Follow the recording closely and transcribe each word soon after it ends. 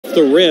off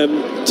the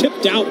rim,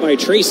 tipped out by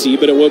Tracy,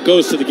 but it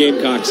goes to the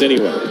Gamecocks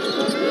anyway.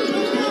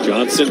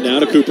 Johnson now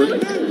to Cooper.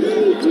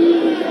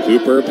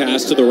 Cooper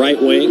pass to the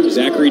right wing,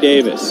 Zachary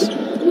Davis.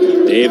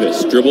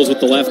 Davis dribbles with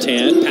the left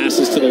hand,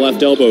 passes to the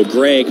left elbow.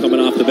 Gray coming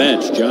off the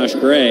bench. Josh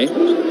Gray.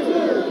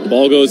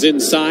 Ball goes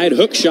inside.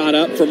 Hook shot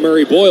up from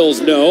Murray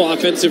Boyles. No.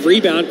 Offensive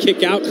rebound.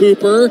 Kick out.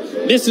 Cooper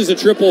misses a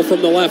triple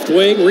from the left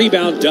wing.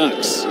 Rebound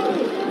Ducks.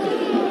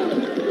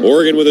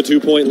 Oregon with a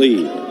 2-point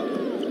lead.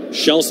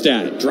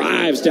 Shellstad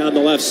drives down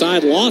the left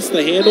side. Lost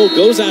the handle.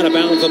 Goes out of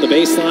bounds on the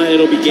baseline.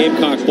 It'll be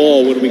Gamecock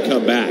ball when we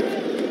come back.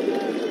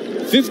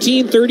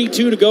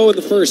 15:32 to go in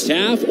the first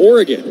half.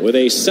 Oregon with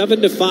a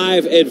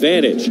 7-5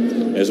 advantage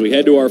as we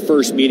head to our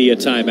first media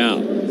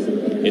timeout.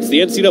 It's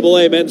the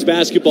NCAA Men's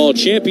Basketball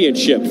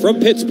Championship from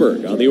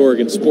Pittsburgh on the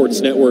Oregon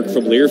Sports Network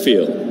from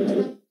Learfield.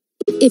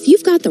 If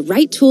you've got the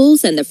right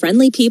tools and the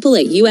friendly people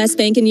at U.S.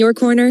 Bank in your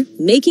corner,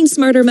 making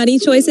smarter money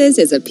choices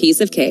is a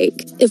piece of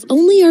cake. If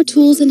only our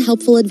tools and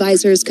helpful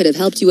advisors could have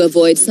helped you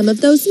avoid some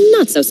of those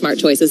not-so-smart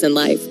choices in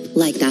life.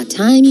 Like that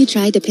time you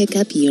tried to pick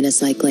up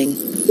unicycling.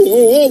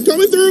 Whoa,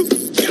 coming through!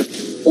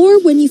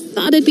 Or when you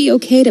thought it'd be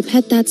okay to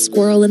pet that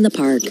squirrel in the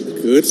park.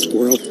 Good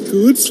squirrel,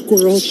 good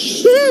squirrel.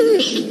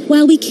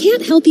 While we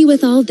can't help you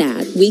with all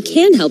that, we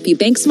can help you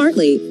bank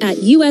smartly at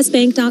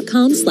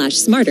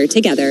usbank.com/smarter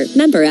together.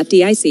 Member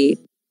FDIC.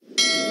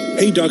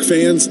 Hey Duck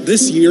fans,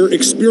 this year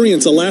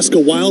experience Alaska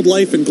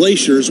wildlife and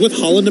glaciers with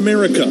Holland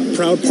America,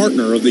 proud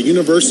partner of the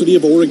University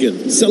of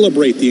Oregon.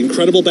 Celebrate the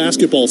incredible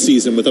basketball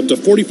season with up to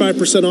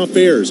 45% off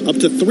fares, up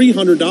to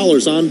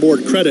 $300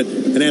 onboard credit,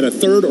 and add a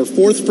third or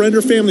fourth friend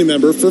or family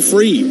member for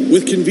free.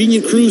 With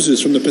convenient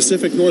cruises from the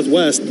Pacific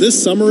Northwest,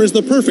 this summer is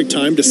the perfect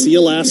time to see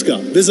Alaska.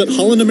 Visit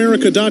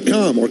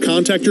hollandamerica.com or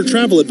contact your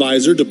travel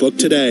advisor to book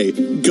today.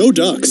 Go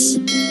Ducks!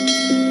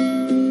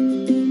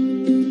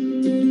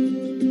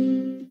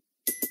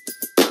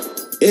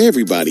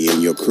 Everybody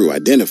in your crew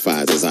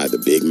identifies as either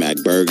Big Mac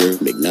Burger,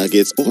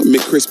 McNuggets, or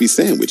McCrispy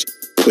Sandwich.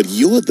 But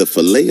you're the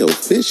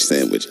Filet-O-Fish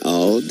Sandwich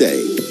all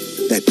day.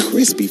 That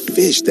crispy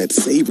fish, that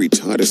savory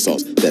tartar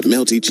sauce, that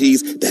melty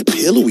cheese, that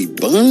pillowy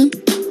bun.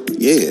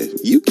 Yeah,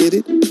 you get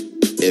it.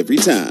 Every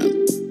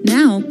time.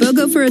 Now,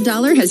 BOGO for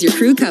 $1 has your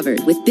crew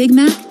covered with Big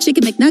Mac,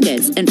 Chicken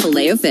McNuggets, and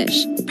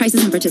Filet-O-Fish.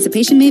 Prices and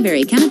participation may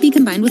vary. Cannot be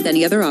combined with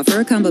any other offer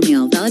or combo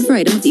meal. Valid for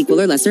items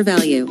equal or lesser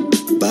value.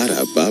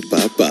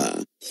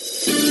 Ba-da-ba-ba-ba.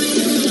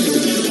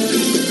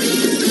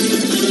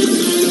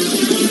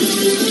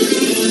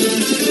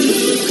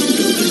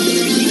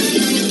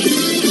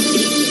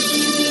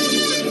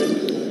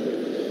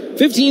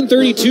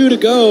 $15:32 to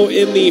go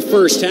in the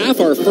first half,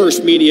 our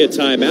first media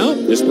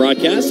timeout. This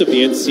broadcast of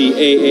the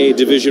NCAA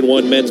Division I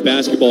Men's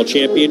Basketball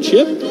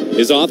Championship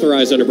is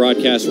authorized under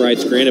broadcast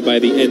rights granted by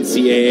the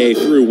NCAA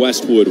through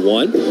Westwood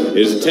One. It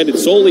is intended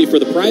solely for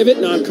the private,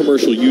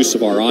 non-commercial use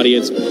of our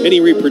audience. Any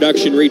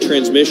reproduction,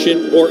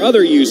 retransmission, or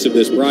other use of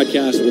this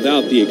broadcast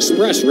without the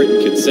express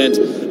written consent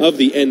of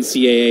the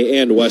NCAA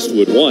and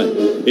Westwood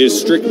One is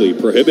strictly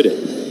prohibited.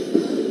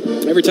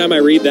 Every time I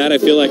read that, I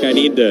feel like I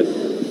need to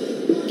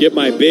get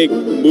my big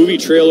movie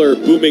trailer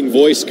booming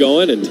voice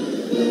going and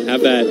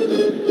have that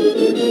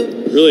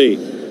really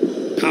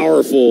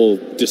powerful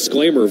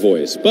disclaimer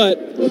voice. But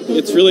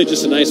it's really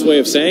just a nice way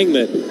of saying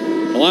that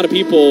a lot of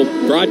people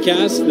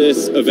broadcast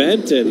this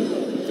event and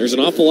there's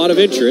an awful lot of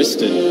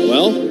interest, and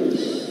well,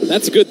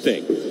 that's a good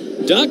thing.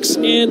 Ducks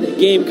and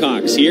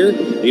Gamecocks here.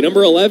 The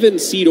number 11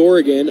 seed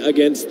Oregon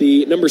against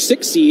the number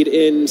 6 seed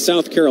in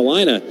South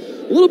Carolina.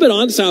 A little bit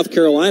on South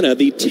Carolina,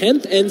 the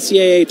 10th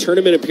NCAA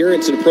tournament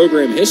appearance in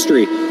program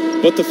history,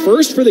 but the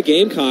first for the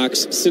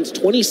Gamecocks since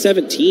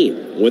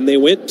 2017 when they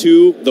went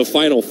to the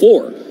Final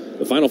Four.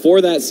 The Final Four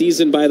that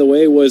season, by the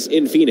way, was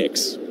in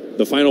Phoenix.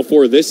 The Final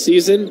Four this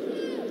season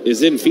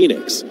is in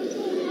Phoenix.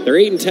 They're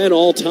 8-10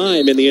 all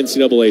time in the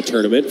NCAA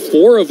tournament.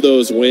 4 of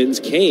those wins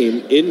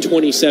came in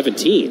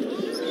 2017.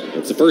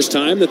 It's the first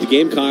time that the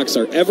Gamecocks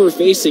are ever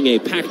facing a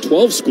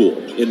Pac-12 school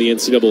in the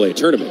NCAA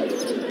tournament.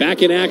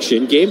 Back in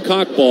action,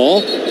 Gamecock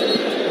ball,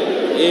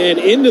 and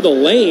into the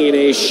lane,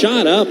 a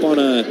shot up on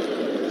a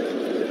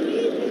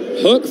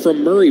hook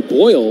from Murray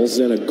Boyles,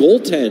 and a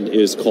goaltend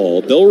is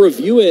called. They'll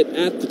review it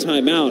at the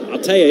timeout. I'll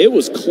tell you, it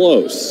was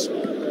close.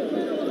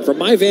 From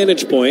my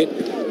vantage point,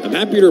 I'm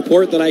happy to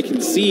report that I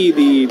can see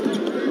the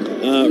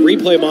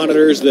replay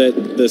monitors that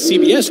the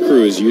CBS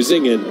crew is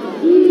using, and,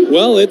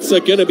 well, it's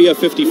going to be a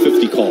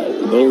 50-50 call.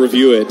 They'll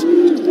review it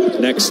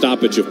next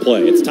stoppage of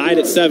play. It's tied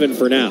at 7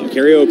 for now.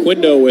 Kerry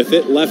Oquindo with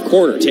it, left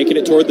corner, taking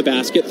it toward the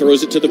basket,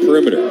 throws it to the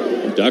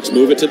perimeter. Ducks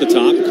move it to the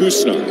top.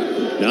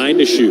 Kusnard, 9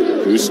 to shoot.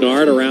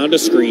 Kusnard around a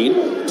screen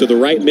to the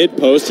right mid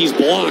post. He's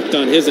blocked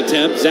on his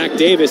attempt. Zach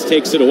Davis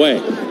takes it away.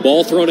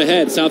 Ball thrown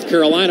ahead. South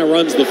Carolina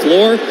runs the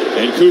floor,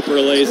 and Cooper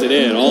lays it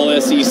in. All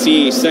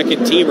SEC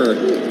second teamer,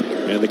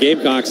 and the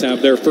Gamecocks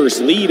have their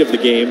first lead of the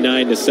game,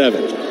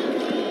 9-7.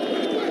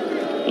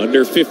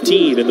 Under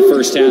 15 in the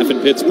first half in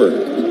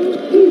Pittsburgh.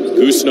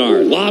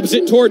 Kusnard lobs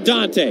it toward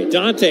Dante.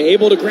 Dante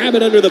able to grab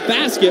it under the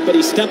basket, but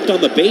he stepped on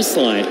the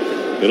baseline.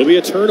 It'll be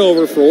a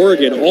turnover for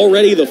Oregon.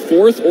 Already the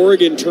 4th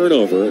Oregon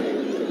turnover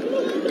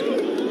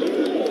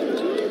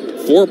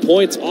 4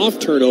 points off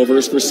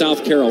turnovers for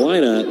South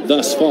Carolina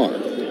thus far.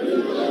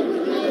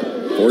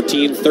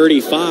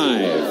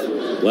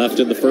 14:35 left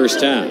in the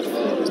first half.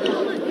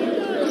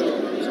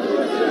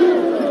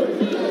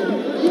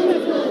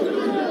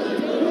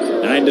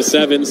 Nine to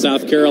 7,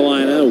 South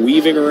Carolina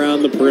weaving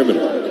around the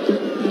perimeter.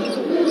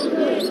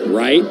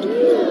 Wright.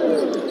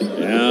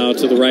 Now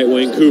to the right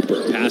wing,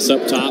 Cooper. Pass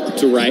up top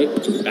to Wright.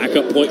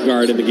 Backup point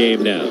guard in the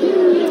game now.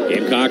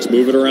 Gamecocks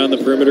move it around the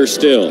perimeter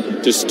still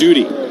to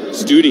Stute.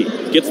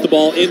 Stute gets the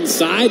ball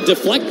inside,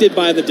 deflected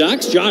by the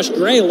Ducks. Josh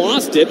Gray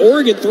lost it.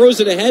 Oregon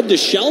throws it ahead to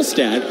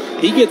Shellstad.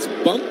 He gets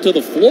bumped to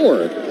the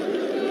floor,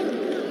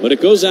 but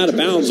it goes out of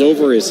bounds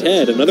over his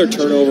head. Another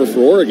turnover for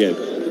Oregon.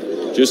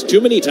 Just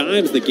too many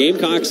times the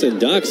Gamecocks and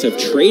Ducks have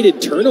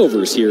traded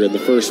turnovers here in the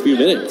first few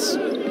minutes.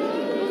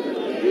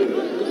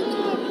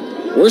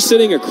 We're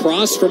sitting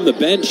across from the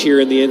bench here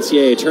in the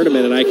NCAA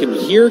tournament, and I can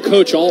hear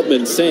Coach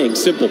Altman saying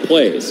simple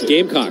plays.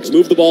 Gamecocks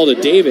move the ball to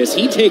Davis.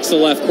 He takes the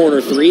left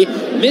corner three,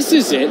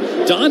 misses it.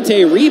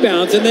 Dante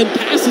rebounds and then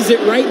passes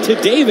it right to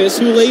Davis,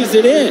 who lays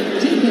it in.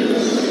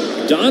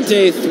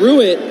 Dante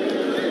threw it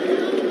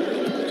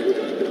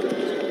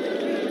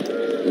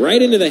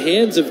right into the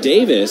hands of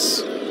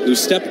Davis, who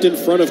stepped in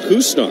front of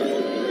Kusnar.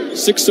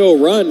 6-0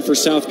 run for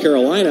South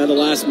Carolina in the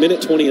last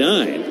minute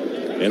 29,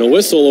 and a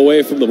whistle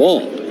away from the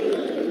ball.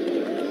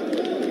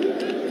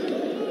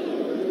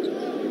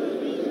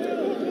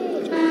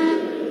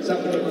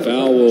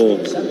 Foul will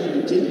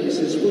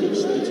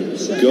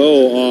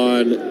go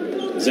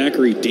on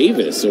Zachary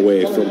Davis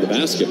away from the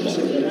basketball.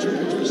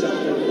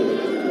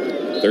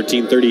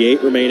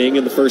 13:38 remaining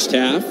in the first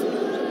half.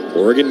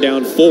 Oregon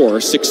down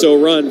 4,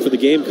 6-0 run for the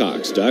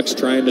Gamecocks. Ducks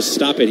trying to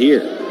stop it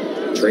here.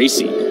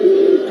 Tracy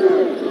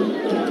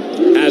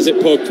has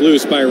it poked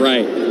loose by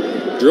Wright.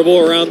 Dribble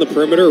around the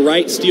perimeter.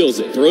 Wright steals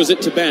it, throws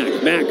it to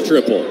Mack. Mack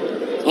triple.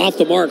 Off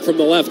the mark from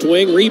the left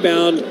wing.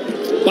 Rebound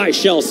by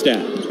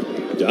Shellstad.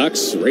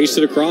 Ducks race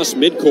it across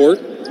midcourt.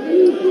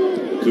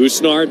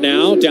 Kusnard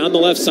now down the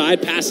left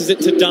side, passes it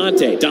to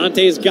Dante.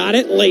 Dante's got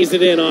it, lays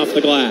it in off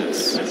the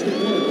glass.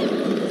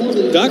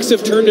 Ducks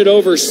have turned it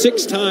over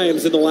 6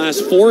 times in the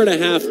last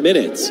 4.5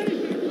 minutes,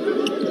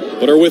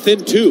 but are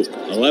within 2.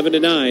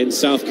 11-9,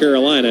 South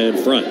Carolina in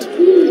front.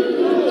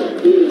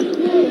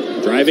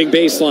 Driving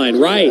baseline,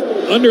 right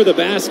under the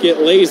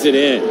basket, lays it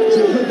in.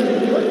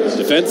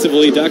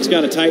 Defensively, Ducks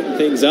got to tighten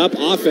things up.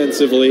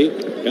 Offensively,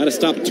 got to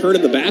stop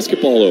turning the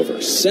basketball over.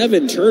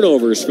 7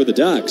 turnovers for the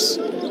Ducks.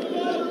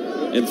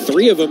 And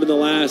 3 of them in the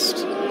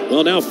last,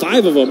 well, now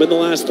 5 of them in the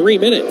last 3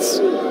 minutes.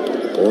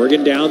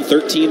 Oregon down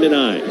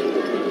 13-9.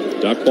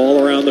 Duck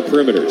ball around the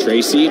perimeter.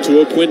 Tracy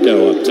to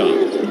Oquindo up top.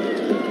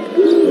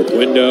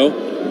 Oquindo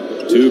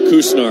to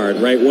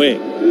Kusnard, right wing.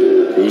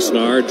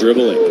 Kusnard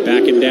dribbling,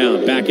 backing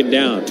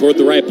down, toward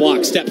the right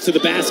block, steps to the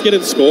basket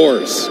and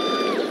scores.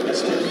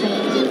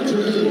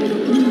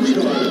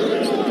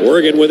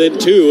 Oregon within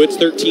 2. It's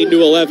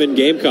 13-11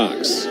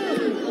 Gamecocks.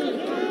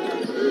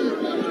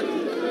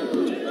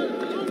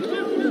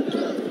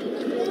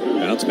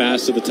 Bounce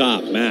pass to the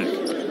top. Mack.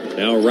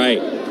 Now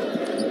right.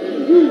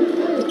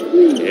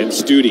 And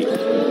Stute.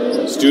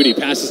 Stute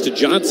passes to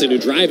Johnson, who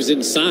drives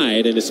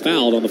inside and is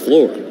fouled on the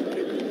floor.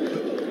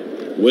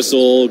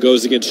 Whistle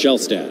goes against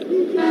Shellstad.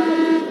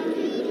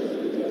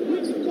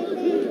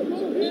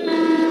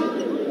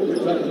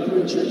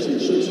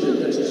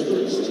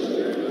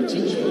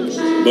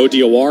 Mo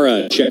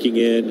Diawara checking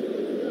in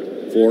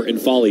for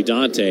N'Faly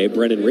Dante.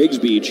 Brennan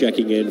Rigsby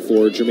checking in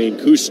for Jermaine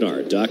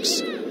Kusnard.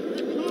 Ducks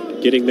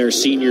getting their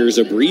seniors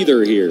a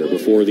breather here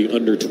before the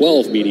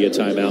under-12 media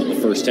timeout in the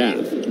first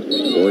half.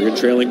 Oregon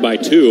trailing by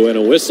 2 and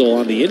a whistle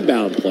on the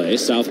inbound play.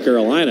 South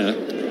Carolina.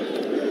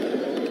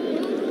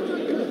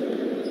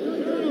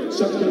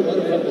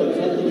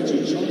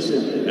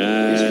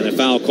 And a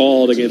foul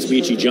called against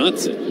Michi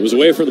Johnson. It was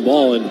away from the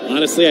ball, and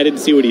honestly, I didn't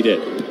see what he did.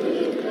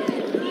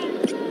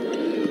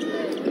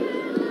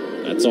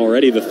 That's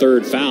already the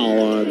 3rd foul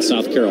on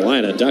South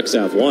Carolina. Ducks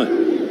have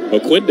 1.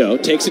 Oquindo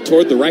takes it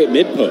toward the right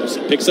mid-post.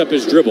 Picks up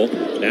his dribble.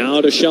 Now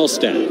to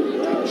Shellstad.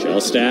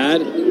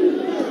 Shellstad.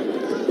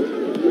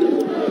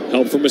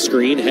 Help from a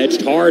screen.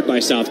 Hedged hard by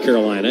South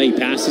Carolina. He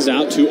passes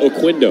out to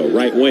Oquindo,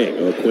 right wing.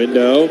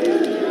 Oquindo.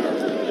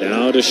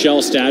 Now to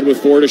Shellstad with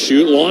 4 to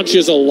shoot.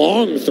 Launches a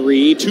long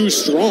 3. Too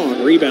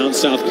strong. Rebound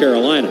South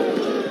Carolina.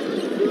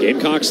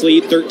 Gamecocks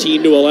lead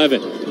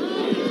 13-11.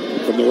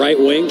 From the right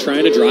wing,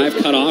 trying to drive,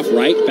 cut off,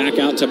 right, back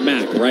out to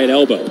Mack, right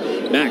elbow.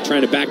 Mack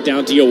trying to back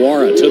down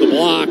Diawara to the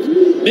block.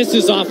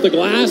 Misses off the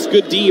glass.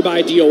 Good D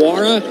by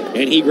Diawara,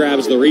 and he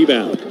grabs the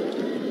rebound.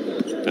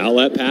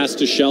 Outlet pass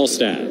to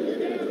Shellstad.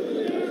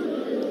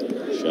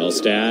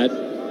 Shellstad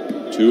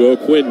to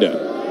Oquindo.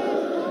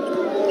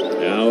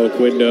 Now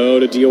Oquindo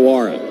to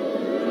Diawara.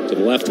 To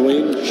the left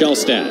wing,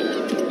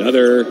 Shellstad.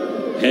 Another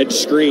hedge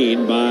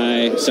screen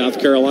by South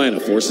Carolina.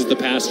 Forces the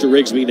pass to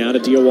Rigsby. Now to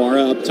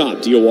Diawara up top.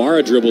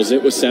 Diawara dribbles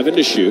it with 7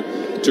 to shoot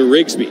to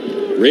Rigsby.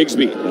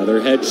 Rigsby,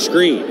 another hedge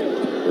screen.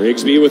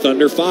 Rigsby with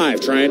under 5.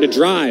 Trying to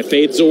drive.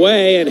 Fades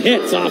away and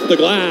hits off the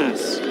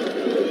glass.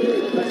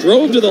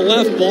 Drove to the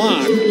left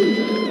block.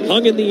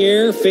 hung in the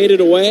air,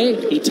 faded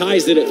away. He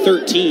ties it at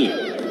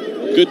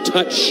 13. Good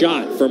touch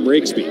shot from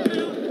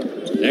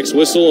Rigsby. Next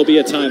whistle will be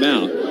a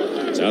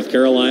timeout. South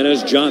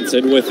Carolina's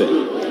Johnson with it.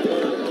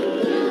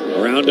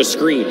 Around a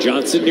screen.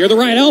 Johnson near the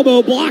right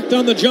elbow, blocked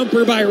on the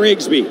jumper by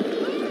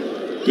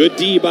Rigsby. Good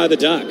D by the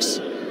Ducks.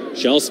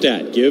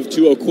 Shellstad give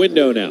to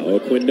Oquindo now.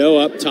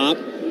 Oquindo up top,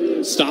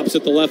 stops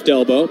at the left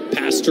elbow,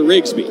 pass to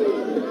Rigsby.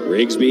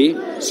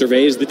 Rigsby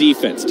surveys the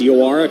defense.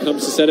 Diawara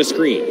comes to set a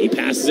screen. He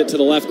passes it to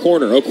the left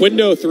corner.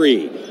 Oquindo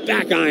 3.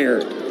 Back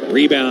iron.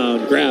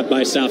 Rebound grabbed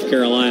by South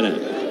Carolina.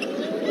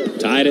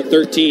 Tied at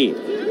 13.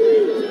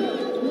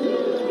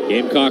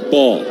 Gamecock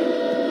ball.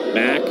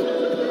 Mack,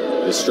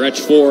 the stretch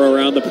 4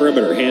 around the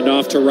perimeter.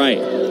 Handoff to Wright.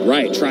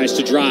 Wright tries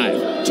to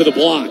drive to the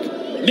block.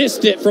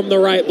 Missed it from the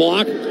right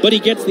block, but he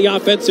gets the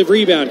offensive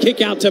rebound. Kick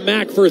out to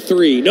Mack for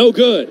 3. No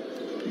good.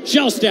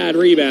 Shellstad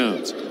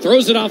rebounds.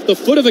 Throws it off the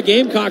foot of a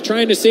Gamecock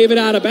trying to save it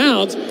out of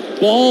bounds.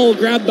 Ball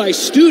grabbed by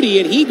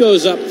Stute, and he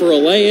goes up for a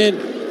lay-in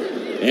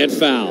and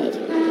fouled.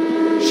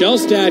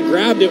 Shellstad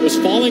grabbed it, was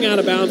falling out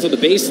of bounds on the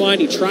baseline.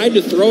 He tried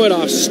to throw it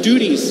off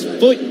Stute's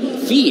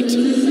feet,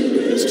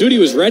 and Stute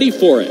was ready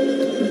for it.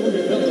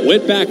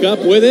 Went back up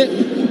with it,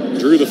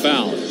 drew the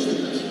foul.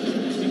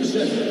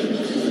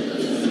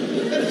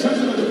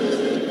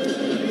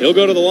 He'll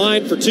go to the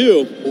line for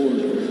 2.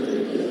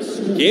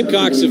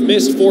 Gamecocks have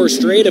missed 4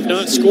 straight, have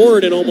not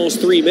scored in almost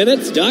 3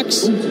 minutes.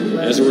 Ducks,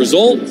 as a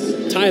result,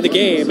 tie the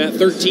game at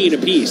 13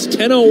 apiece.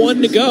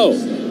 10:01 to go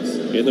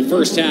in the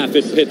first half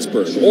in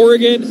Pittsburgh.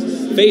 Oregon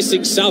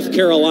facing South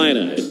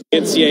Carolina in the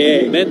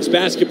NCAA Men's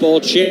Basketball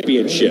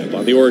Championship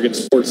on the Oregon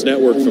Sports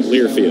Network from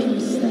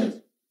Learfield.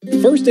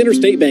 First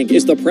Interstate Bank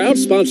is the proud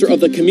sponsor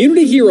of the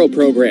Community Hero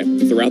Program.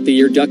 Throughout the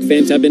year, Duck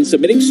fans have been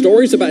submitting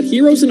stories about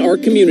heroes in our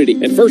community.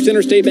 And First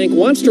Interstate Bank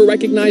wants to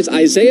recognize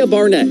Isaiah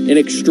Barnett, an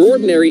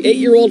extraordinary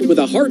 8-year-old with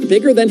a heart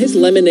bigger than his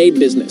lemonade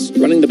business.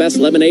 Running the best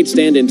lemonade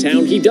stand in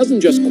town, he doesn't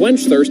just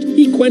quench thirst,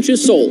 he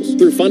quenches souls.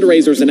 Through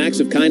fundraisers and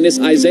acts of kindness,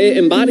 Isaiah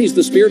embodies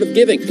the spirit of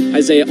giving.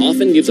 Isaiah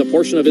often gives a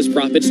portion of his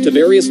profits to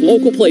various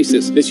local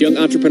places. This young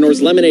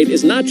entrepreneur's lemonade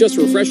is not just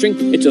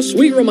refreshing, it's a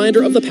sweet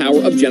reminder of the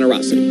power of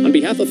generosity. On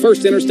behalf of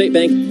First Interstate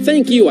Bank,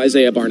 thank you,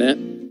 Isaiah Barnett.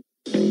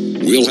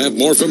 We'll have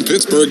more from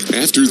Pittsburgh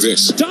after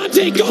this.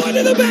 Dante going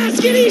to the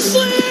basket, he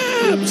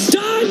slams!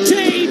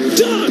 Dante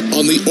dunk!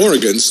 On the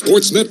Oregon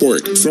Sports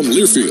Network from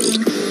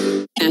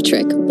Learfield.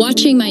 Patrick,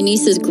 watching my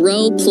nieces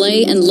grow,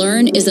 play, and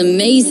learn is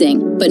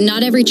amazing, but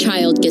not every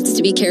child gets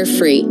to be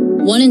carefree.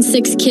 1 in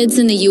 6 kids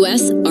in the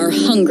U.S. are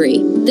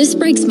hungry. This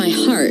breaks my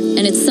heart, and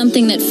it's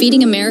something that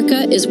Feeding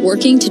America is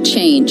working to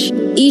change.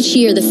 Each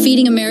year, the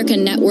Feeding America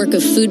network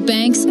of food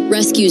banks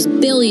rescues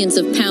billions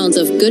of pounds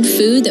of good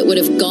food that would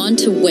have gone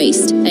to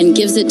waste and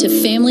gives it to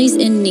families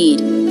in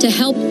need. To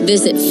help,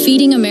 visit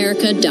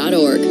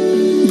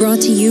feedingamerica.org.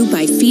 Brought to you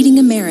by Feeding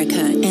America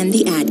and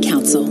the Ad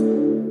Council.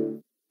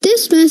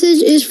 This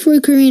message is for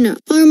Karina,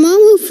 our mom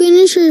who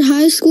finished her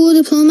high school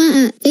diploma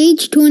at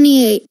age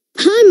 28.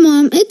 Hi,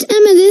 Mom. It's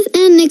Emmettith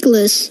and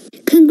Nicholas.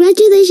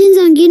 Congratulations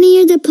on getting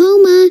your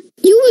diploma.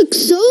 You worked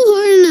so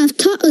hard and have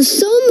taught us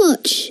so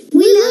much.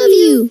 We love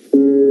you.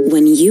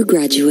 When you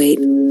graduate,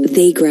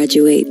 they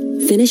graduate.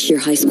 Finish your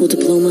high school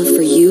diploma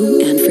for you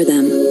and for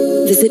them.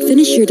 Visit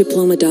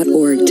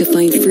finishyourdiploma.org to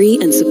find free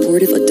and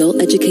supportive adult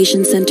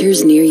education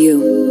centers near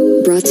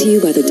you. Brought to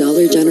you by the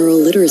Dollar General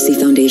Literacy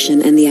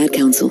Foundation and the Ad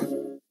Council.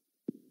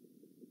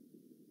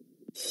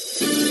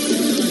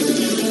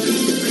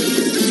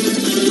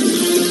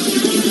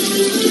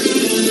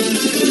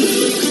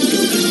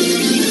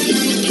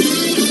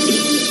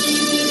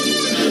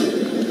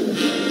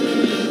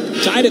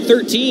 Tied at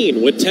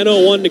 13 with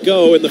 10:01 to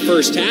go in the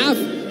first half.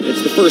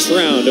 It's the first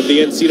round of the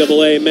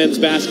NCAA Men's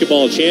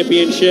Basketball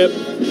Championship.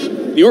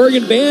 The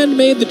Oregon band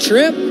made the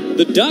trip,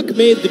 the Duck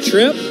made the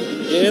trip,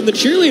 and the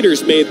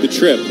cheerleaders made the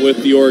trip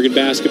with the Oregon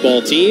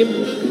basketball team.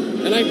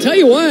 And I tell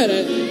you what,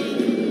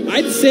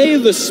 I'd say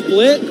the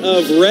split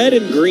of red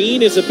and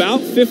green is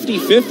about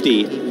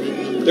 50-50.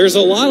 There's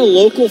a lot of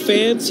local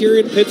fans here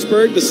in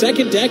Pittsburgh. The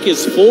second deck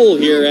is full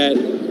here at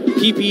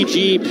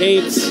PPG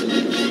Paints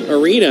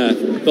Arena,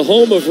 the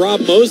home of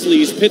Rob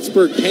Mosley's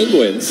Pittsburgh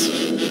Penguins.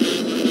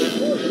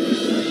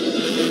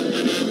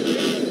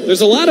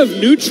 There's a lot of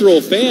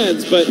neutral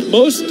fans, but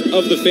most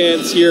of the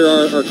fans here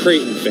are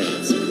Creighton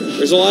fans.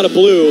 There's a lot of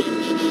blue.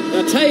 And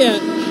I'll tell you,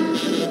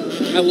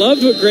 I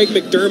loved what Greg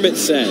McDermott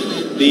said,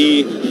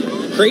 the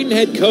Creighton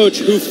head coach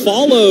who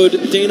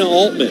followed Dana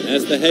Altman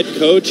as the head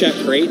coach at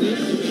Creighton.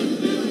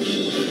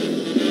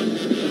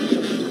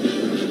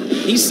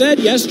 He said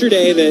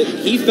yesterday that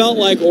he felt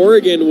like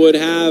Oregon would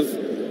have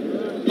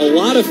a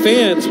lot of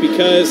fans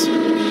because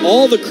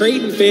all the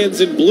Creighton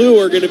fans in blue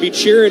are going to be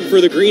cheering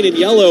for the green and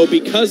yellow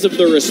because of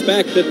the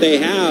respect that they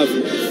have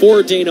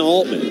for Dana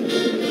Altman.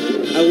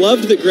 I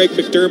loved that Greg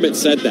McDermott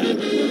said that.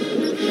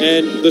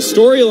 And the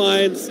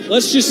storylines,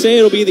 let's just say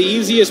it'll be the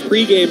easiest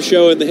pregame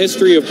show in the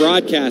history of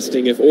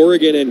broadcasting if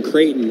Oregon and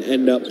Creighton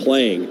end up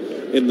playing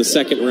in the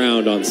second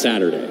round on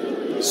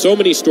Saturday. So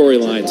many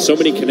storylines, so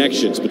many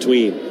connections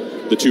between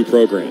the two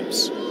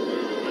programs.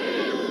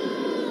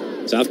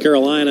 South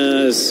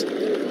Carolina's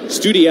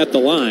Studi at the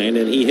line,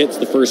 and he hits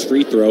the first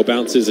free throw,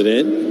 bounces it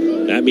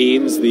in. That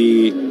means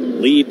the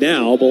lead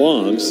now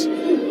belongs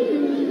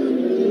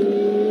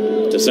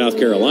to South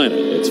Carolina.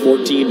 It's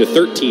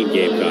 14-13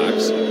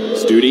 Gamecocks.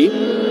 Studi.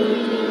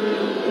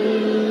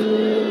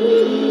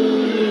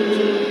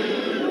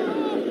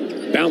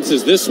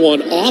 Bounces this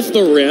one off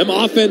the rim.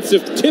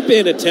 Offensive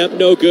tip-in attempt,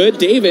 no good.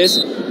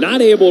 Davis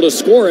not able to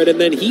score it, and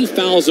then he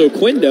fouls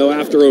Oquindo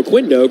after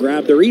Oquindo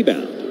grabbed the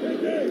rebound.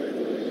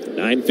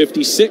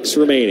 9:56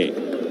 remaining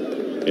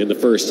in the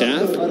first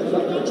half.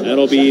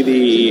 That'll be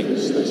the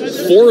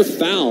 4th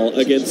foul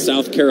against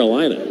South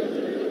Carolina.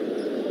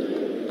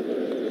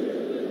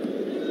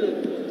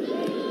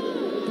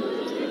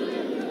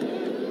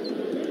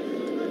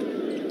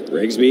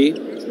 Rigsby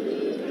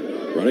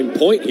running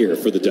point here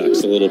for the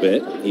Ducks a little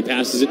bit. He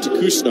passes it to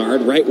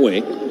Kusnard, right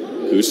wing.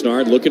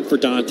 Kusnard looking for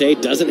Dante,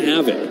 doesn't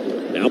have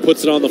it. Now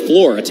puts it on the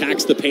floor,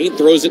 attacks the paint,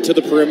 throws it to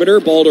the perimeter.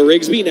 Ball to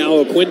Rigsby,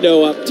 now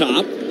Oquindo up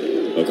top.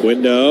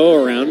 Oquindo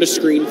around a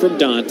screen from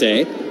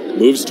Dante.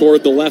 Moves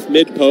toward the left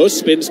mid-post,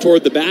 spins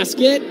toward the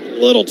basket.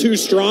 A little too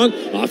strong.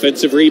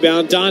 Offensive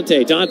rebound,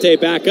 Dante. Dante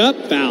back up,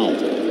 fouled.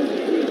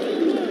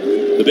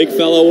 The big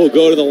fellow will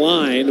go to the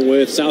line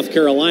with South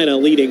Carolina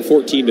leading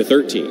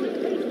 14-13.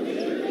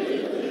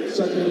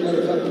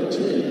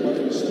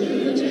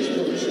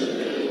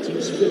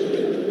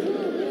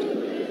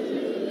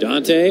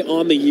 Dante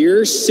on the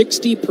year,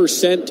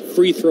 60%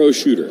 free throw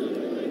shooter.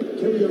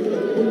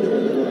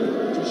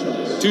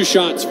 2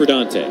 shots for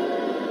Dante.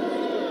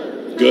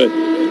 Good.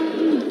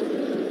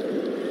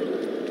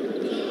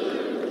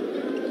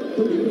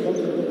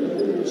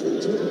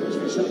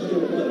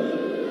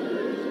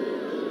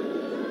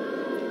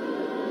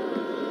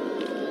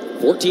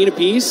 $14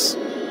 apiece.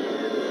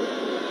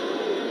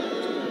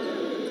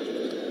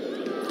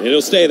 And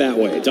it'll stay that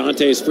way.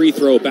 Dante's free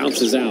throw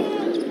bounces out.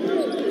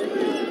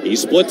 He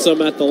splits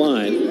them at the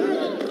line.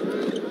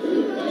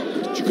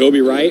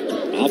 Jacoby Wright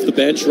off the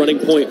bench, running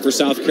point for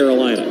South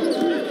Carolina.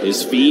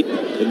 His feet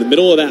in the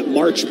middle of that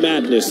March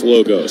Madness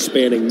logo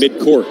spanning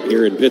midcourt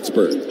here in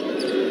Pittsburgh.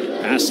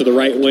 Pass to the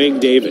right wing,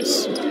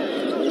 Davis.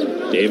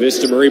 Davis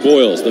to Murray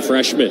Boyles, the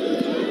freshman.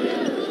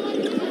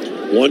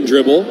 One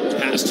dribble,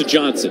 pass to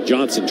Johnson.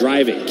 Johnson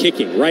driving,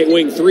 kicking, right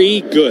wing 3,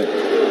 good.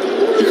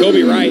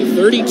 Jacoby Wright,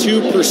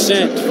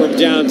 32% from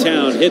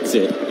downtown, hits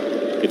it.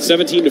 It's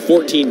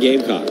 17-14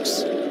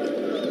 Gamecocks.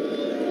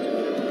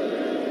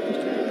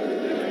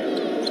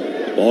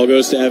 Ball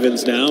goes to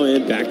Evans now,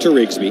 and back to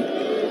Rigsby.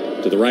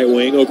 To the right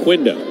wing,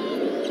 Oquindo.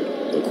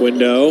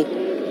 Oquindo,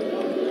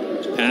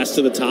 pass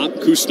to the top,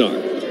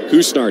 Kusnard.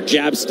 Kusnard,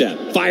 jab step,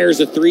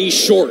 fires a 3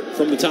 short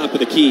from the top of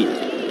the key.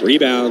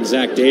 Rebound,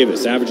 Zach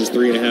Davis, averages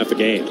 3.5 a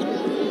game.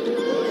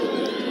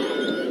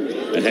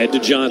 Ahead to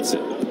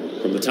Johnson.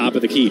 From the top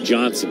of the key,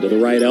 Johnson to the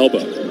right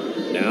elbow.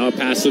 Now a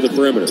pass to the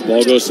perimeter.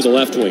 Ball goes to the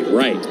left wing,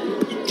 right.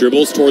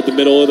 Dribbles toward the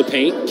middle of the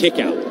paint, kick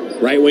out.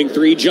 Right wing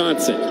 3,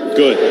 Johnson,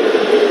 good.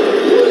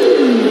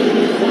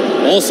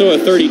 Also a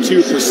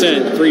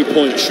 32%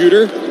 three-point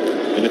shooter,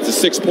 and it's a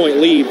 6-point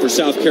lead for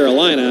South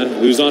Carolina,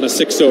 who's on a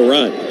 6-0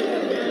 run.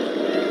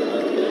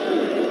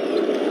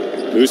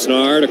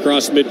 Kusnard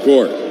across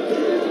midcourt.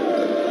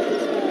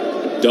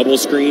 Double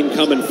screen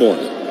coming for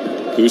him.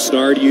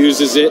 Kusnard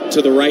uses it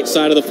to the right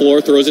side of the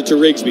floor, throws it to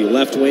Rigsby.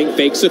 Left wing,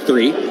 fakes a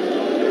 3.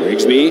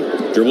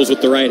 Rigsby dribbles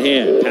with the right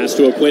hand. Pass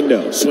to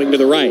Oquindo. Swing to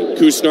the right.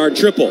 Kusnard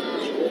triple.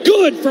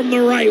 Good from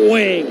the right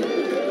wing.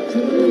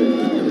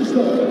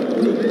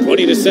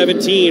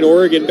 20-17,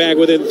 Oregon back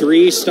within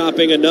 3,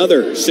 stopping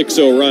another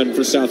 6-0 run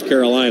for South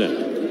Carolina.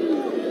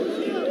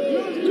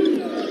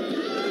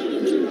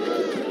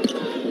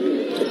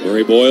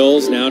 Murray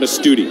Boyles now to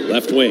Studi,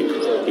 left wing.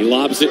 He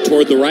lobs it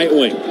toward the right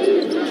wing.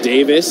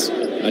 Davis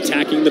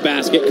attacking the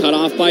basket, cut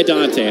off by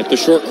Dante. At the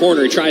short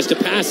corner, he tries to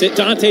pass it.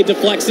 Dante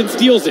deflects and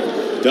steals it.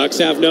 Ducks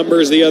have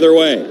numbers the other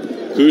way.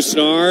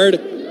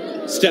 Kusnard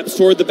steps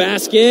toward the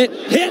basket,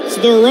 hits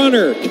the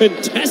runner,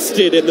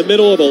 contested in the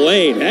middle of the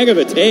lane. Heck of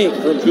a take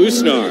from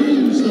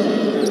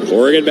Kusnard.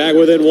 Oregon back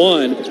within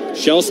 1.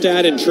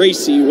 Shellstad and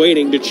Tracy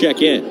waiting to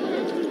check in.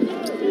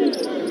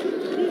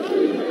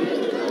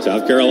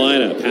 South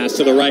Carolina, pass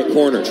to the right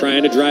corner,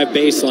 trying to drive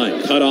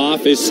baseline. Cut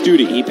off is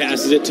Studi. He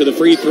passes it to the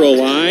free throw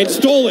line.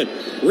 Stolen.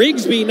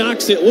 Rigsby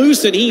knocks it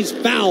loose, and he's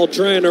fouled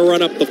trying to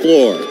run up the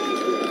floor.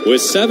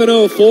 With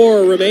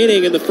 7:04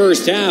 remaining in the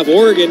first half,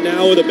 Oregon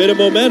now with a bit of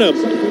momentum,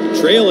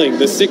 trailing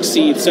the 6th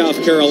seed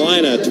South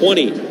Carolina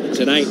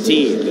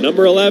 20-19. The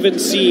number 11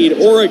 seed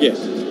Oregon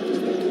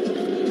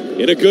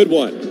in a good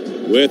one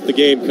with the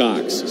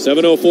Gamecocks.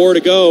 7:04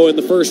 to go in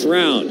the first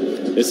round.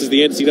 This is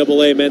the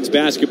NCAA Men's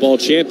Basketball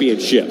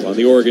Championship on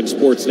the Oregon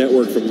Sports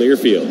Network from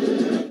Learfield.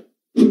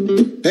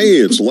 Hey,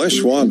 it's Les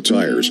Schwab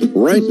Tires.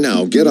 Right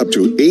now, get up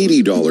to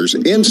 $80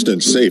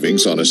 instant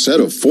savings on a set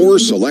of 4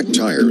 select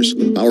tires.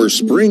 Our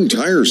spring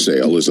tire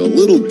sale is a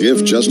little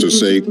gift just to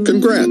say,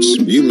 congrats,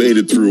 you made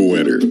it through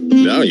winter.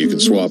 Now you can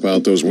swap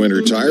out those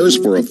winter tires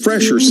for a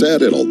fresher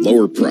set at a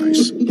lower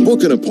price.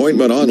 Book an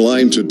appointment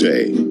online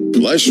today.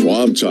 Les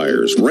Schwab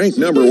Tires, ranked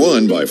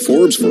 #1 by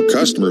Forbes for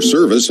customer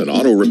service and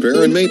auto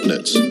repair and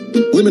maintenance.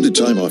 Limited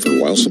time offer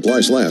while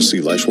supplies last.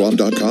 See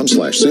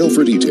leschwab.com/sale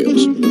for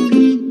details.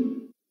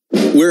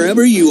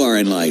 Wherever you are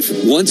in life,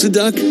 once a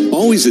duck,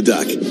 always a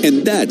duck,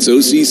 and that's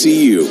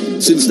OCCU.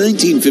 Since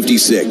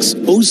 1956,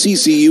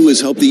 OCCU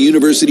has helped the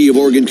University of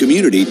Oregon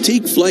community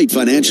take flight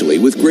financially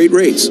with great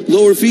rates,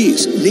 lower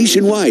fees,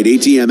 nationwide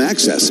ATM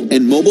access,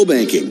 and mobile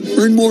banking.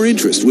 Earn more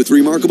interest with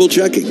remarkable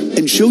checking,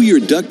 and show your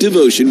duck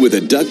devotion with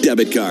a duck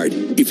debit card.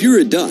 If you're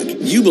a duck,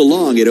 you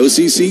belong at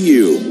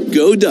OCCU.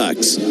 Go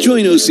Ducks!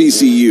 Join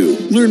OCCU.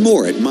 Learn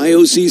more at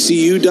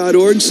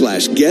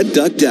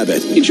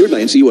myoccu.org/getduckdebit. Insured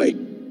by NCAA.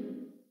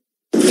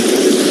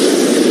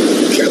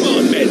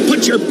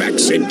 Put your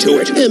backs into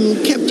it.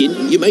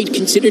 Captain, you might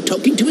consider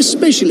talking to a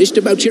specialist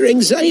about your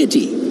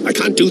anxiety. I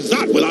can't do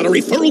that without a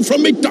referral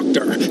from me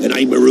doctor, and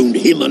I marooned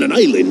him on an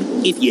island.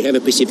 If you have a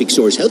Pacific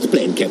Source Health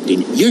Plan,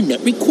 Captain, you're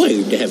not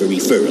required to have a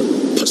referral.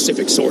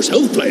 Pacific Source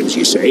Health Plans,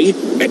 you say?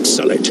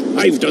 Excellent.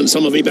 I've done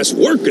some of my best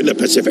work in the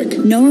Pacific.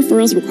 No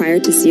referrals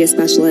required to see a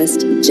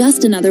specialist.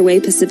 Just another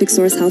way Pacific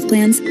Source Health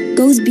Plans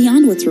goes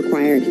beyond what's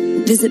required.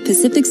 Visit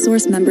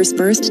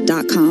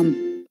PacificSourceMembersFirst.com.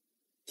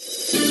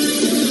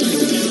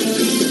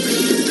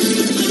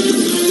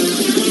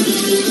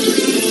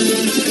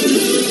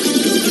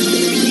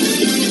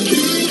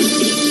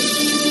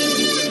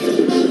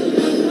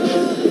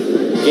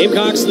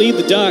 Gamecocks lead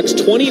the Ducks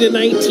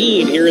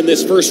 20-19 here in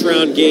this first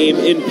round game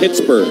in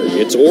Pittsburgh.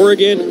 It's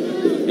Oregon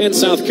and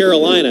South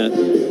Carolina.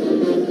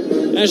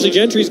 Ashley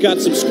Gentry's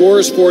got some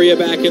scores for you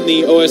back in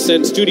the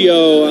OSN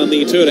studio on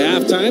the Toyota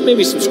halftime.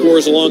 Maybe some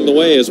scores along the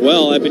way as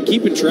well. I've been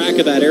keeping track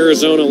of that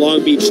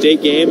Arizona-Long Beach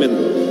State game,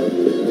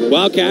 and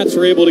Wildcats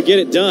were able to get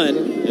it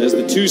done as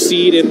the 2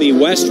 seed in the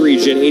West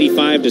region,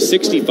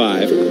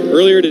 85-65.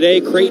 Earlier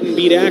today, Creighton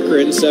beat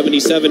Akron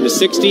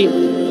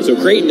 77-60. So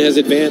Creighton has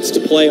advanced to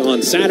play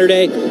on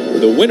Saturday.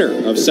 The winner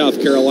of South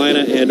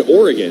Carolina and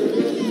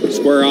Oregon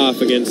square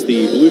off against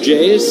the Blue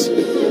Jays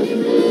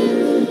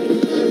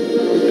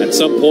at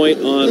some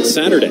point on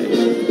Saturday.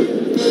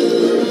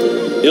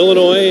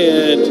 Illinois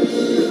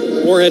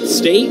and Morehead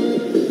State.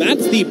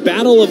 That's the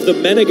battle of the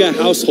Menega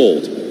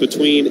household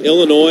between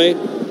Illinois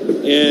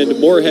and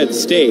Morehead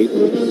State.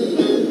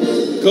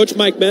 Coach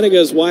Mike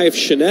Menega's wife,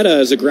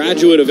 Shanetta, is a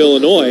graduate of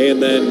Illinois,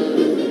 and then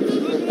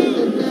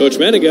Coach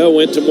Menega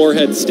went to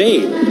Morehead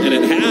State, and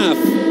at half,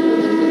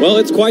 well,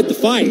 it's quite the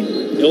fight.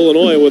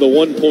 Illinois with a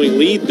 1-point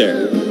lead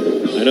there.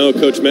 I know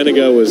Coach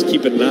Menega was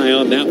keeping an eye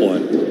on that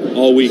one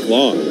all week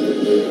long.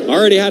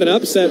 Already had an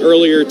upset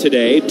earlier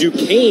today.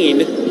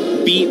 Duquesne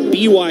beat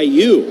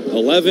BYU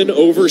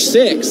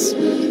 11-6,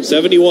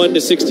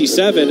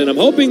 71-67, and I'm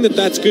hoping that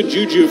that's good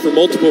juju for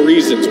multiple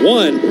reasons.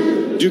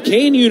 One,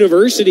 Duquesne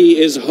University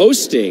is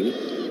hosting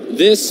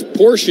this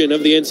portion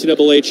of the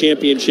NCAA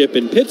championship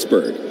in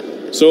Pittsburgh.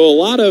 So a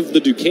lot of the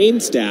Duquesne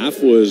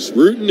staff was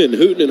rooting and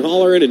hooting and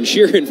hollering and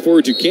cheering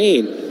for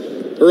Duquesne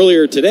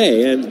earlier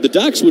today. And the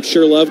Ducks would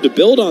sure love to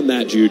build on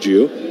that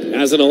juju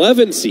as an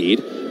 11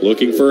 seed,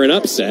 looking for an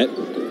upset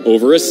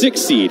over a 6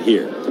 seed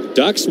here.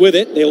 Ducks with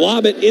it. They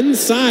lob it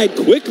inside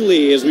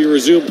quickly as we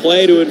resume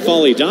play to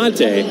N'Faly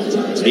Dante.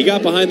 He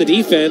got behind the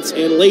defense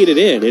and laid it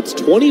in. It's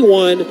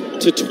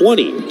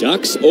 21-20.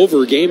 Ducks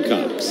over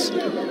Gamecocks.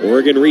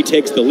 Oregon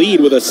retakes the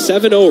lead with a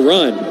 7-0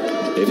 run.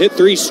 They've hit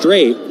 3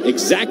 straight,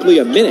 exactly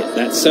a minute,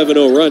 that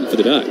 7-0 run for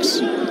the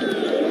Ducks.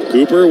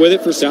 Cooper with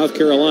it for South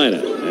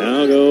Carolina.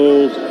 Now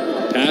go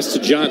pass to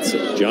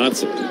Johnson.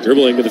 Johnson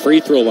dribbling to the free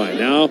throw line.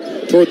 Now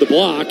toward the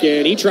block,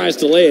 and he tries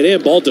to lay it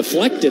in. Ball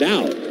deflected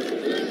out.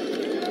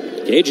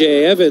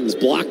 KJ Evans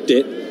blocked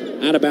it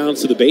out of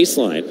bounds to the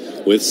baseline.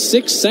 With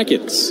 6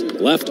 seconds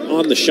left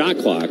on the shot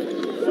clock,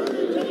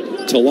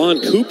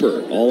 Talon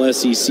Cooper,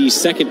 All-SEC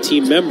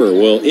second-team member,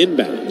 will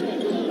inbound.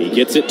 He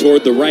gets it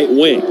toward the right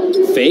wing.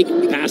 Fake,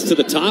 pass to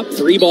the top,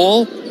 3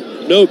 ball.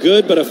 No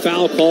good, but a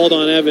foul called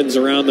on Evans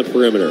around the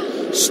perimeter.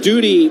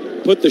 Studi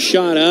put the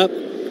shot up,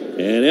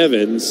 and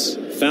Evans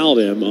fouled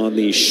him on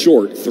the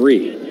short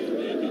 3.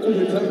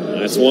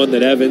 That's one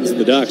that Evans and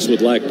the Ducks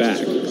would like back.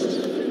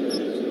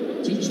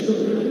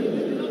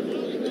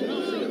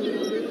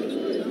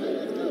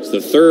 It's the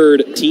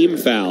 3rd team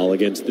foul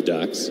against the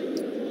Ducks.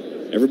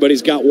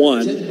 Everybody's got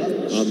one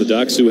on the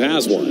Ducks who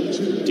has one.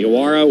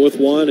 Diawara with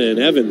one and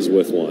Evans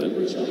with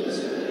one.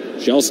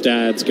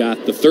 Shellstad's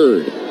got the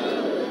 3rd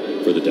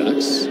for the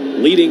Ducks.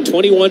 Leading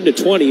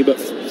 21-20, but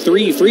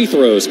 3 free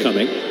throws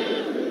coming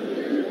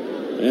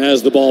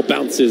as the ball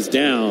bounces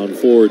down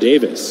for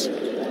Davis.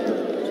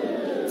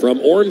 From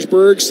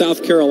Orangeburg,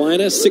 South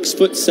Carolina,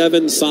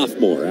 6'7"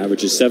 sophomore,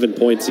 averages 7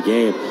 points a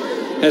game.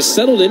 Has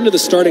settled into the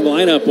starting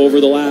lineup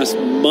over the last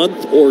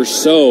month or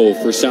so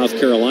for South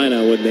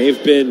Carolina when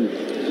they've been,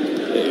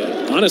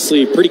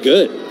 honestly, pretty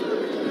good.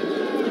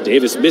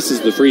 Davis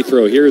misses the free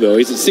throw here, though.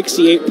 He's at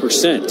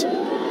 68%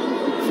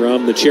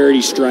 from the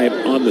charity stripe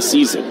on the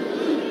season.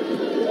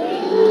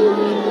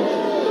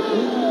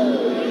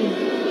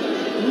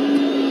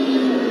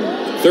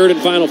 Third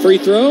and final free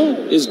throw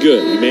is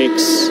good. He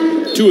makes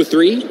 2 of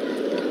 3.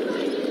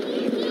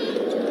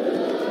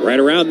 right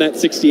around that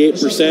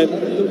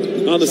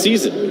 68% on the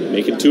season,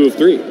 making 2 of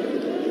 3.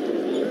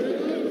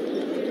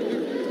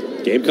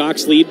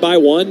 Gamecocks lead by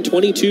 1,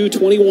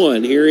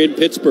 22-21 here in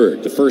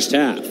Pittsburgh, the first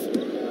half.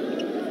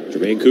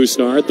 Jermaine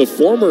Couisnard, the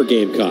former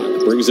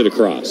Gamecock, brings it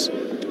across.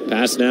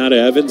 Pass now to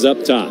Evans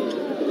up top.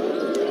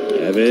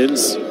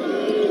 Evans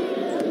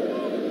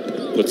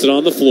puts it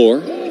on the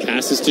floor.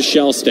 Passes to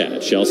Shellstad.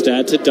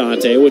 Shellstad to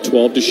Dante with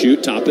 12 to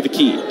shoot. Top of the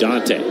key.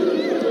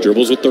 Dante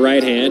dribbles with the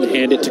right hand.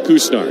 Hand it to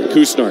Couisnard.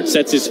 Couisnard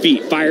sets his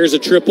feet. Fires a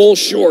triple.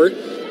 Short.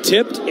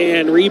 Tipped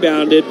and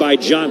rebounded by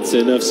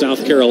Johnson of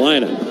South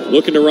Carolina.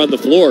 Looking to run the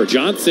floor.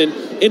 Johnson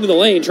into the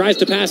lane. Tries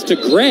to pass to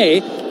Gray,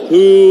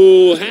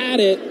 who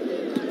had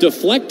it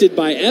deflected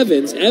by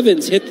Evans.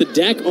 Evans hit the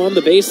deck on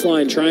the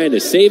baseline trying to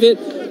save it.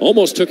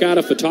 Almost took out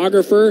a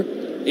photographer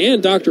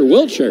and Dr.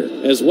 Wiltshire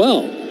as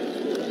well.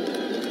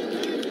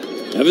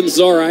 Evans is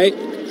all right.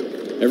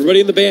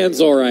 Everybody in the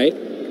band's all right.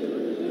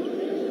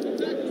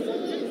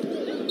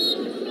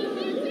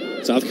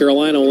 South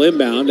Carolina will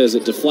inbound as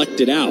it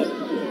deflected out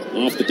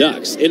off the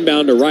Ducks.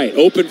 Inbound to right.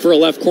 Open for a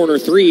left corner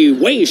three.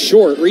 Way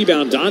short.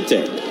 Rebound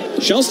Dante.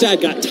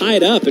 Shellstad got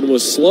tied up and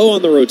was slow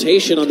on the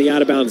rotation on the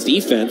out-of-bounds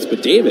defense,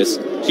 but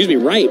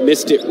Wright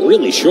missed it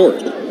really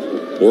short.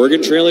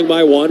 Oregon trailing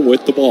by 1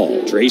 with the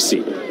ball.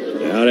 Tracy.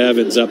 Now to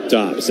Evans up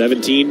top.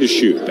 17 to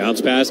shoot.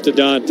 Bounce pass to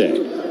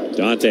Dante.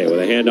 Dante with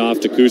a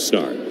handoff to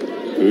Couisnard.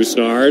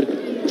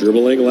 Couisnard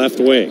dribbling left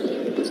wing.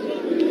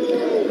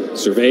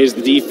 Surveys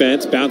the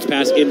defense. Bounce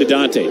pass into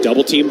Dante.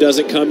 Double team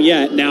doesn't come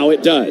yet. Now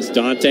it does.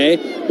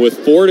 Dante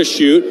with 4 to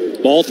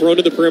shoot. Ball thrown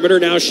to the perimeter.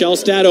 Now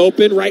Shellstad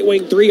open. Right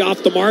wing 3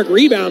 off the mark.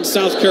 Rebound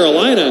South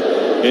Carolina.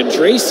 And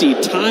Tracy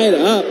tied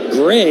up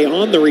Gray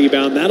on the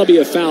rebound. That'll be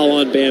a foul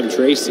on Bam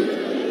Tracy.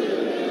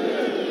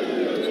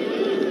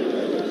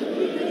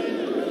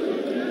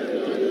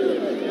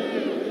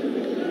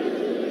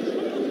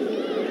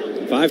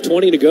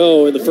 .5:20 to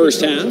go in the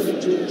first half.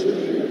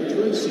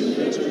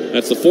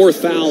 That's the 4th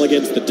foul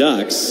against the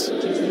Ducks.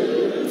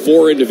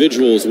 4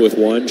 individuals with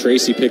 1.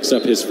 Tracy picks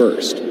up his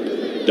first.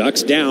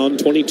 Ducks down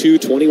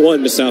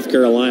 22-21 to South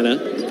Carolina.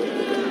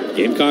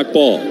 Gamecock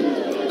ball.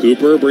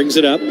 Cooper brings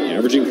it up,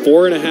 averaging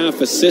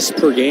 4.5 assists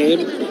per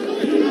game.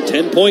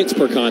 10 points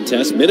per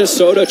contest.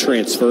 Minnesota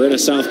transfer in a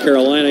South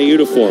Carolina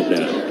uniform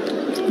now.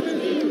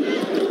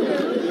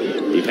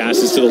 He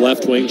passes to the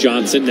left wing.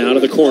 Johnson now to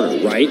the corner.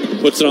 Right.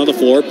 Puts it on the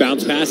floor.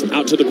 Bounce pass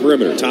out to the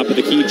perimeter. Top of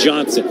the key.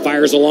 Johnson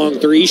fires a long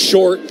 3.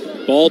 Short.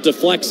 Ball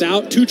deflects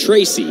out to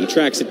Tracy. He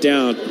tracks it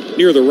down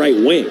near the right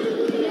wing.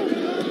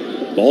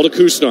 Ball to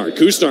Couisnard.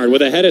 Couisnard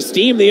with a head of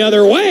steam the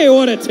other way.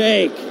 What a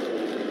take.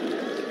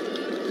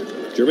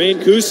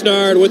 Jermaine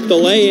Couisnard with the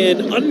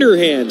lay-in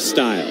underhand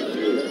style.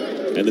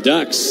 And the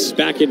Ducks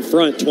back in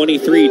front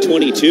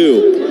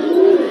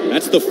 23-22.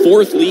 That's the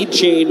 4th lead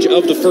change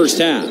of the first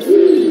half.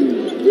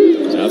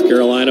 South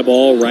Carolina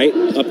ball right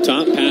up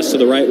top. Pass to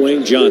the right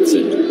wing.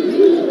 Johnson.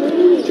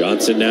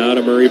 Johnson now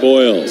to Murray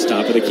Boyles.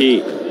 Top of the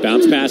key.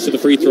 Bounce pass to the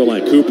free throw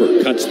line.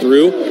 Cooper cuts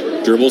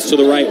through. Dribbles to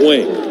the right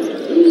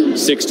wing.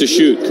 6 to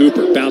shoot.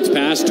 Cooper. Bounce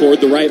pass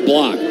toward the right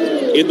block.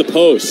 In the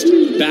post.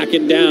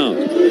 Backing down.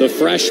 The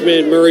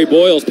freshman Murray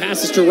Boyles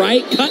passes to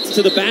right. Cuts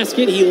to the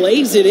basket. He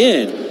lays it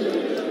in.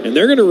 And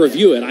they're going to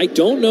review it. I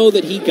don't know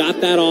that he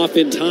got that off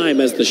in time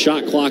as the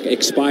shot clock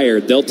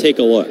expired. They'll take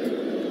a look.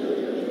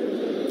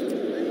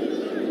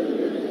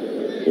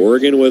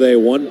 Oregon with a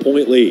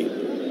 1-point lead.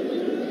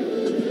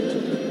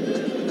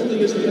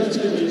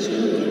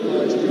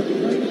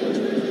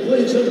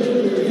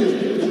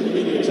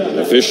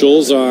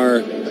 Officials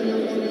are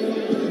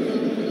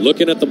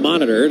looking at the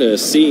monitor to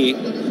see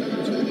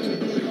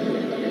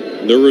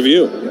the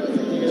review.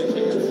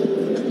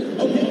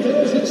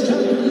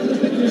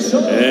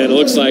 And it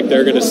looks like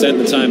they're going to send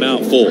the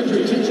timeout full.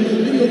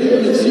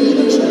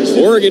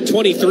 Oregon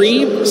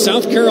 23,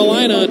 South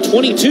Carolina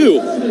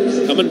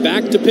 22. Coming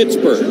back to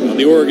Pittsburgh on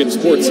the Oregon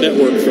Sports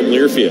Network from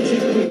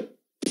Learfield.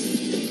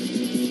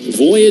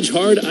 Voyage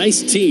Hard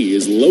Iced Tea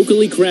is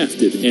locally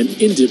crafted and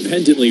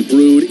independently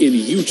brewed in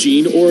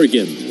Eugene,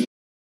 Oregon.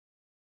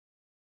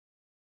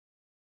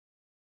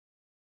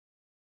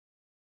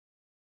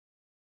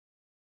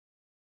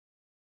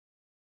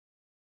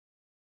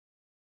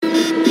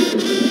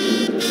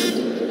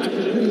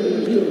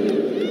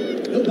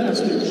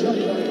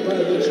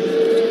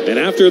 And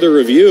after the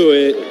review,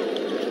 it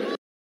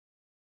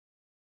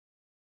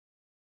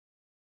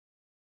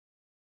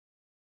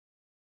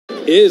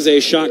is a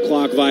shot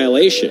clock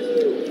violation.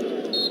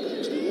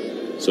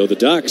 So the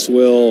Ducks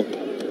will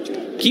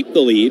keep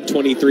the lead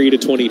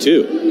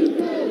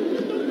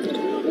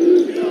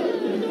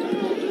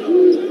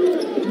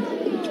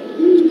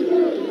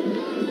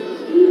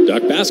 23-22.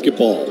 Duck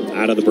basketball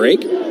out of the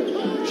break.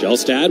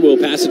 Shellstad will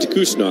pass it to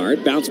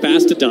Couisnard. Bounce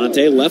pass to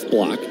Dante, left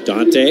block.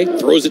 Dante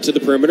throws it to the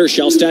perimeter.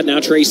 Shellstad now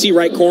Tracy,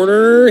 right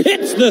corner.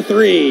 Hits the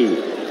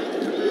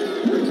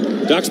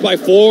 3. Ducks by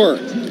 4.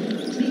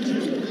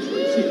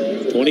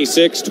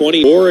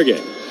 26-20 Oregon.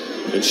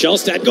 And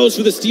Shellstad goes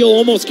for the steal,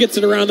 almost gets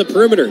it around the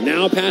perimeter.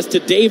 Now pass to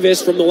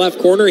Davis from the left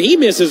corner. He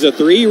misses a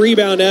 3.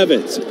 Rebound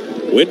Evans.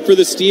 Went for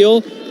the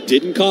steal,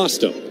 didn't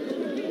cost them.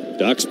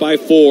 Ducks by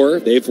 4.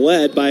 They've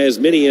led by as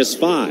many as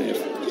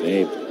 5.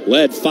 They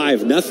led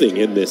 5-0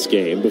 in this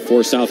game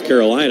before South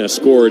Carolina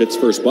scored its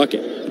first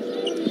bucket.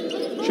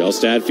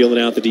 Shellstad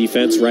feeling out the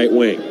defense, right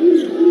wing.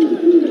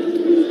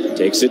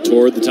 Takes it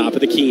toward the top of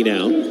the key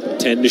now.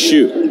 10 to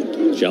shoot.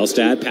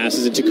 Shellstad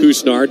passes it to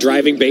Kusnar,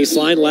 driving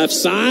baseline left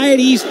side.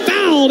 He's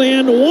fouled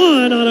and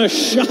one on a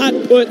shot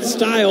put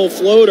style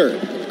floater.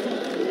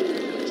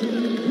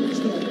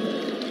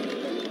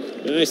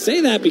 And I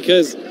say that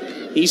because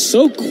he's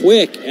so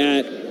quick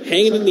at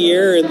hanging in the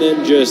air and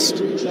then just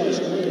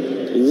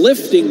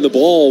lifting the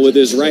ball with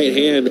his right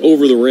hand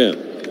over the rim.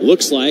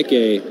 Looks like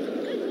a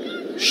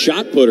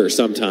shot putter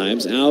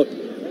sometimes out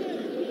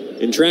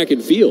in track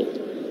and field.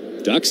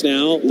 Ducks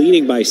now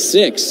leading by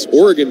 6.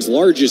 Oregon's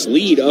largest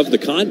lead of the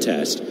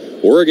contest.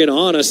 Oregon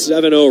on a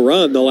 7-0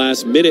 run the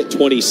last minute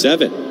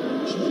 27.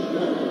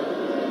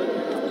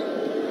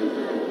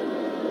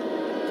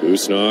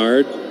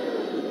 Kusnard.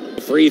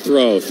 Free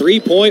throw.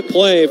 3-point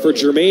play for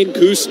Jermaine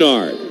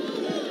Kusnard.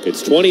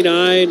 It's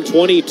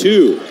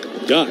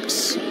 29-22.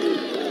 Ducks.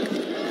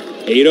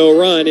 8-0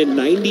 run in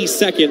 90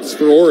 seconds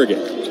for Oregon.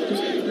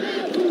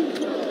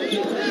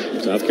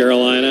 South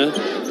Carolina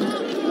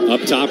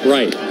up top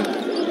right.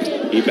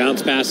 He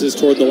bounce passes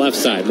toward the left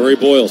side. Murray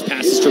Boyles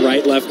passes to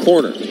right, left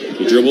corner.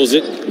 He dribbles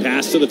it,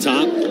 pass to the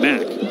top,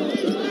 Mack.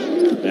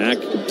 Mack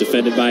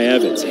defended by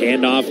Evans.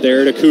 Handoff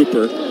there to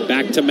Cooper.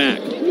 Back to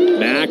Mack.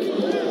 Mack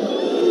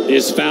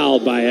is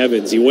fouled by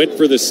Evans. He went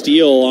for the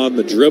steal on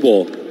the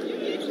dribble.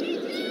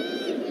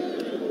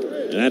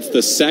 And that's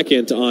the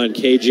second on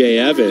KJ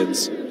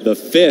Evans, the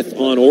 5th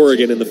on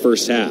Oregon in the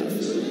first half.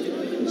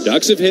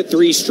 Ducks have hit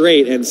 3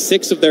 straight and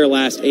 6 of their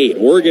last 8.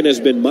 Oregon has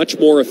been much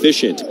more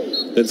efficient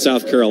than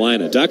South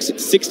Carolina. Ducks at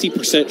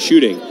 60%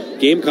 shooting.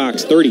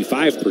 Gamecocks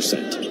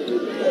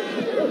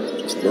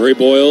 35%. Murray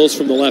Boyles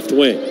from the left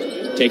wing.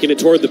 Taking it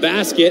toward the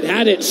basket.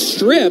 Had it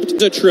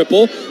stripped. A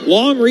triple.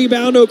 Long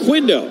rebound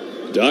Oquindo.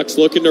 Ducks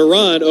looking to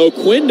run.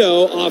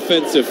 Oquindo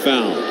offensive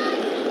foul.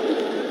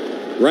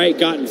 Wright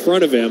got in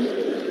front of him.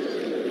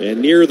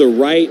 And near the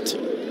right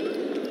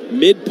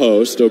mid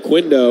post,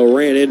 Oquindo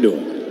ran into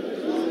him.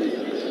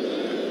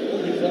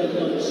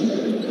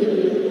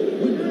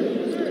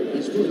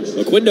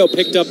 Oquindo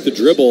picked up the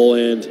dribble,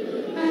 and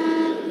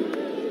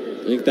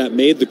I think that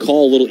made the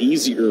call a little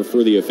easier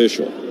for the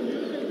official.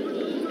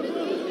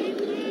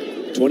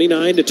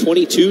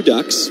 29-22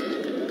 Ducks.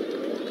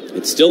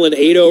 It's still an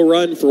 8-0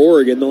 run for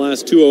Oregon, the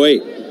last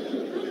 2:08.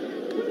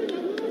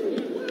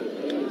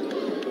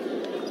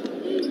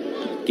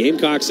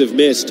 Gamecocks have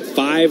missed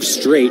 5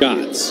 straight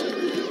shots.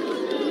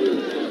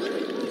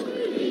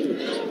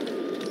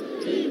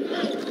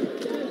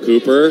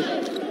 Cooper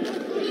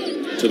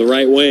to the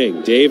right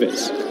wing.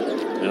 Davis.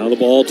 Now the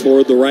ball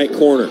toward the right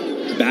corner.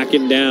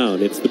 Backing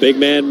down. It's the big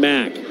man,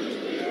 Mack.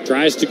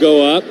 Tries to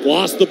go up.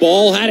 Lost the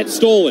ball. Had it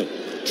stolen.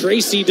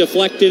 Tracy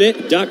deflected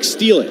it. Ducks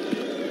steal it.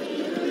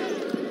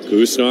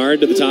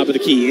 Kusnard to the top of the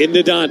key.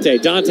 Into Dante.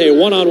 Dante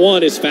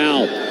one-on-one is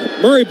fouled.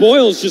 Murray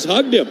Boyles just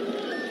hugged him.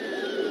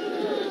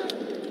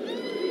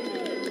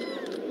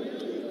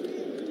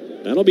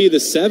 That'll be the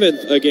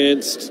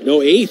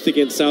 8th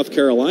against South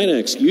Carolina,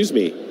 excuse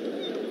me.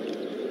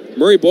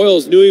 Murray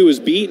Boyles knew he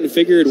was beat and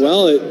figured,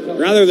 well,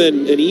 rather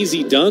than an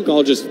easy dunk,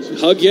 I'll just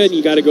hug you and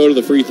you got to go to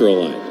the free throw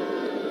line.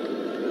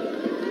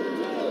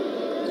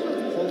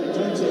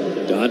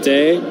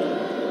 Dante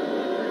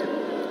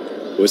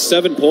with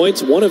 7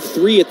 points, 1 of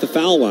 3 at the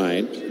foul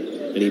line,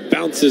 and he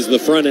bounces the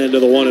front end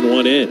of the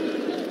 1-and-1 in.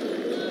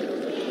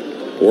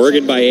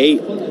 Oregon by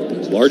 8.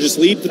 Largest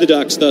lead for the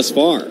Ducks thus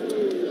far.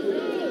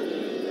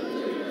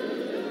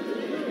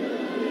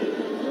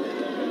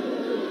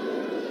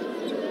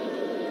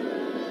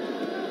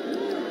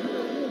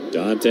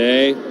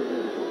 Dante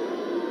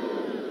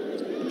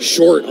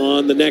short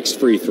on the next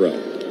free throw.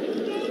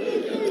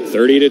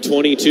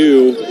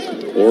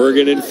 30-22,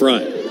 Oregon in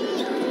front.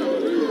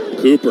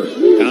 Cooper,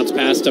 bounce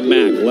pass to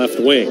Mack, left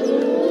wing.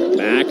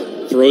 Mack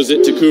throws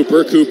it to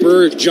Cooper.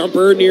 Cooper,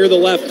 jumper near the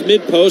left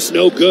mid post,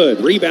 no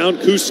good. Rebound,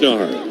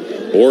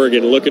 Kusnard.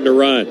 Oregon looking to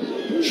run.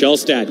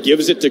 Shellstad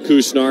gives it to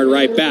Kusnard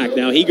right back.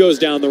 Now he goes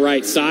down the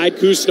right side.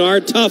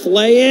 Kusnard, tough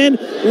lay-in,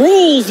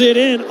 rolls it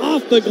in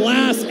off the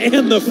glass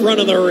and the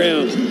front of the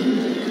rim.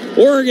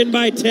 Oregon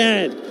by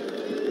 10.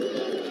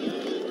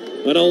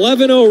 An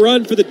 11-0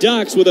 run for the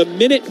Ducks with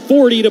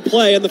 1:40 to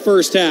play in the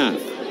first half.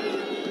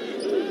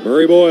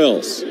 Murray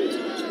Boyles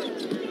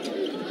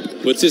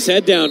puts his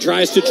head down,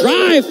 tries to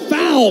drive,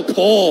 foul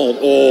called.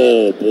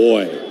 Oh,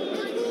 boy.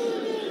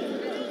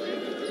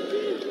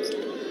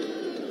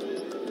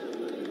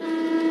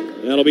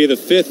 That'll be the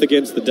 5th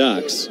against the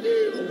Ducks.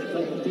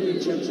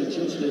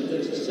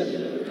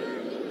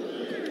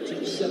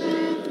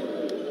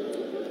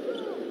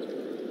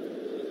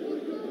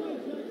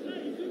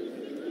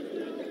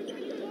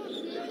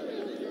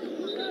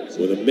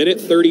 With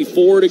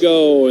 1:34 to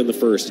go in the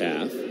first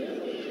half.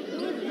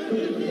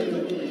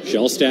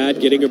 Shellstad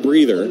getting a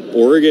breather.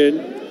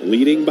 Oregon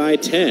leading by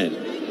 10.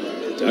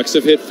 Ducks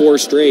have hit 4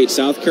 straight.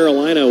 South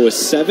Carolina with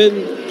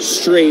 7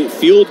 straight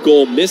field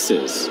goal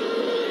misses.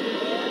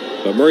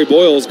 But Murray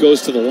Boyles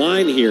goes to the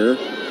line here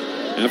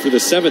after the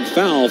 7th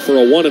foul for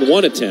a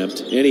 1-and-1 attempt,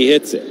 and he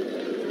hits it.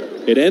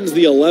 It ends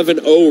the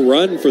 11-0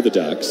 run for the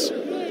Ducks.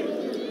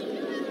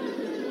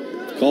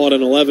 Call it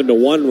an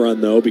 11-1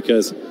 run, though,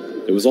 because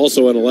it was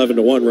also an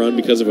 11-1 run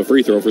because of a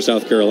free throw for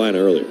South Carolina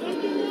earlier.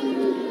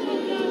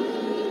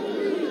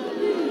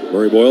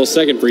 Murray Boyle's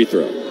second free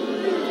throw.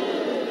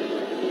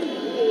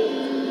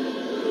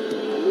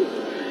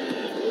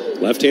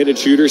 Left-handed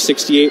shooter,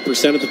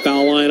 68% at the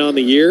foul line on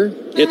the year.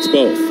 Hits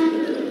both.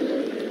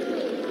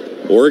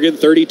 Oregon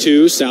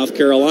 32, South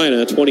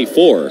Carolina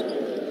 24.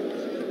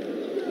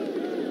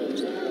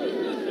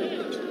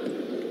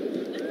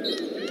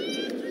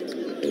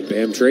 And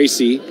Bam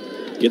Tracy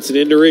gets it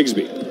into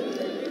Rigsby.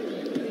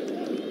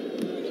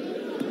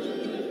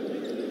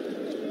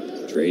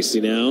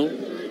 Tracy now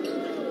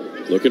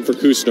looking for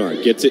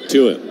Kusnart. Gets it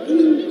to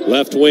him.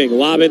 Left wing,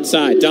 lob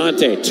inside.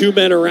 Dante, 2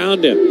 men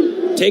around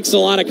him. Takes a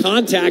lot of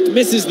contact.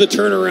 Misses the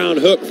turnaround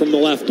hook from the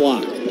left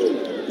block.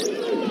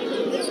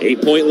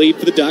 8-point lead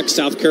for the Ducks.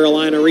 South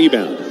Carolina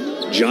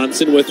rebound.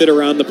 Johnson with it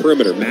around the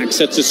perimeter. Mack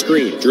sets a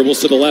screen. Dribbles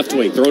to the left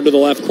wing. Thrown to the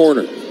left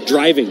corner.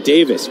 Driving.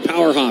 Davis.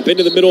 Power hop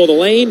into the middle of the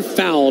lane.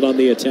 Fouled on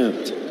the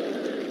attempt.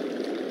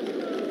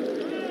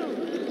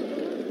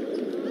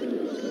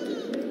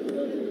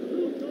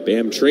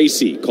 Bam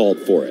Tracy called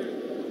for it.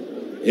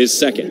 His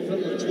second.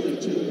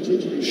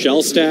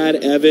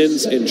 Shelstad,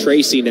 Evans, and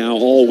Tracy now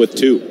all with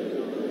 2.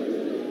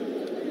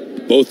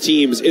 Both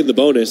teams in the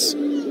bonus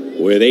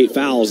with 8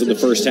 fouls in the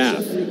first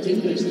half.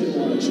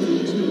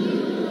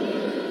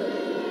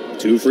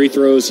 2 free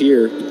throws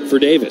here for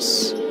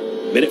Davis.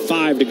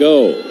 1:05 to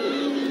go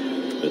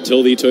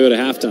until the Toyota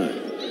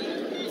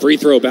halftime. Free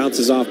throw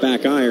bounces off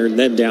back iron,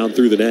 then down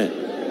through the net.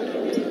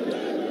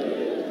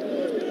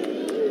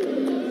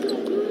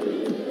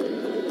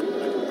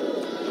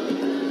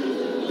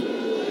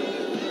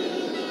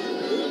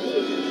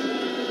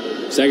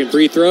 Second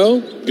free throw,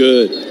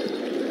 good.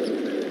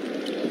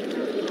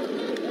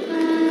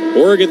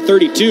 Oregon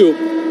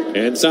 32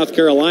 and South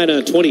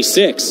Carolina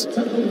 26.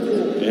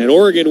 And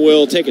Oregon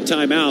will take a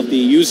timeout, the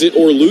use it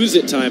or lose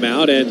it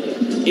timeout. And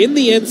in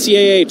the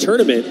NCAA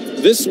tournament,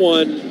 this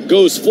one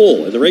goes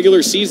full. In the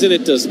regular season,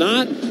 it does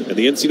not. In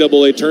the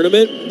NCAA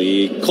tournament,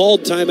 the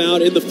called timeout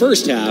in the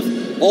first half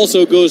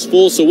also goes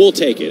full, so we'll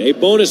take it. A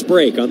bonus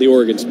break on the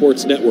Oregon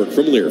Sports Network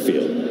from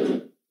Learfield.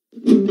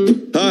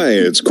 Hi,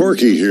 it's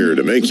Corky here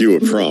to make you a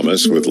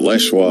promise with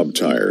Les Schwab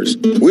Tires.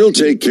 We'll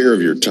take care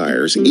of your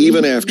tires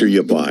even after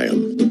you buy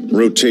them.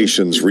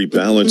 Rotations,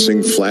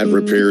 rebalancing, flat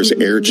repairs,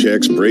 air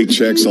checks, brake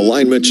checks,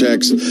 alignment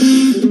checks.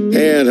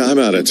 And I'm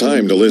out of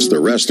time to list the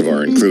rest of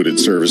our included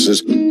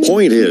services.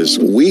 Point is,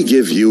 we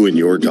give you and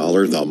your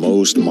dollar the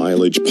most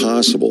mileage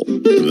possible.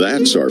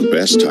 That's our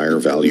best tire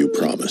value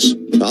promise.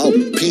 I'll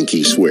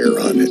pinky swear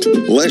on it.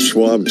 Les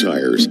Schwab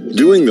Tires,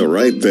 doing the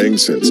right thing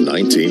since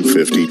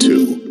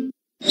 1952.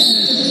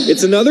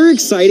 It's another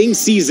exciting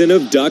season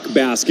of Duck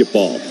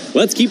basketball.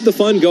 Let's keep the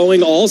fun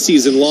going all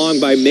season long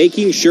by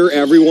making sure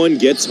everyone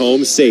gets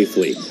home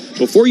safely.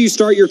 Before you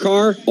start your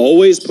car,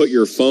 always put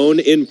your phone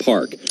in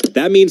park.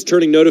 That means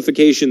turning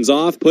notifications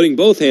off, putting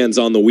both hands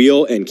on the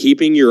wheel, and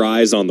keeping your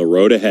eyes on the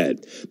road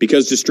ahead.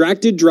 Because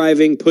distracted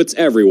driving puts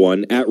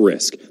everyone at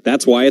risk.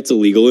 That's why it's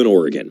illegal in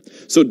Oregon.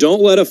 So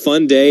don't let a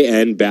fun day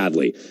end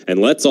badly, and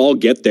let's all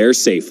get there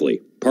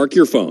safely. Park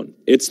your phone.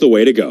 It's the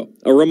way to go.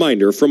 A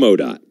reminder from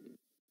ODOT.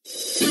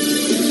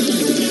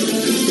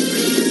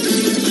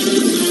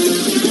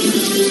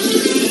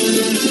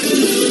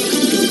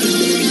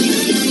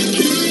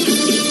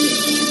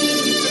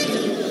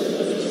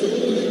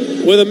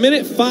 With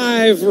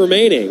 1:05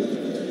 remaining,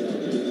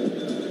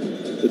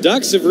 the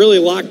Ducks have really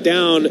locked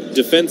down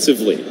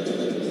defensively.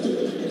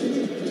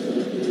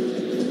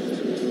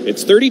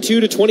 It's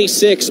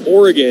 32-26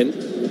 Oregon,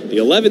 the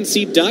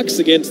 11-seed Ducks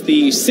against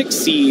the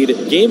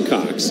 6-seed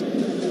Gamecocks.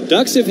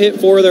 Ducks have hit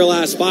 4 of their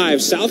last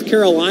 5. South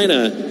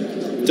Carolina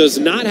does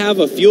not have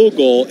a field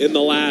goal in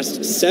the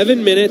last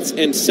 7 minutes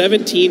and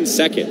 17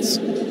 seconds.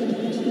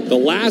 The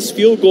last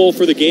field goal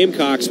for the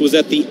Gamecocks was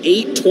at the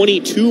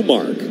 8:22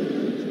 mark.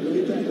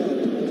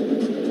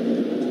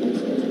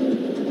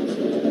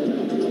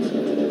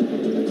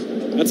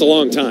 That's a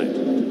long time.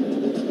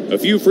 A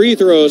few free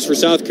throws for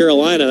South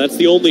Carolina. That's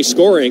the only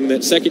scoring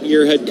that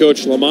second-year head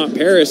coach Lamont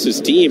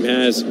Paris' team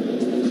has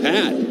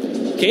had.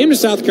 Came to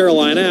South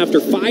Carolina after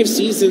 5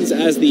 seasons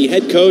as the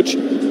head coach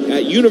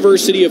at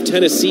University of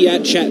Tennessee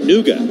at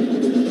Chattanooga.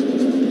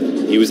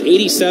 He was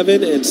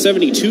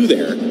 87-72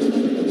 there.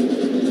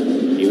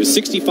 He was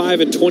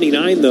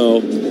 65-29, though,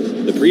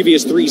 the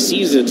previous 3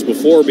 seasons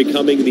before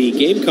becoming the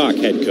Gamecock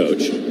head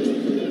coach.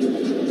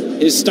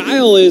 His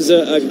style is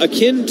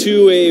akin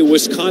to a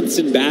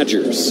Wisconsin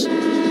Badgers.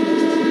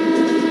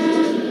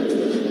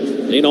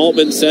 Nate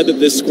Altman said that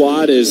this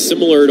squad is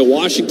similar to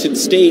Washington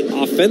State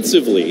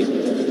offensively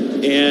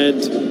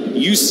and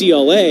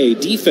UCLA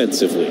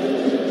defensively.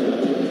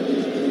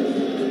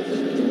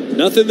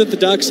 Nothing that the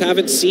Ducks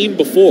haven't seen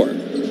before.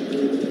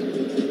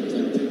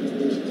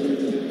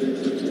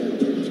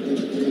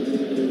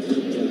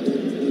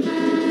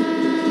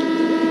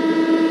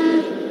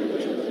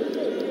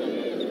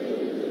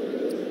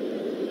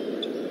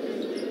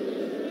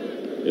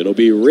 It'll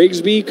be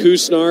Rigsby,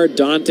 Kusnard,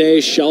 Dante,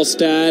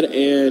 Shellstad,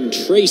 and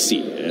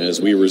Tracy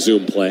as we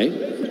resume play.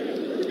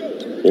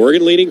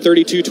 Oregon leading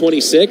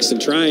 32-26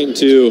 and trying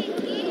to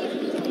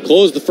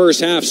close the first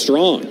half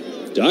strong.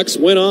 Ducks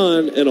went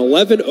on an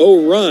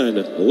 11-0 run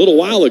a little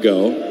while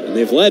ago, and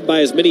they've led by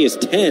as many as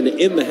 10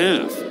 in the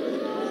half.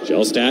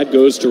 Shellstad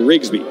goes to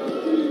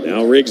Rigsby.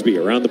 Now Rigsby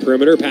around the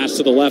perimeter, pass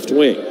to the left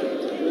wing.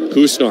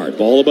 Kusnard,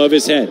 ball above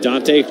his head.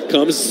 Dante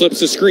comes,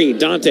 slips a screen.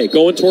 Dante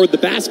going toward the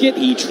basket.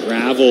 He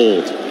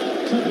traveled.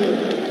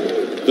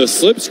 The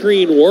slip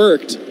screen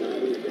worked.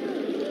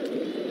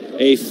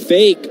 A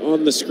fake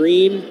on the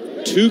screen.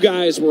 Two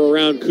guys were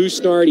around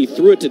Kusnard. He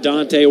threw it to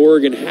Dante.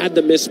 Oregon had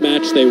the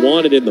mismatch they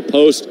wanted in the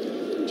post.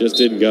 Just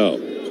didn't go.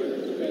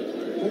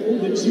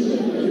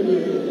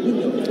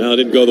 Now, it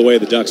didn't go the way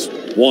the Ducks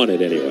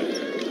wanted anyway.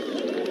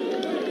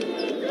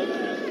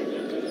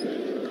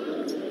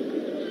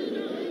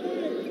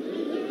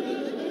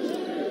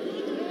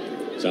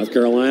 South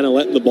Carolina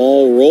letting the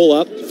ball roll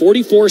up.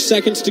 44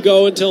 seconds to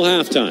go until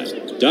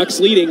halftime. Ducks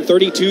leading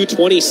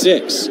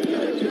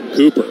 32-26.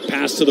 Cooper,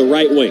 pass to the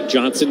right wing.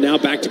 Johnson now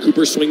back to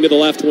Cooper, swing to the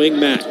left wing.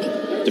 Mack,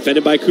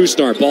 defended by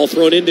Kusnard. Ball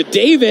thrown into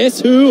Davis,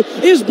 who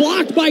is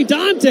blocked by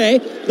Dante.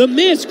 The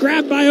miss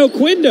grabbed by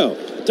Oquindo.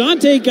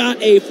 Dante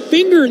got a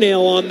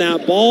fingernail on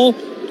that ball,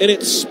 and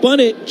it spun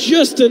it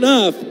just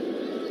enough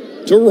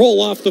to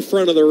roll off the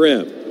front of the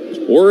rim.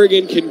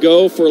 Oregon can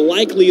go for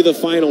likely the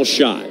final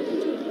shot.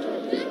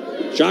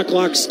 Shot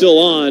clock's still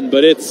on,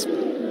 but it's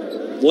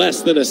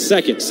less than a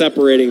second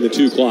separating the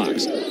two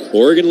clocks.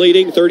 Oregon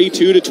leading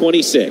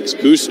 32-26.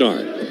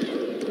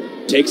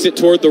 Kusnard takes it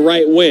toward the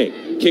right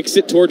wing. Kicks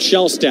it toward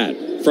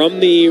Shellstad. From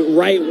the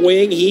right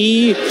wing,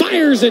 he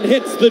fires and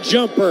hits the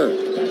jumper.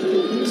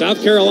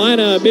 South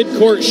Carolina,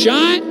 midcourt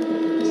shot.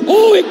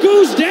 Oh, it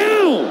goes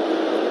down!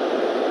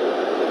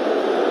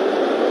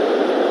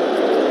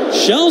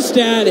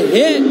 Shellstad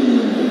hit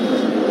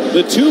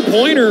the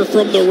two-pointer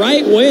from the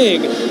right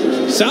wing.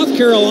 South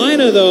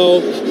Carolina,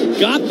 though,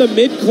 got the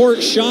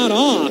midcourt shot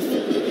off.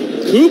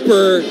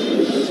 Cooper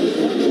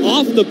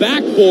off the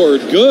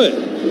backboard. Good.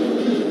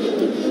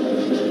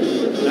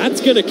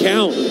 That's going to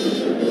count.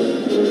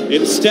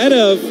 Instead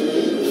of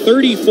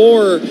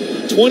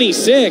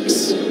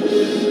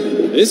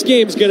 34-26, this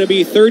game's going to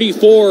be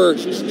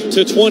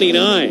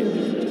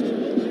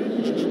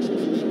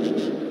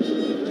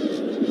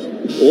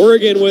 34-29.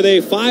 Oregon with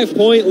a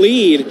 5-point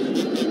lead.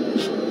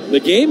 The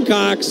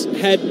Gamecocks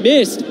had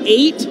missed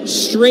 8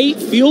 straight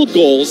field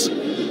goals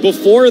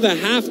before the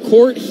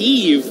half-court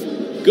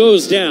heave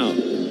goes down.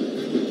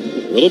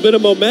 A little bit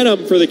of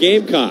momentum for the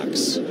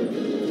Gamecocks.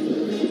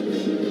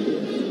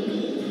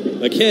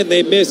 Again,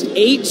 they missed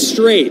 8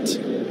 straight.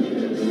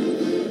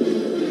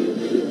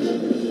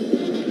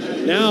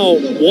 Now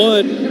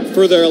 1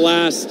 for their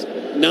last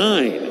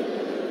 9.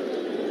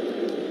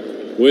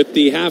 With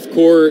the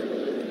half-court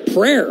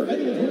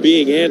prayer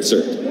being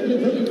answered.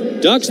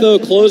 Ducks, though,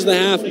 close the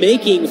half,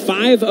 making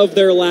 5 of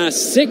their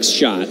last 6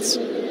 shots.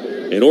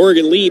 And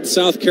Oregon leads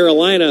South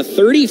Carolina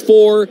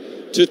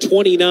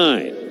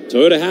 34-29.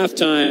 Toyota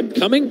halftime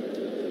coming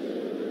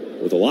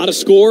with a lot of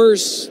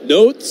scores,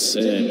 notes,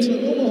 and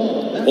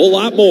a whole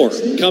lot more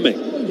coming.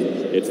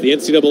 It's the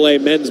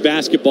NCAA Men's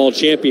Basketball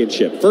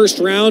Championship. First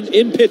round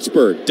in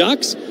Pittsburgh.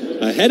 Ducks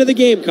ahead of the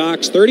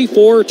Gamecocks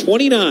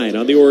 34-29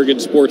 on the Oregon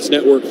Sports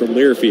Network from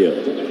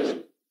Learfield.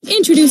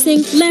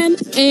 Introducing Lem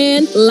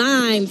and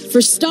Lime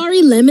for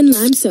Starry Lemon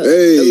Lime Soda.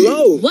 Hey.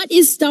 Hello. What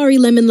is Starry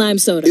Lemon Lime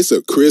Soda? It's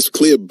a crisp,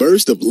 clear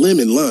burst of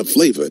lemon lime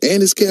flavor,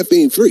 and it's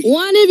caffeine-free.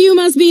 One of you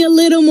must be a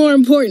little more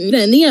important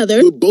than the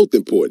other. We're both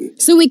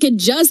important. So we could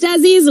just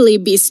as easily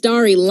be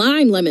Starry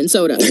Lime Lemon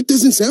Soda. That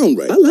doesn't sound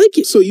right. I like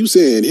it. So you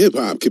saying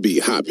hip-hop could be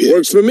hop-hip?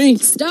 Works for me.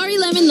 Starry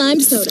Lemon Lime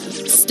Soda.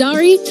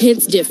 Starry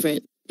hits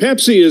different.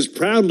 Pepsi is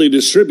proudly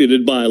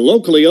distributed by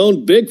locally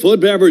owned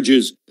Bigfoot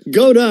Beverages.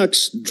 Go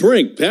Ducks,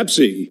 drink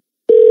Pepsi.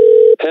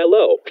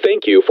 Hello,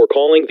 thank you for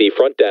calling the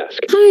front desk.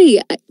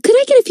 Hi, could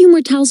I get a few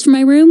more towels for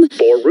my room?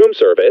 For room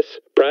service,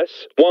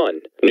 press 1.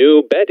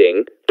 New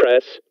bedding,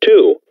 press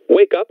 2.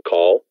 Wake up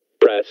call,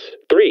 press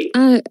 3.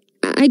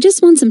 I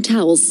just want some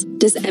towels.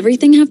 Does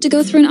everything have to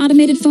go through an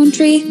automated phone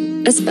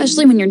tree?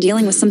 Especially when you're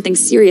dealing with something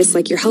serious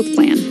like your health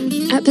plan.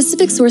 At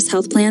Pacific Source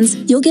Health Plans,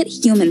 you'll get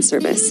human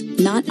service,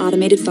 not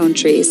automated phone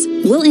trees.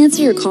 We'll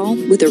answer your call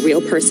with a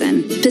real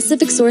person.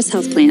 Pacific Source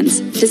Health Plans.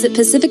 Visit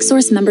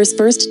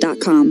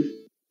PacificSourceMembersFirst.com.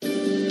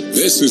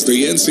 This is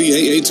the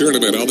NCAA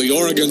Tournament on the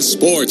Oregon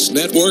Sports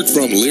Network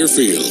from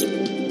Learfield.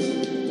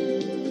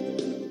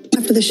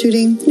 After the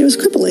shooting, it was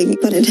crippling,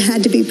 but it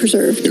had to be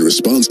preserved. In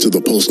response to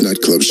the Pulse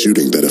nightclub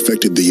shooting that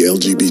affected the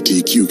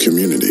LGBTQ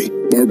community,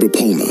 Barbara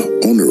Poma,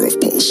 owner of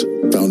Pulse,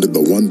 founded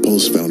the One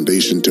Pulse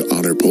Foundation to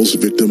honor Pulse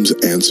victims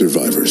and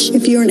survivors.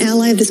 If you're an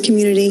ally of this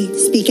community,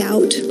 speak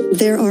out.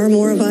 There are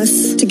more of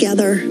us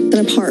together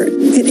than apart.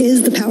 It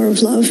is the power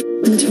of love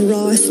in its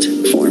rawest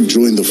form.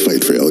 Join the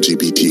fight for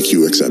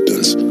LGBTQ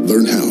acceptance.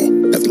 Learn how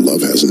at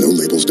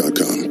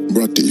lovehasnolabels.com.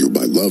 Brought to you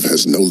by Love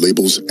Has No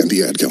Labels and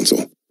the Ad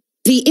Council.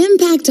 The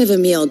impact of a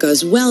meal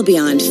goes well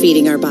beyond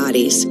feeding our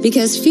bodies,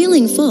 because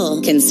feeling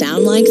full can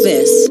sound like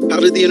this. How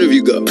did the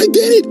interview go? I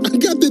did it! I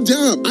got the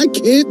job! I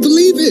can't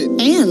believe it!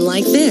 And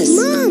like this.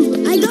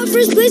 Mom, I got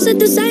first place at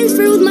the science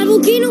fair with my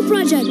volcano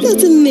project.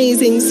 That's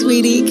amazing,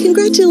 sweetie.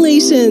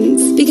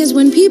 Congratulations. Because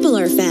when people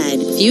are fed,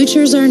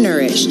 futures are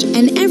nourished,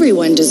 and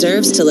everyone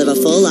deserves to live a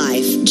full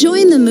life.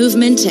 Join the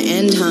movement to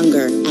end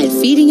hunger at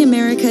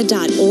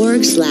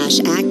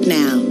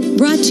feedingamerica.org/actnow.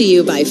 Brought to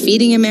you by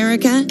Feeding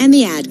America and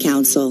the Ad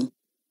Council.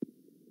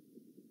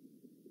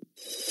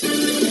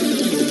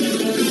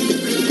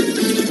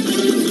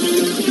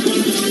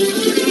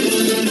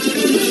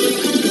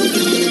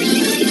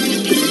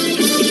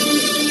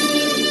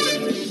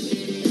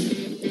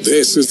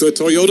 This is the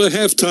Toyota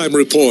Halftime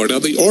Report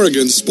on the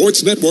Oregon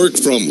Sports Network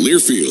from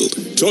Learfield.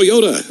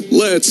 Toyota,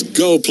 let's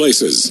go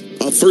places.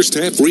 A first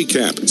half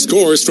recap,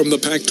 scores from the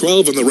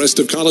Pac-12 and the rest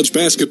of college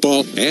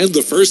basketball, and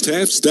the first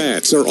half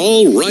stats are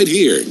all right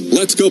here.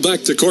 Let's go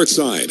back to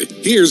courtside.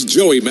 Here's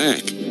Joey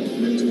Mack.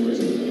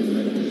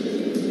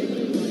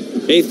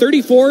 A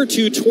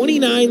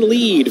 34-29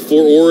 lead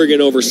for Oregon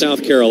over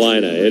South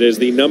Carolina. It is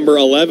the number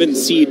 11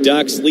 seed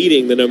Ducks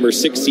leading the number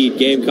 6 seed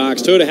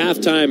Gamecocks. Total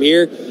halftime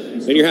here.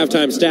 And your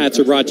halftime stats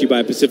are brought to you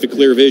by Pacific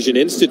Clear Vision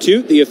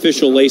Institute, the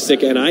official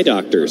LASIK and eye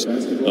doctors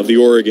of the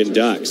Oregon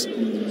Ducks.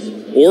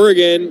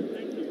 Oregon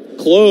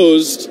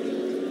closed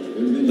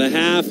the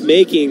half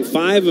making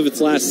 5 of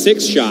its last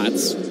 6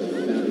 shots.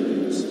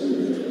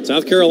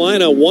 South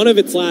Carolina 1 of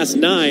its last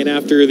 9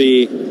 after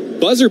the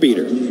buzzer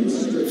beater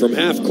from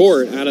half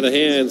court out of the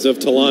hands of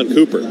Talon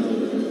Cooper.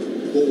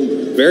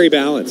 Very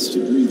balanced.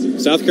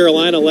 South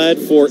Carolina led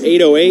for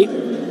 8:08.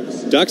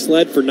 Ducks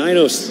led for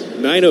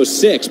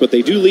 9:06, but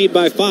they do lead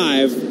by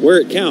 5 where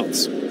it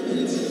counts.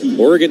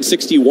 Oregon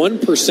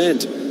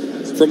 61%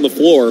 from the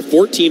floor,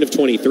 14 of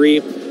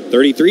 23,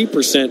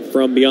 33%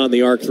 from beyond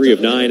the arc, 3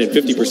 of 9, and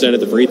 50% at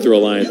the free throw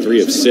line,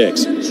 3 of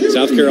 6.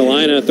 South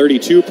Carolina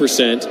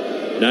 32%,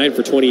 9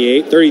 for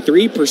 28,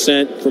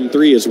 33% from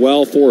 3 as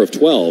well, 4 of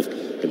 12,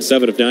 and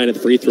 7 of 9 at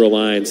the free throw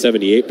line,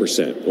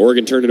 78%.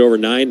 Oregon turned it over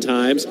 9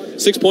 times,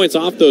 6 points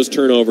off those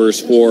turnovers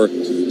for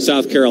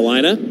South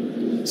Carolina.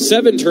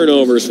 7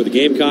 turnovers for the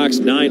Gamecocks,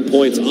 9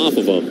 points off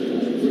of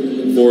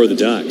them for the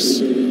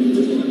Ducks.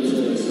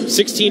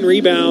 16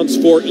 rebounds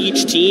for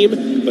each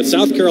team, but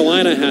South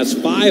Carolina has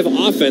 5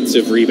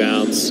 offensive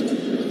rebounds.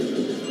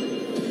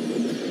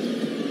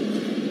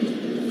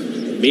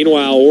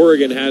 Meanwhile,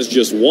 Oregon has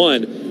just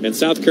 1, and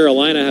South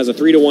Carolina has a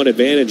 3-1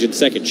 advantage in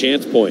second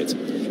chance points.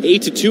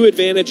 8-2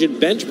 advantage in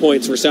bench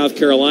points for South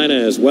Carolina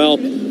as well.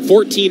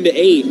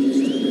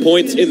 14-8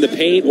 points in the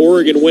paint.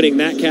 Oregon winning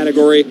that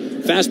category.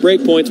 Fast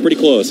break points pretty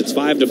close. It's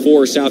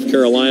 5-4 South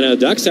Carolina.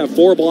 Ducks have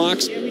 4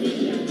 blocks.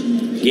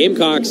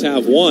 Gamecocks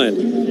have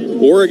 1.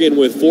 Oregon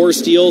with 4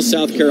 steals.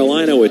 South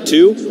Carolina with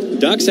 2.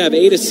 Ducks have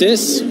 8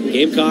 assists.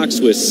 Gamecocks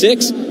with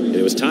 6. And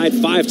it was tied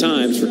 5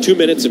 times for 2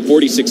 minutes and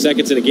 46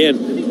 seconds. And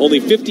again, only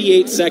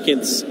 58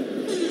 seconds.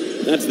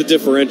 That's the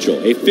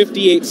differential. A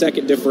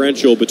 58-second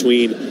differential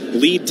between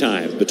lead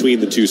time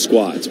between the two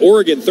squads.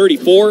 Oregon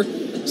 34.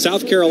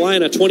 South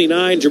Carolina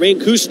 29.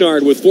 Jermaine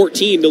Couisnard with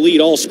 14 to lead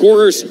all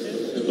scorers.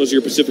 Those are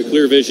your Pacific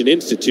Clear Vision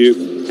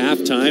Institute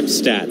halftime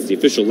stats, the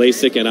official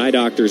LASIK and eye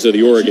doctors of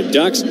the Oregon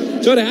Ducks.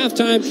 So to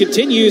halftime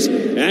continues.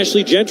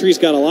 Ashley Gentry's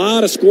got a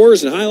lot of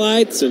scores and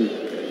highlights, and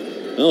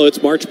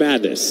it's March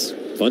Madness.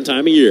 Fun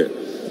time of year.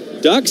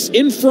 Ducks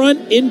in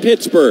front in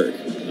Pittsburgh.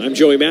 I'm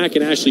Joey Mack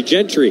and Ashley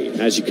Gentry,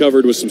 as you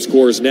covered with some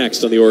scores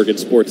next on the Oregon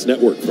Sports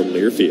Network from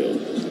Learfield.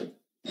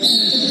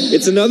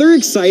 It's another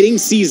exciting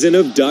season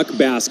of Duck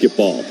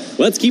basketball.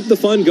 Let's keep the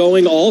fun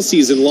going all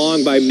season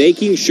long by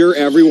making sure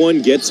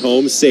everyone gets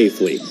home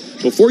safely.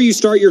 Before you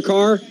start your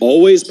car,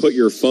 always put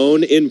your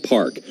phone in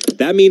park.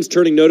 That means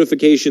turning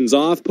notifications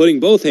off, putting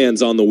both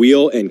hands on the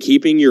wheel, and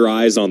keeping your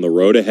eyes on the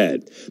road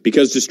ahead.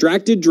 Because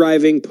distracted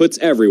driving puts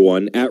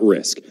everyone at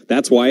risk.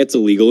 That's why it's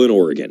illegal in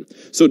Oregon.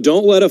 So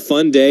don't let a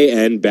fun day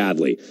end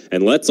badly,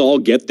 and let's all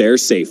get there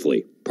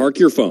safely. Park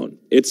your phone.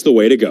 It's the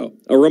way to go.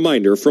 A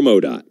reminder from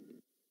ODOT.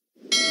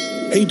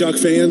 Hey Duck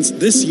fans,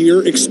 this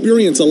year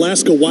experience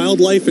Alaska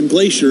wildlife and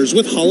glaciers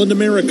with Holland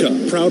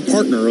America, proud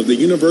partner of the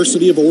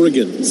University of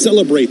Oregon.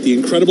 Celebrate the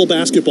incredible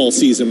basketball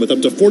season with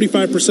up to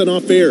 45%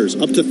 off fares,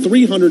 up to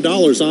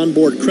 $300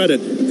 onboard credit,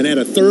 and add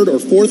a 3rd or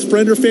 4th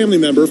friend or family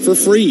member for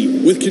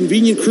free. With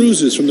convenient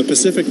cruises from the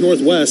Pacific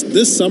Northwest,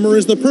 this summer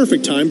is the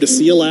perfect time to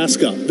see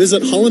Alaska.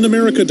 Visit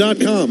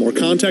hollandamerica.com or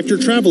contact your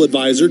travel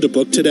advisor to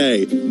book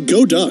today.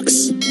 Go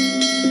Ducks!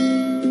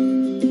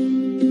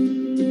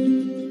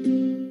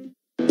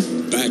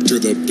 To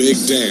the big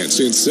dance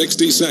in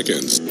 60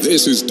 seconds.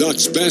 This is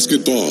Ducks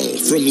basketball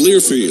from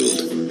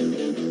Learfield.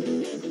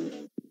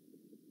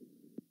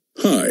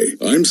 Hi,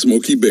 I'm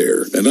Smokey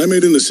Bear, and I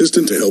made an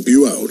assistant to help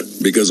you out,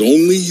 because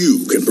only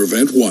you can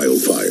prevent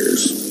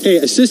wildfires. Hey,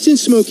 Assistant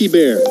Smokey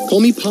Bear, call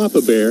me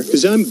Papa Bear,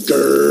 because I'm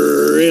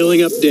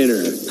grilling up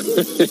dinner.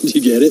 Do you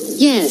get it?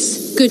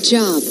 Yes, good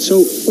job.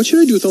 So, what should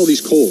I do with all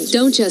these coals?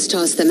 Don't just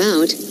toss them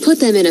out.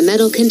 Put them in a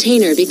metal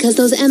container because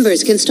those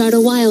embers can start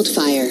a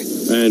wildfire.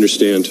 I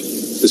understand.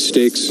 The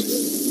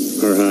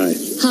stakes are high.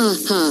 Ha,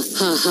 ha,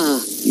 ha,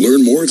 ha.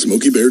 Learn more at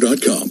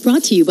SmokeyBear.com.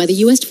 Brought to you by the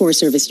U.S.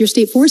 Forest Service, your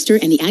state forester,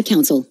 and the Ad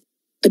Council.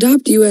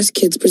 Adopt US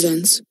Kids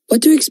presents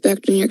What to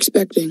Expect When You're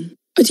Expecting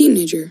a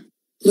Teenager.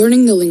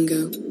 Learning the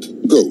lingo.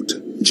 GOAT,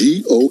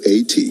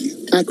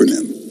 G-O-A-T,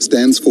 acronym,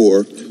 stands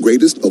for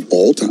Greatest of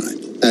All Time.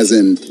 As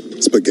in,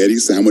 spaghetti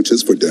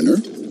sandwiches for dinner?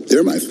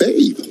 They're my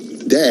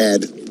fave.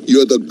 Dad,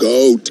 you're the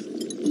GOAT.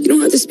 You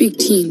don't have to speak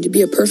teen to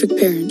be a perfect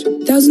parent.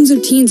 Thousands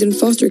of teens in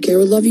foster care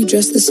will love you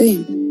just the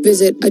same.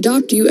 Visit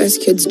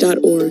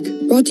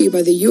adoptuskids.org. Brought to you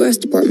by the U.S.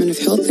 Department of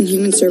Health and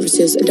Human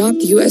Services,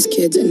 Adopt U.S.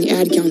 Kids, and the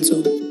Ad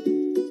Council.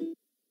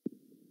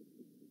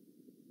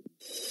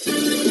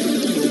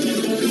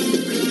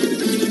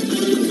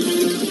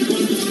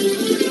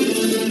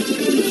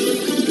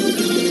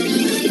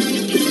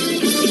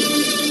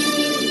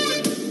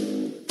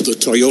 The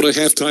Toyota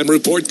Halftime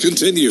Report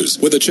continues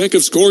with a check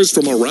of scores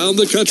from around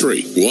the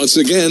country. Once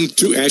again,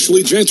 to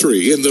Ashley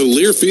Gentry in the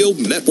Learfield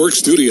Network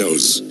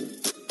Studios.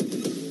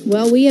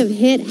 Well, we have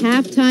hit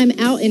halftime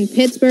out in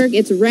Pittsburgh.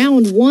 It's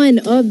round one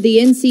of the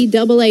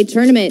NCAA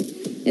tournament.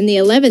 And the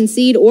 11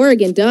 seed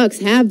Oregon Ducks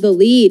have the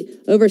lead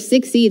over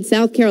 6 seed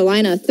South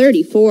Carolina,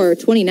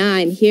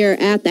 34-29 here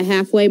at the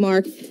halfway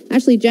mark.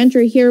 Ashley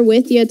Gentry here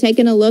with you,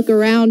 taking a look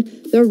around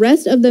the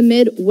rest of the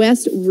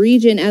Midwest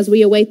region as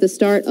we await the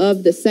start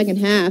of the second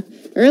half.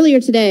 Earlier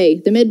today,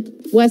 the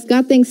Midwest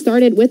got things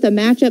started with a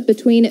matchup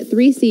between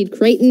 3 seed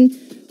Creighton,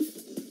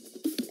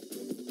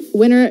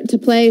 winner to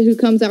play who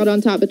comes out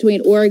on top between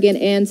Oregon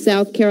and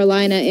South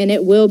Carolina, and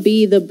it will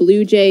be the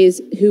Blue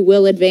Jays who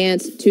will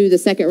advance to the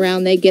second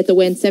round. They get the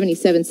win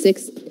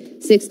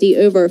 77-60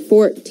 over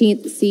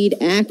 14th seed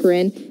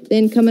Akron.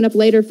 Then coming up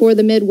later for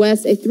the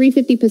Midwest, a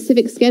 3:50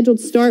 Pacific scheduled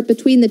start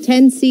between the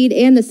 10 seed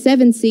and the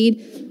 7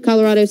 seed.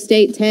 Colorado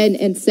State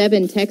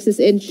 10-7, Texas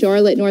and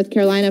Charlotte, North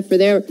Carolina for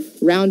their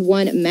round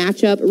one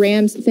matchup.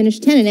 Rams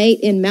finished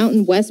 10-8 in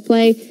Mountain West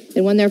play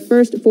and won their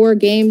first 4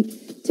 games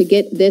to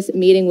get this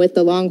meeting with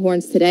the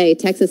Longhorns today.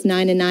 Texas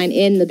 9-9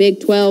 in the Big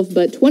 12,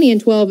 but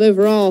 20-12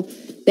 overall.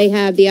 They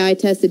have the eye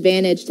test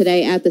advantage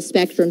today at the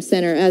Spectrum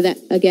Center.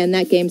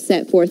 That game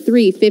set for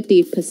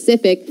 3:50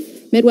 Pacific.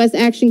 Midwest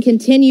action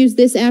continues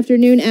this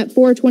afternoon at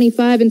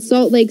 4:25 in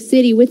Salt Lake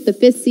City with the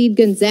 5th seed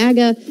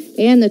Gonzaga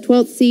and the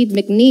 12th seed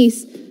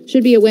McNeese.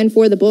 Should be a win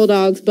for the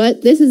Bulldogs,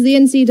 but this is the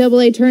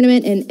NCAA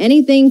tournament and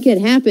anything could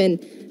happen.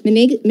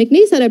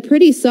 McNeese had a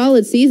pretty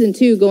solid season,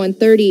 too, going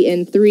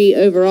 30-3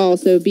 overall,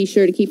 so be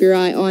sure to keep your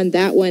eye on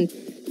that one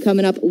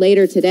coming up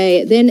later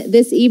today. Then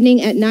this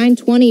evening at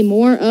 9:20,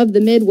 more of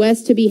the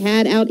Midwest to be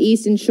had out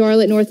east in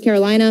Charlotte, North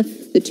Carolina.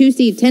 The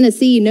 2-seed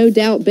Tennessee, no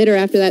doubt bitter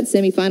after that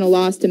semifinal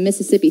loss to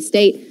Mississippi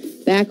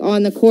State. Back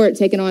on the court,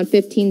 taking on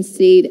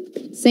 15-seed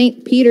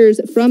St. Peter's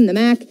from the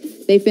MAC.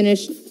 They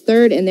finished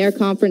third in their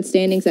conference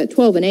standings at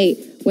 12-8,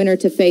 winner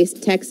to face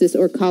Texas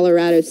or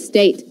Colorado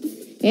State.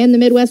 And the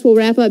Midwest will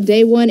wrap up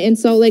day one in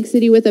Salt Lake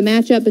City with a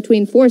matchup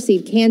between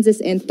 4-seed Kansas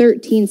and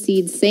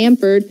 13-seed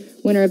Samford.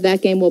 Winner of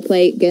that game will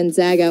play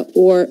Gonzaga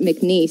or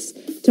McNeese.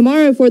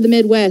 Tomorrow for the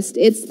Midwest,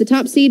 it's the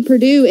top seed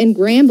Purdue and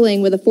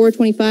Grambling with a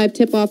 4:25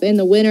 tip-off in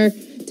the winner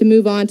to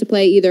move on to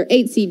play either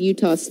 8-seed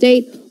Utah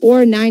State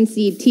or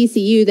 9-seed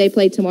TCU. They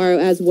play tomorrow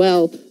as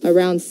well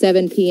around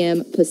 7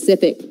 p.m.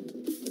 Pacific.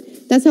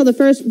 That's how the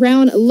first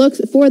round looks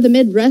for the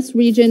Midwest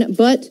region,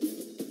 but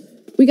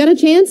we got a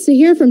chance to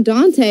hear from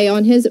Dante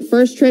on his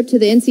first trip to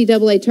the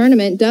NCAA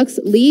tournament. Ducks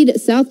lead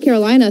South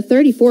Carolina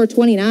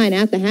 34-29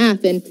 at the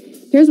half, and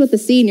here's what the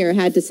senior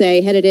had to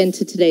say headed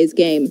into today's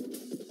game.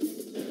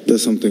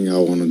 That's something I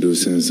want to do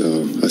since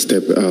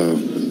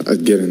I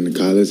get into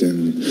college,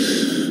 and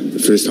the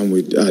first time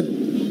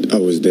I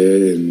was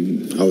there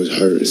and I was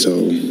hurt,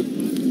 so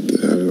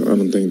I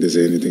don't think there's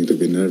anything to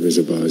be nervous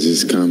about.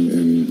 Just come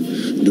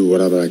and do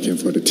whatever I can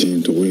for the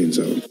team to win.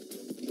 So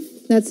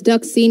that's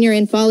Ducks senior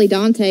N'Faly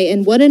Dante,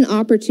 and what an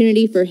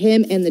opportunity for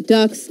him and the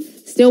Ducks.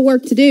 Still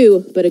work to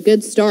do, but a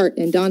good start,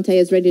 and Dante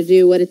is ready to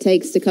do what it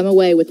takes to come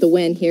away with the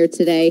win here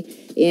today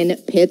in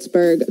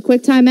Pittsburgh. A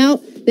quick timeout,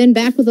 then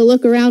back with a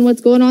look around what's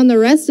going on the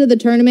rest of the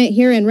tournament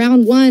here in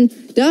round one.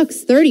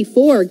 Ducks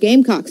 34,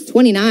 Gamecocks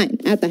 29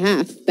 at the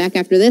half. Back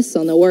after this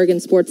on the Oregon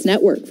Sports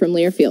Network from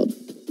Learfield.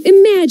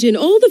 Imagine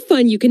all the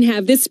fun you can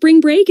have this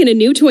spring break in a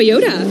new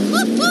Toyota.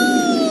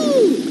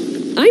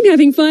 Woo-hoo! I'm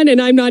having fun and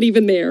I'm not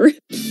even there.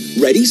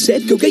 Ready,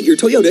 set, go get your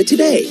Toyota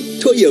today.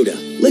 Toyota,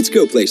 let's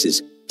go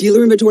places.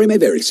 Dealer inventory may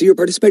vary. See your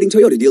participating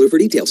Toyota dealer for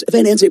details.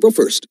 Event ends April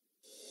 1st.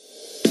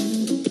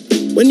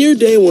 When your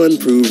day one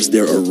proves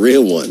they're a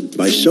real one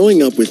by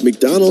showing up with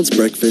McDonald's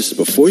breakfast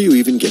before you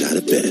even get out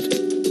of bed.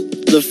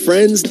 The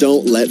Friends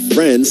Don't Let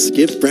Friends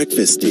Skip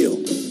Breakfast deal.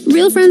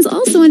 Real friends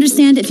also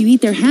understand if you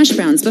eat their hash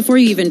browns before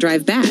you even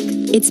drive back.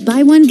 It's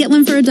buy one, get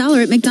one for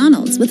 $1 at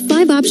McDonald's with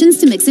 5 options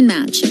to mix and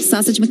match.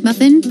 Sausage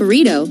McMuffin,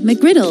 burrito,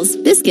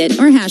 McGriddles, biscuit,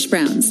 or hash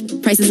browns.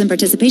 Prices and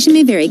participation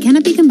may vary.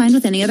 Cannot be combined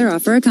with any other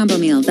offer or combo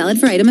meal. Valid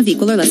for item of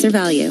equal or lesser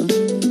value.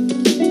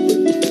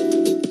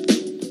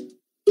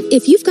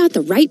 If you've got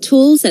the right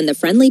tools and the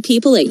friendly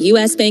people at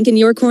U.S. Bank in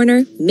your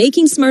corner,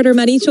 making smarter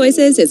money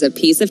choices is a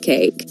piece of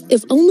cake.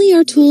 If only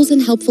our tools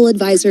and helpful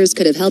advisors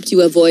could have helped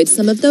you avoid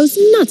some of those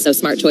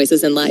not-so-smart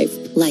choices in life.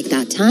 Like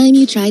that time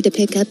you tried to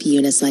pick up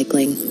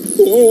unicycling.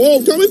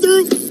 Whoa, coming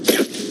through!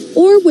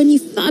 Or when you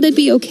thought it'd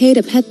be okay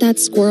to pet that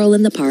squirrel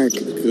in the park.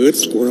 Good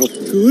squirrel,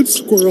 good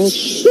squirrel.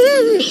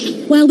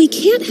 While we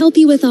can't help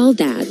you with all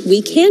that,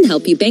 we can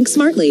help you bank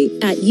smartly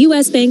at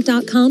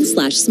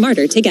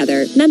usbank.com/smarter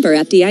together. Member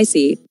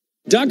FDIC.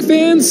 Duck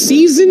fans,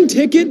 season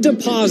ticket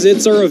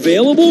deposits are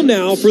available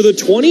now for the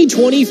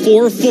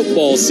 2024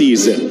 football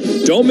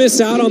season. Don't miss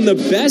out on the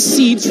best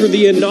seats for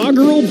the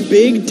inaugural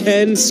Big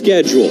Ten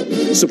schedule.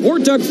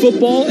 Support Duck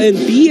football and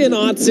be an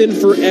Autzen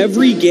for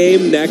every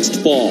game next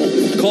fall.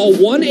 Call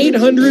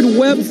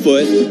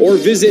 1-800-WEBFOOT or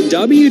visit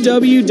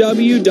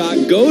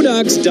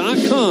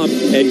www.goducks.com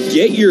and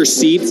get your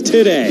seats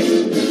today.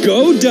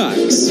 Go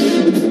Ducks!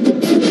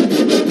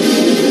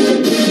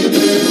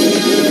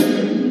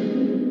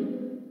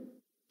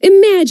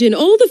 Imagine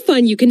all the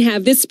fun you can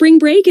have this spring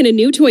break in a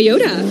new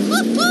Toyota.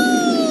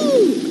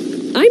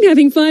 I'm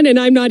having fun and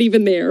I'm not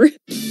even there.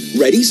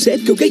 Ready,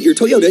 set, go get your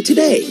Toyota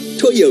today.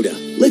 Toyota,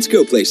 let's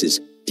go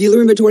places. Dealer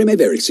inventory may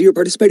vary. See your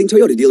participating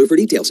Toyota dealer for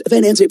details.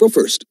 Event ends April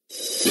 1st.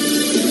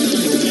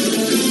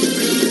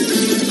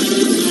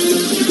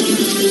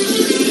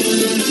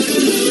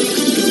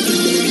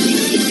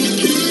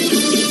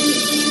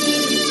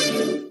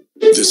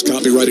 This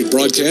copyrighted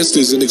broadcast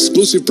is an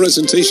exclusive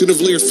presentation of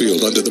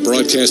Learfield under the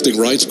broadcasting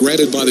rights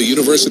granted by the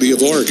University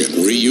of Oregon.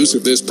 Reuse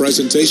of this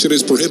presentation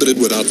is prohibited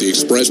without the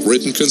express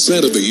written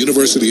consent of the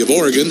University of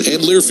Oregon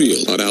and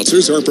Learfield.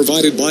 Announcers are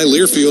provided by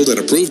Learfield and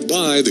approved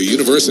by the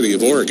University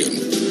of Oregon.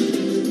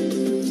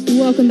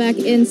 Welcome back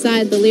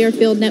inside the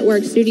Learfield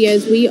Network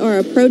studios. We are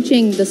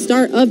approaching the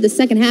start of the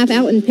second half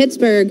out in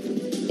Pittsburgh,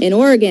 and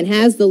Oregon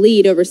has the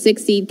lead over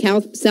 6 seed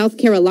South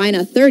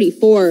Carolina,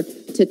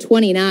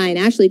 34-29.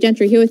 Ashley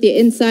Gentry here with you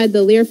inside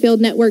the Learfield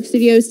Network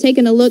studios,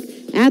 taking a look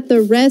at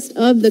the rest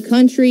of the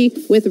country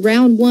with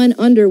round one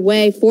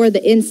underway for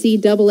the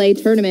NCAA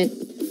tournament.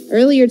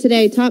 Earlier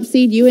today, top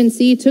seed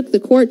UNC took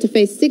the court to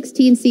face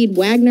 16 seed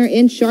Wagner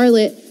in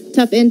Charlotte.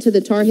 Tough end to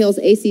the Tar Heels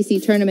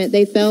ACC tournament.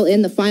 They fell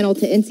in the final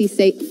to NC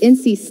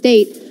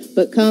State,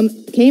 but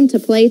came to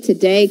play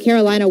today.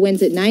 Carolina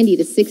wins it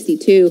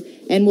 90-62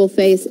 and will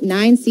face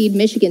 9 seed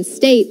Michigan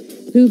State,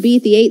 who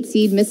beat the 8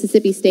 seed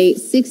Mississippi State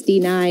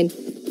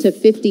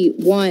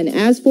 69-51.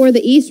 As for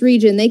the East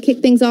region, they kick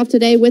things off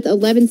today with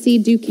 11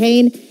 seed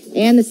Duquesne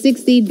and the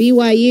 6 seed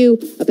BYU.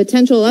 A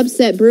potential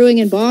upset brewing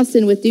in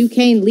Boston with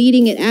Duquesne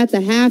leading it at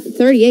the half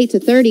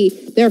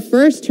 38-30. Their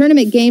first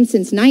tournament game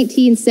since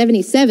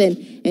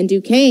 1977, and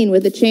Duquesne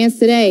with a chance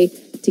today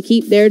to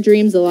keep their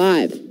dreams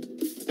alive.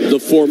 The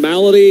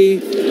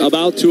formality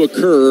about to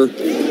occur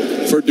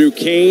for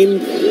Duquesne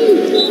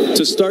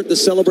to start the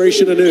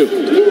celebration anew.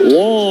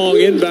 Long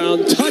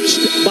inbound, touched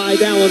by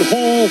Dallin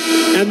Hall,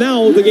 and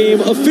now the game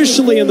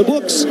officially in the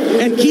books,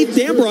 and Keith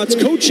Dambrot's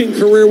coaching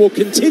career will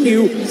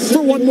continue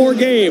for one more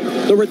game.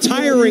 The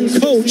retiring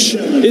coach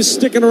is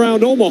sticking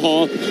around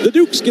Omaha. The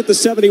Dukes get the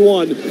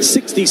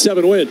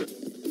 71-67 win.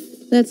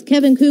 That's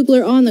Kevin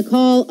Kugler on the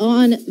call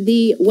on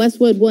the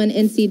Westwood One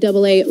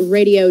NCAA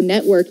radio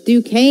network.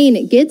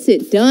 Duquesne gets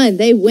it done.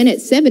 They win it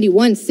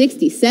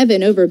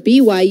 71-67 over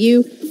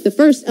BYU. The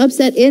first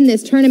upset in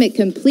this tournament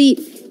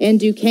complete, and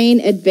Duquesne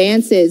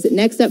advances.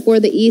 Next up for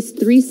the East,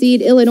 3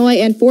 seed Illinois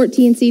and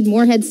 14 seed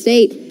Morehead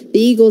State. The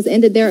Eagles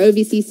ended their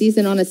OVC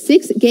season on a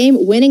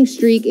 6-game winning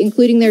streak,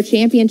 including their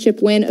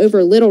championship win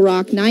over Little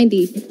Rock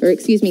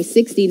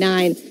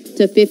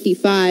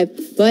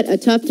 69-55. But a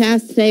tough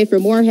task today for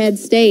Morehead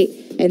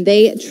State, and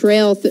they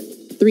trail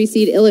 3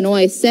 seed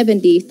Illinois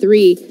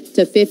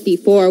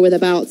 73-54 with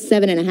about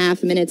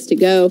 7.5 minutes to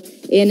go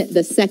in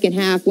the second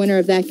half. Winner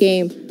of that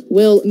game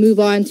will move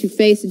on to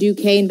face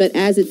Duquesne, but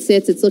as it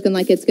sits, it's looking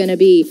like it's going to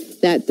be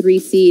that 3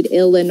 seed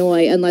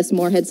Illinois, unless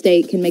Morehead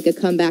State can make a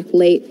comeback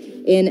late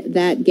in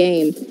that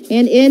game.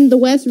 And in the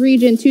West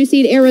region, 2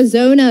 seed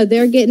Arizona,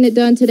 they're getting it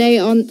done today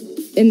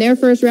in their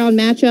first round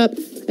matchup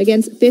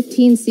against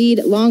 15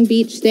 seed Long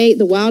Beach State.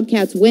 The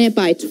Wildcats win it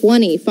by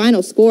 20.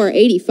 Final score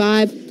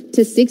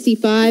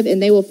 85-65,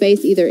 and they will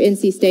face either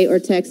NC State or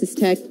Texas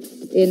Tech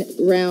in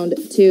round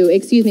 2.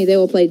 They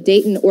will play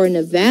Dayton or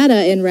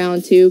Nevada in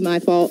round 2, my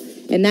fault.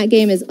 And that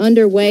game is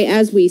underway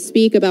as we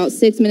speak. About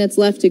 6 minutes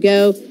left to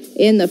go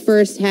in the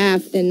first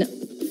half. And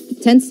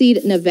 10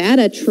 seed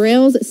Nevada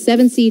trails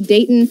 7 seed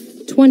Dayton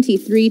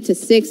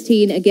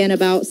 23-16. Again,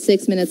 about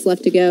 6 minutes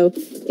left to go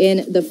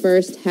in the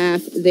first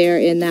half there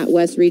in that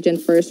West region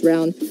first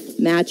round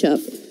matchup.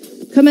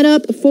 Coming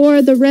up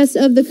for the rest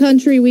of the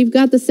country, we've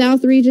got the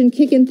South region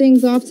kicking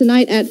things off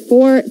tonight at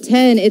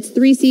 4:10. It's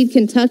 3 seed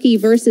Kentucky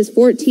versus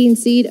 14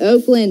 seed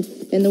Oakland.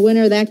 And the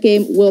winner of that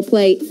game will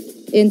play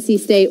NC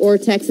State or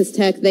Texas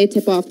Tech. They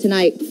tip off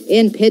tonight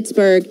in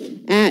Pittsburgh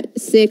at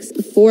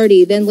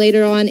 6:40. Then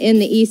later on in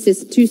the East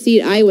is 2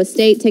 seed Iowa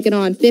State taking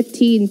on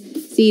 15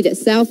 seed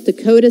South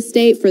Dakota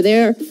State for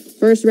their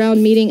first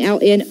round meeting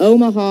out in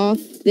Omaha.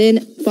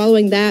 Then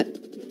following that,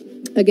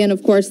 Again,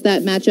 of course,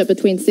 that matchup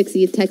between 6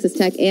 seed Texas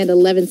Tech and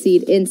 11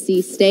 seed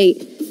NC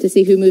State to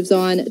see who moves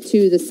on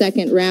to the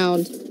second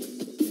round.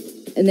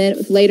 And then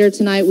later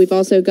tonight, we've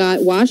also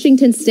got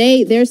Washington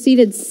State. They're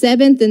seeded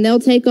 7th, and they'll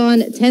take on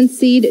 10th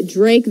seed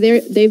Drake.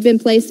 They've been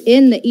placed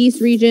in the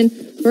East region.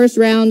 First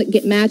round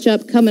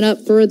matchup coming up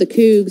for the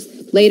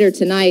Cougs later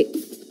tonight.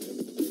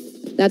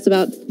 That's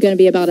going to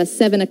be about a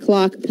 7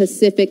 o'clock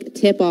Pacific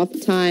tip-off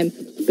time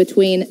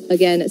between,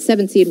 again,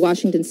 7th seed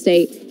Washington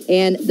State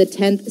and the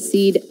 10th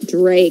seed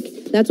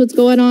Drake. That's what's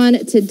going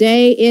on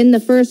today in the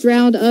first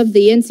round of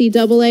the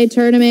NCAA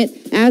tournament.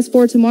 As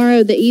for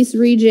tomorrow, the East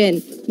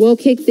region will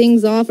kick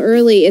things off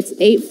early. It's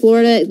 8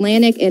 Florida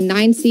Atlantic and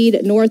 9 seed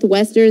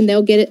Northwestern.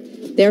 They'll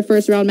get their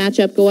first round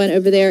matchup going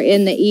over there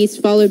in the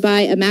East, followed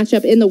by a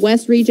matchup in the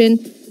West region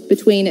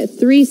between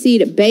 3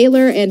 seed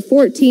Baylor and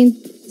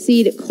 14th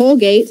seed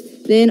Colgate.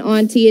 Then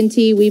on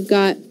TNT, we've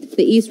got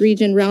the East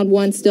region round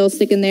 1 still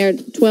sticking there.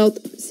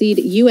 12th seed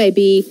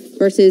UAB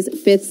versus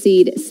 5th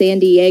seed San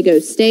Diego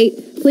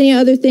State. Plenty of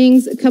other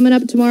things coming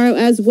up tomorrow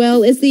as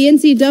well. It's the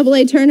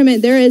NCAA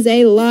tournament. There is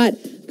a lot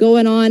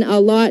going on, a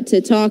lot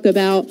to talk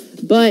about,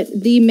 but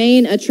the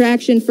main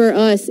attraction for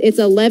us, it's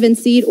 11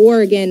 seed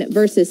Oregon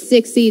versus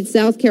 6 seed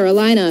South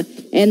Carolina,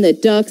 and the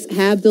Ducks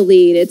have the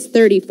lead. It's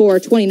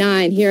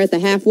 34-29 here at the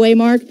halfway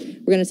mark.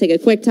 We're going to take a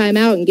quick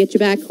timeout and get you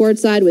back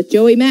courtside with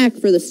Joey Mack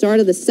for the start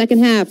of the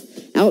second half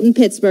out in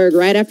Pittsburgh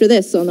right after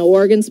this on the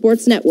Oregon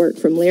Sports Network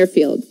from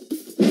Learfield.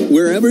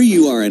 Wherever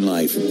you are in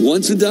life,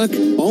 once a duck,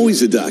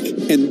 always a duck.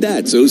 And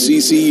that's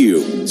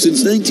OCCU.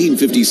 Since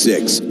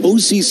 1956,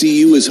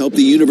 OCCU has helped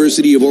the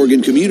University of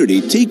Oregon community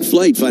take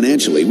flight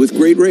financially with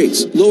great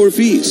rates, lower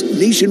fees,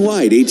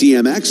 nationwide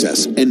ATM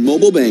access, and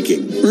mobile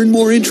banking. Earn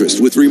more interest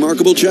with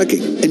remarkable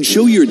checking, and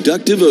show your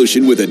duck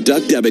devotion with a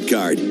duck debit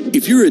card.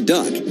 If you're a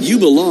duck, you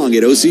belong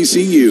at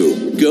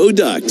OCCU. Go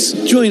Ducks.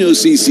 Join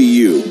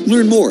OCCU.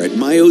 Learn more at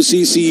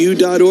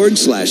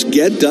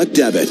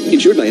myoccu.org/getduckdebit.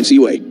 Insured by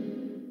NCUA.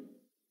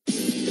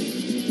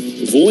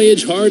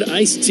 Voyage Hard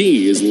Iced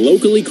Tea is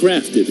locally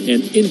crafted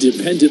and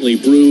independently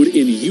brewed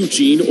in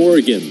Eugene,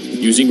 Oregon.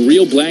 Using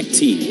real black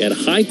tea and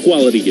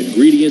high-quality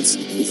ingredients,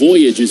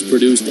 Voyage is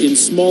produced in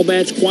small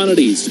batch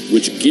quantities,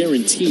 which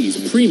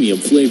guarantees premium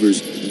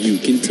flavors you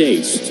can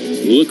taste.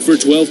 Look for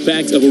 12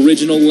 packs of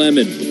original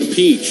lemon,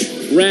 peach,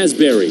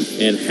 raspberry,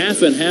 and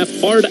half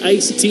hard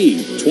iced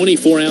tea,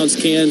 24-ounce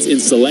cans in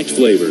select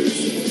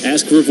flavors.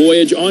 Ask for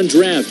Voyage on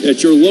draft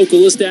at your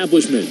local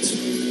establishment.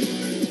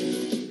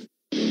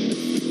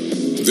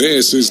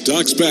 This is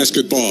Ducks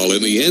basketball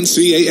in the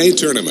NCAA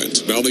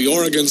tournament on the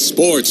Oregon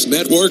Sports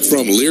Network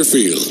from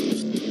Learfield.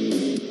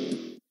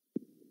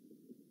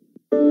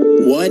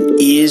 What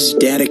is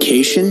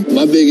dedication?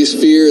 My biggest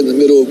fear in the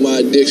middle of my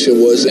addiction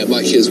was that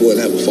my kids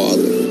wouldn't have a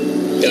father.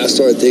 And I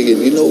started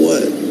thinking, you know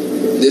what?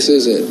 This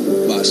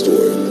isn't my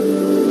story.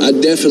 I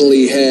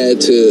definitely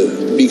had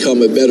to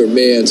become a better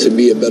man to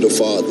be a better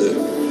father.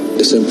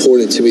 It's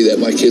important to me that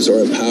my kids are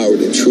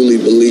empowered and truly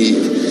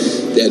believe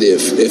that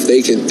if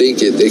they can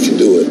think it, they can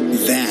do it.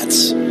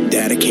 That's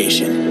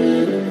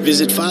dedication.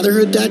 Visit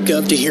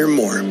fatherhood.gov to hear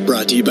more.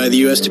 Brought to you by the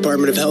U.S.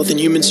 Department of Health and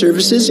Human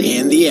Services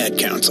and the Ad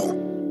Council.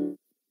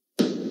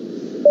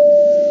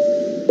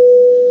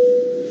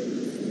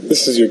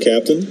 This is your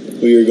captain.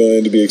 We are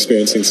going to be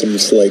experiencing some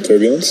slight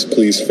turbulence.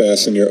 Please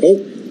fasten your... Oh,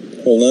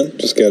 hold on.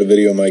 Just got a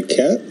video of my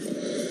cat.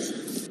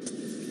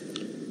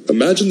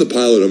 Imagine the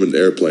pilot of an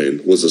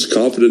airplane was as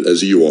confident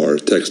as you are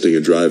texting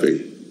and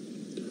driving.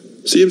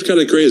 Seems kind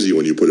of crazy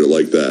when you put it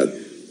like that.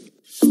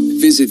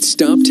 Visit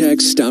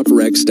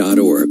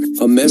StopTextsStopWrecks.org.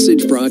 A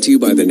message brought to you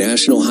by the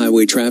National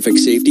Highway Traffic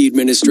Safety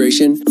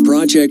Administration,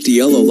 Project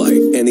Yellow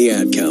Light, and the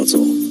Ad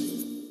Council.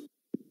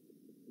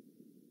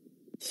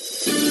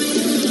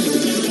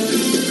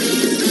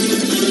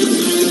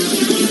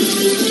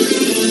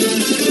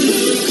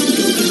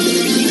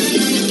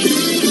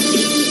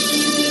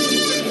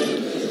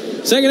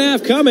 Second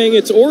half coming.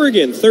 It's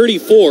Oregon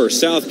 34,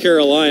 South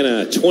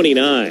Carolina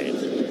 29.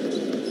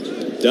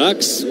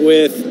 Ducks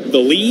with the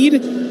lead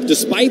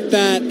despite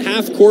that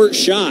half-court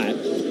shot.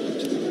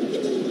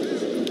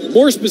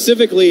 More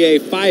specifically, a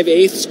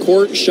 5/8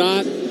 court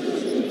shot.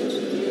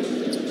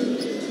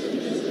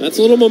 That's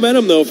a little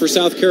momentum, though, for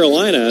South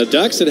Carolina.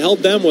 Ducks had held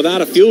them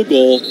without a field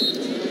goal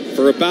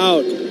for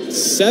about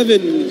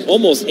 7,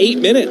 almost 8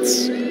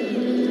 minutes.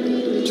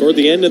 Toward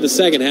the end of the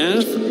second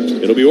half,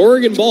 it'll be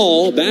Oregon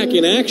ball back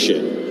in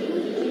action.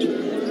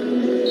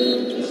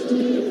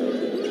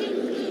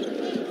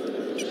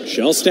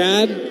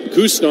 Shellstad,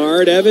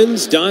 Kusnard,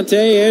 Evans,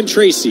 Dante, and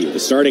Tracy. The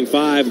starting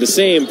five the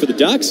same for the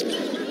Ducks.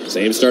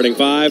 Same starting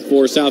five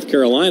for South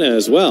Carolina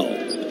as well.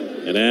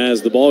 And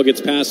as the ball gets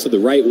passed to the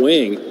right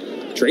wing,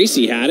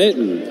 Tracy had it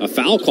and a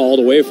foul called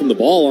away from the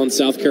ball on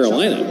South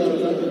Carolina.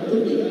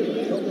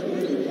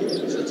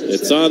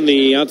 It's on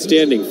the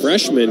outstanding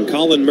freshman,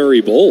 Colin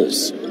Murray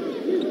Boyles,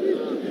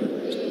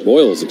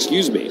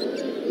 excuse me.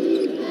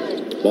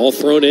 Ball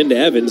thrown into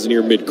Evans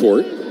near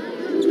midcourt.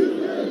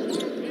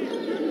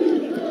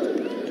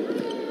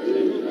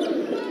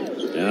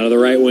 Out of the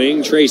right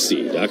wing,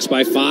 Tracy. Ducks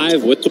by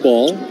 5 with the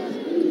ball.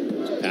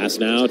 Pass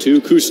now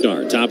to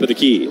Kusnard, top of the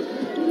key.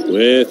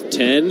 With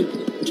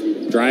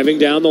 10, driving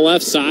down the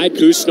left side.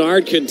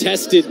 Kusnard,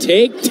 contested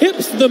take,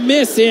 tips the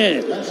miss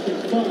in.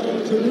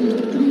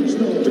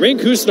 Jermaine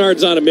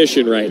Kusnard's on a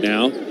mission right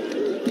now.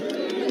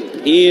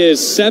 He is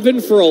 7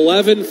 for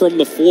 11 from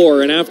the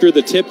floor, and after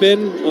the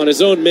tip-in on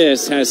his own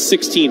miss, has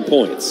 16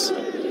 points.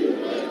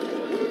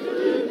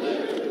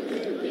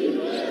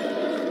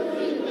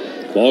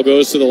 Ball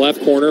goes to the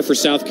left corner for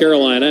South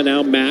Carolina.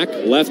 Now Mack,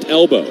 left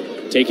elbow.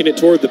 Taking it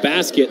toward the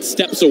basket,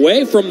 steps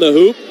away from the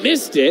hoop,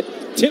 missed it,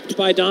 tipped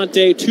by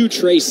Dante to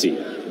Tracy.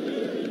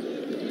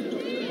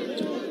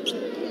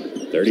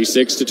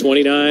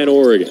 36-29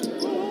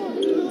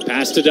 Oregon.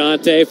 Pass to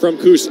Dante from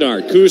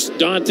Kusnard.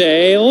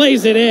 Dante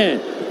lays it in.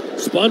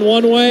 Spun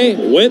one way,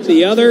 went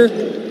the other,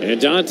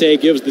 and Dante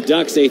gives the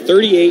Ducks a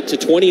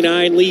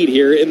 38-29 lead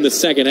here in the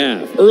second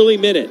half. Early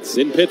minutes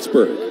in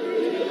Pittsburgh.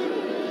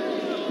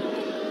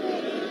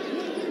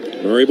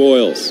 Murray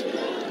Boyles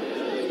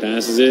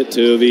passes it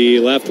to the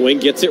left wing,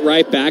 gets it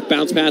right back,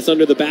 bounce pass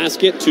under the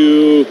basket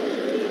to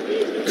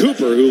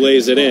Cooper, who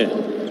lays it in.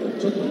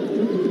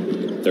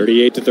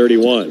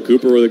 38-31.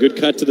 Cooper with a good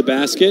cut to the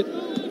basket.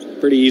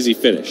 Pretty easy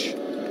finish.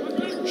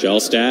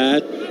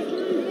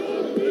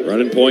 Shellstad,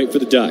 running point for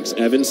the Ducks.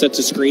 Evans sets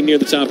a screen near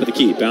the top of the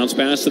key. Bounce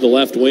pass to the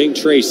left wing,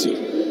 Tracy.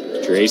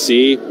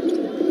 Tracy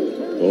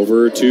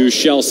over to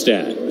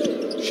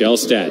Shellstad.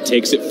 Shellstad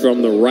takes it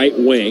from the right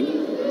wing.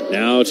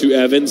 Now to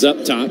Evans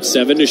up top,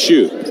 7 to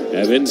shoot.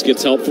 Evans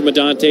gets help from a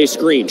Dante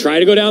screen. Try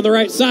to go down the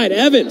right side.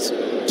 Evans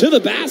to the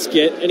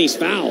basket, and he's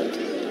fouled.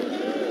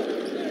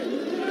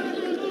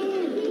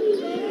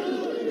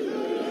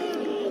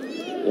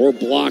 Or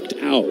blocked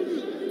out.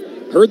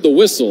 Heard the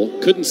whistle,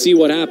 couldn't see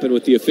what happened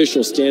with the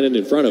official standing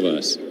in front of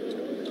us.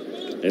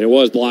 And it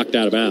was blocked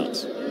out of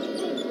bounds.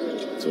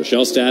 So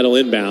Shellstad will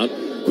inbound.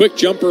 Quick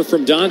jumper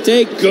from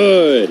Dante,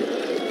 good.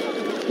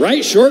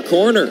 Right short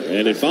corner,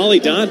 and N'Faly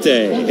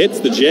Dante hits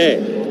the J.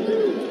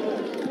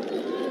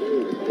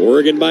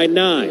 Oregon by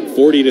 9,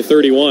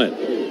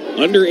 40-31.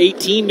 Under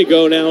 18 to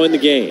go now in the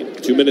game.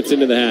 2 minutes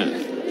into the half.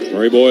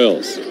 Murray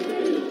Boyles.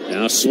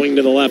 Now swing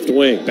to the left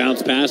wing.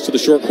 Bounce pass to the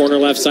short corner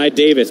left side.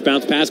 Davis.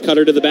 Bounce pass,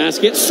 cutter to the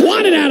basket.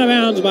 Swatted out of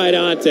bounds by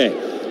Dante.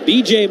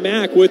 BJ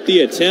Mack with the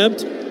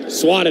attempt.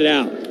 Swatted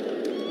out.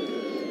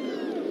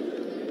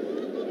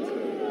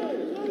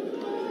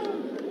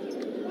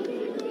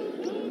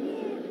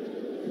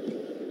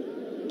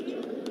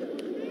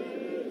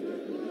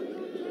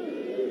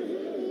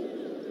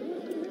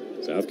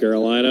 South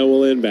Carolina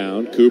will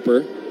inbound.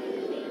 Cooper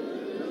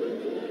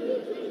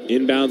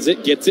inbounds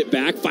it, gets it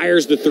back,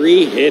 fires the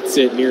three, hits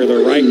it near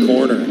the right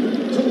corner.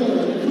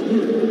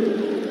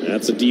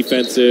 That's a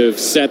defensive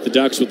set the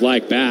Ducks would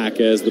like back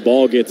as the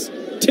ball gets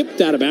tipped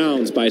out of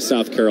bounds by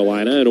South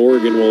Carolina, and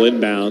Oregon will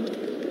inbound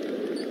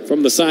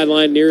from the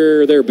sideline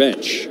near their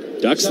bench.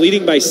 Ducks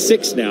leading by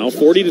 6 now,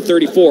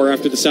 40-34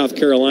 after the South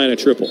Carolina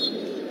triple.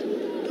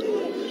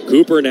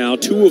 Cooper now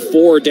 2 of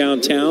 4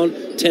 downtown,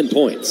 10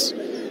 points.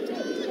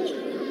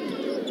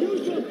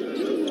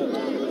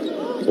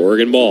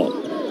 Oregon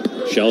ball.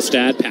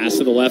 Shellstad pass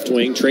to the left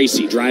wing.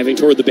 Tracy driving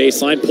toward the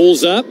baseline.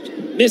 Pulls up.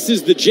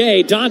 Misses the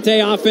J.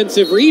 Dante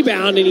offensive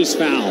rebound, and he's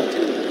fouled.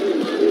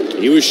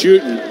 He was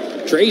shooting.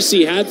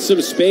 Tracy had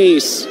some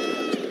space.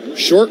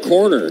 Short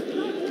corner.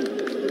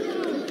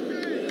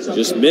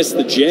 Just missed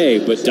the J,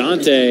 but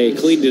Dante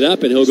cleaned it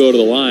up, and he'll go to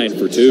the line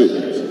for 2.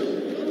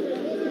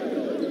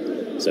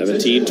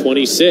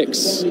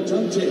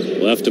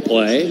 17-26 left to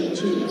play.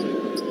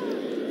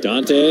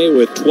 Dante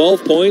with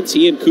 12 points.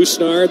 He and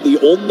Kusnard, the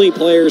only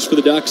players for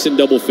the Ducks in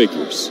double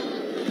figures.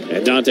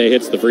 And Dante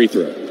hits the free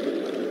throw.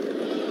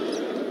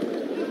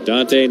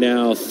 Dante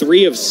now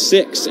 3 of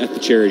 6 at the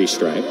charity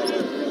stripe.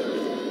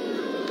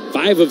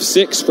 5 of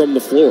 6 from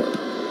the floor.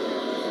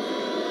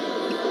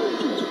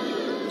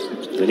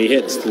 Then he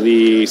hits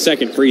the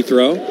second free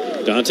throw.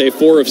 Dante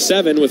 4 of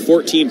 7 with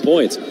 14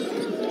 points.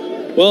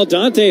 Well,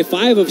 Dante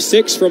 5 of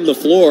 6 from the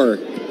floor.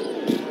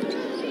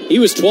 He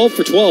was 12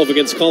 for 12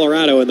 against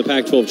Colorado in the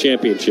Pac-12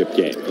 championship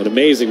game. An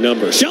amazing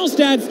number.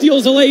 Shellstad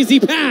steals a lazy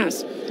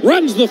pass.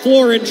 Runs the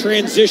floor in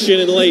transition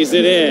and lays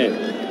it in.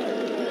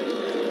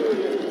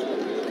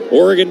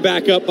 Oregon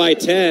back up by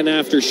 10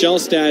 after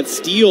Shellstad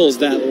steals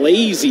that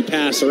lazy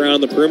pass around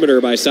the perimeter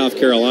by South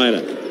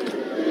Carolina.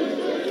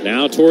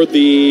 Now toward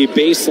the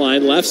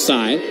baseline left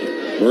side.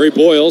 Murray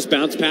Boyles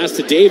bounce pass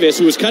to Davis,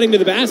 who was cutting to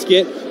the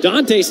basket.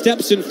 Dante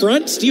steps in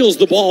front, steals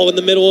the ball in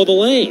the middle of the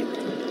lane.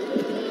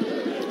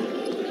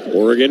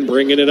 Oregon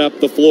bringing it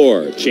up the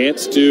floor.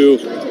 Chance to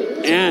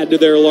add to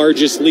their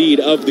largest lead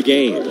of the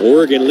game.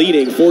 Oregon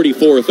leading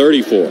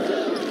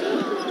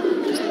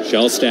 44-34.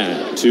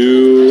 Shellstad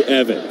to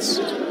Evans.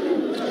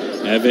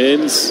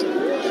 Evans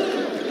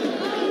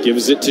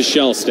gives it to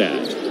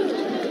Shellstad.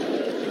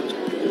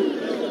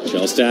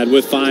 Shellstad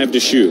with 5 to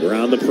shoot.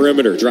 Around the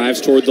perimeter.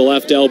 Drives toward the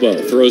left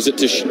elbow. Throws it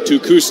to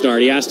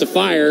Kusnard. He has to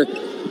fire.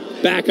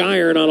 Back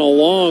iron on a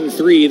long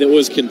 3 that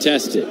was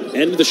contested.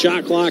 End of the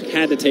shot clock.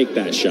 Had to take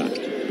that shot.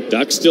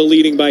 Ducks still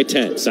leading by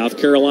 10. South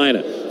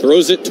Carolina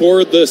throws it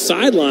toward the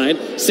sideline.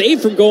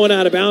 Saved from going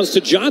out of bounds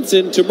to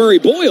Johnson to Murray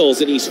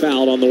Boyles, and he's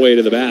fouled on the way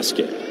to the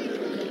basket.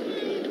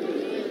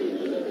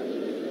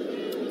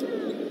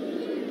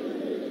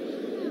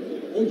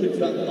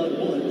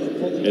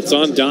 It's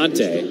on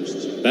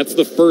Dante. That's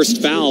the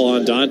first foul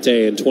on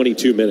Dante in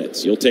 22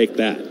 minutes. You'll take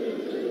that.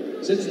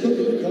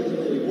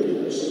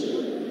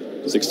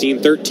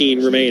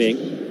 16-13 remaining.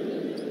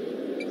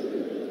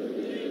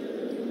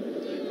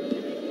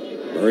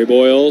 Murray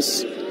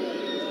Boyles.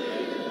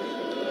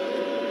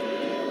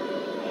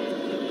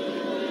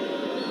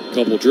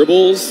 Couple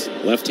dribbles.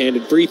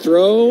 Left-handed free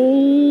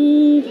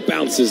throw.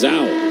 Bounces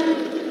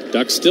out.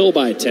 Ducks still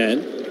by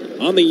 10.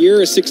 On the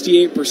year, a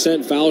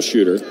 68% foul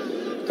shooter.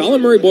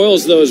 Colin Murray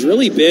Boyles, though, has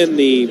really been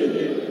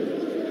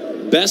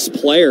the best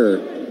player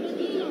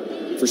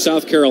for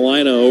South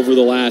Carolina over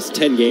the last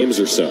 10 games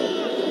or so.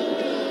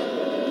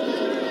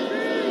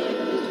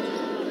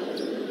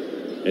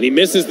 And he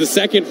misses the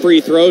second free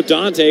throw.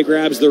 Dante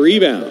grabs the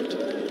rebound.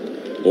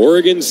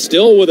 Oregon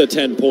still with a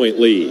 10-point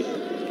lead.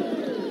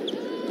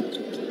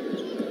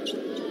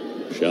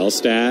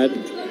 Shellstad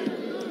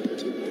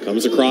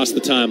comes across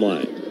the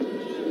timeline.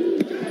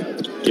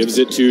 Gives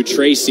it to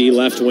Tracy,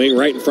 left wing,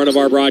 right in front of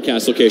our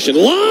broadcast location.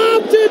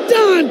 Lob to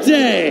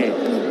Dante!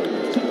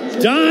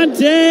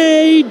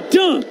 Dante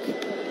dunk!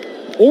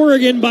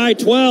 Oregon by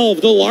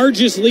 12, the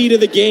largest lead of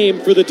the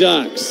game for the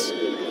Ducks.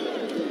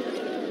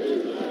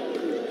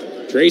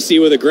 Tracy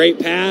with a great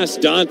pass.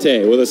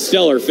 Dante with a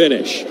stellar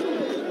finish.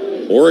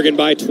 Oregon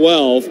by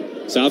 12.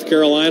 South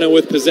Carolina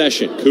with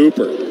possession.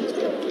 Cooper.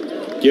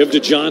 Give to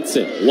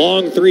Johnson.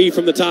 Long three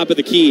from the top of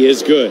the key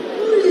is good.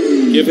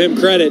 Give him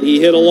credit.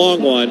 He hit a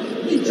long one.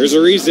 There's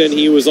a reason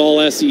he was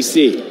all SEC.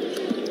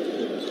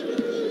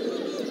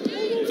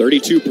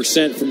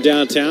 32% from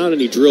downtown, and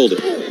he drilled it.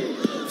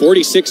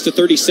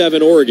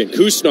 46-37 Oregon.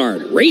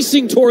 Kusnard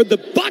racing toward the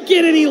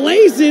bucket, and he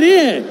lays it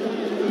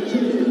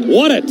in.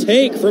 What a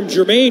take from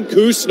Jermaine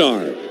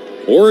Kusnard.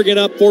 Oregon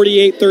up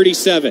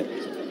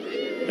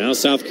 48-37. Now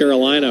South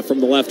Carolina from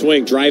the left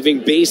wing.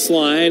 Driving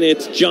baseline,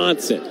 it's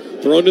Johnson.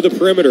 Thrown to the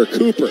perimeter.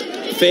 Cooper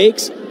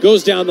fakes,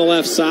 goes down the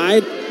left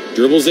side,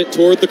 dribbles it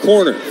toward the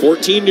corner.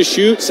 14 to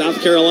shoot.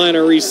 South Carolina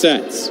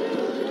resets.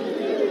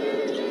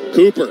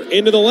 Cooper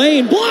into the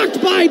lane.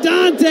 Blocked by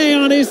Dante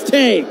on his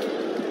take.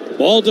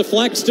 Ball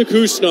deflects to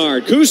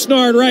Kusnard.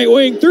 Kusnard right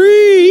wing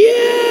three.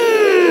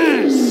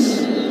 Yes!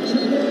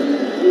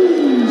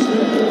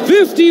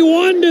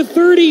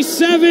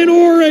 51-37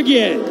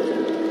 Oregon.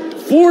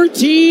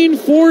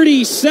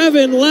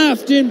 14:47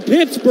 left in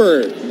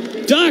Pittsburgh.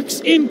 Ducks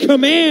in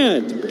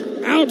command,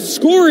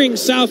 outscoring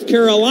South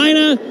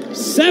Carolina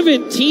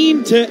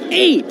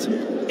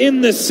 17-8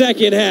 in the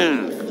second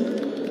half.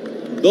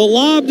 The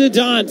lob to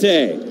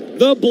Dante,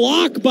 the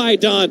block by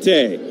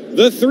Dante,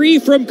 the three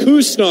from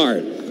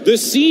Kusnard, the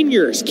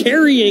seniors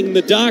carrying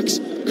the Ducks.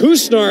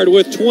 Kusnard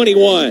with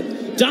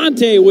 21,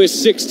 Dante with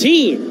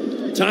 16.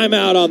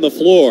 Timeout on the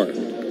floor.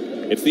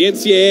 It's the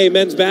NCAA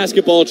Men's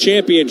Basketball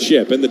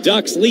Championship, and the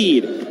Ducks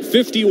lead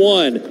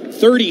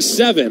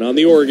 51-37 on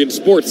the Oregon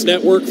Sports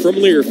Network from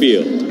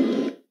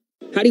Learfield.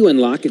 How do you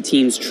unlock a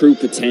team's true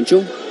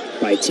potential?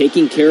 By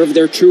taking care of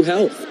their true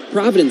health.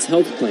 Providence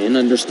Health Plan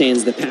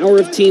understands the power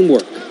of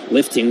teamwork,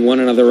 lifting one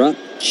another up,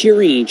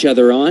 cheering each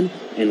other on,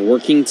 and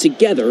working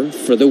together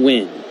for the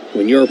win.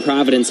 When you're a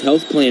Providence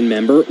Health Plan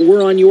member,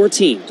 we're on your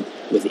team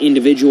with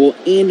individual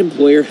and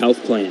employer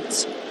health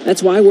plans.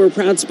 That's why we're a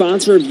proud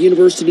sponsor of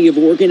University of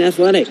Oregon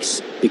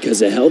Athletics,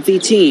 because a healthy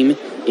team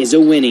is a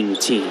winning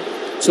team.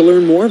 To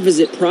learn more,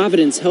 visit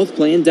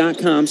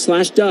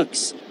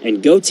providencehealthplan.com/ducks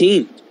and go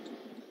team.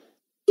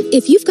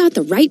 If you've got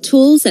the right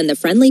tools and the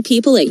friendly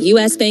people at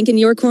U.S. Bank in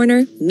your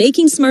corner,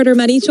 making smarter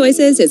money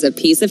choices is a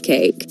piece of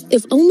cake.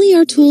 If only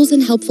our tools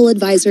and helpful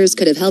advisors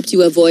could have helped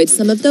you avoid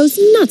some of those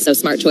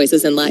not-so-smart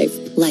choices in life.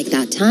 Like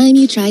that time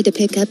you tried to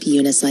pick up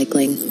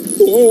unicycling.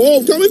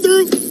 Whoa, coming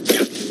through!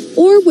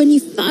 Or when you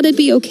thought it'd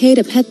be okay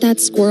to pet that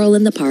squirrel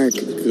in the park.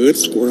 Good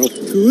squirrel,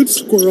 good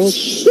squirrel.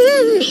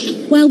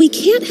 While we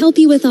can't help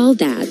you with all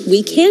that,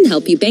 we can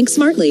help you bank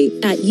smartly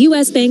at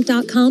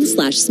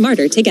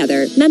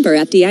usbank.com/smartertogether. Member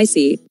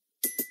FDIC.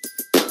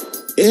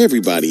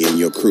 Everybody in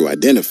your crew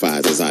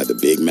identifies as either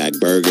Big Mac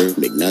Burger,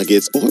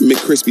 McNuggets, or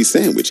McCrispy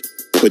Sandwich.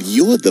 But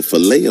you're the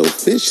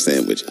Filet-O-Fish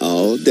Sandwich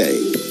all day.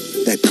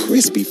 That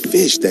crispy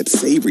fish, that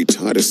savory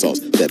tartar sauce,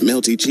 that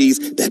melty cheese,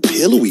 that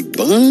pillowy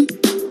bun.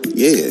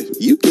 Yeah,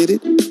 you get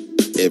it.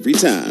 Every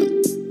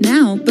time.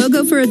 Now,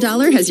 BOGO for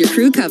 $1 has your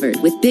crew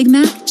covered with Big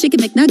Mac, Chicken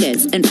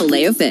McNuggets, and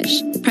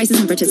Filet-O-Fish. Prices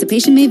and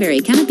participation may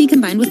vary. Cannot be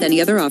combined with any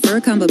other offer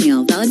or combo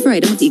meal. Valid for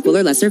items with equal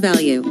or lesser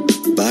value.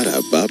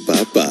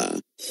 Ba-da-ba-ba-ba.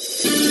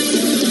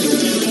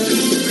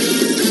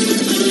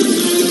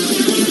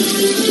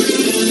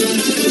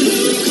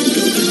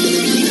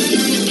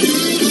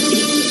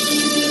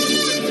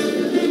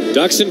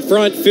 Ducks in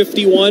front,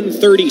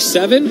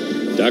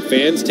 51-37. Duck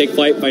fans, take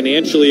flight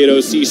financially at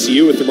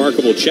OCCU with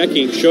remarkable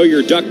checking. Show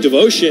your Duck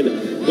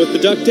devotion with the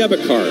Duck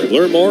debit card.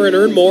 Learn more and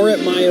earn more at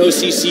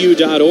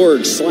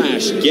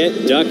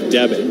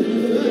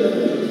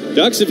myoccu.org/getduckdebit.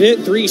 Ducks have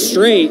hit 3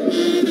 straight.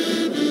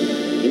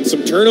 And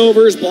some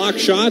turnovers, block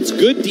shots,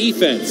 good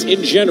defense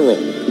in general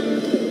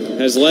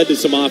has led to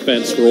some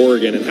offense for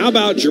Oregon. And how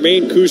about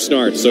Jermaine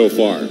Couisnard so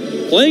far?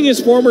 Playing his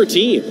former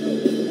team.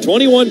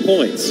 21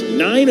 points,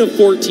 9 of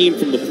 14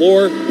 from the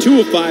floor, 2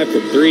 of 5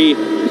 from 3,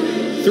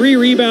 3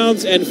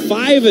 rebounds, and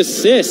 5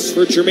 assists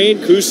for Jermaine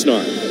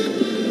Couisnard.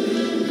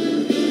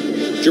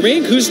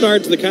 Jermaine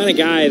Couisnard's the kind of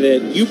guy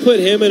that you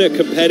put him in a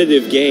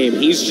competitive game,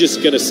 he's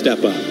just going to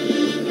step up.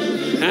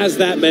 Has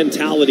that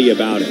mentality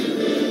about him.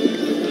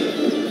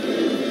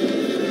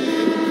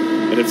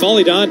 And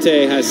N'Faly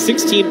Dante has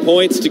 16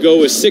 points to go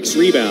with 6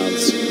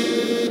 rebounds.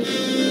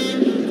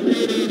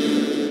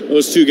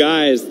 Those two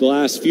guys, the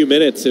last few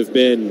minutes, have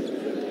been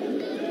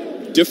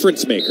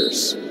difference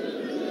makers.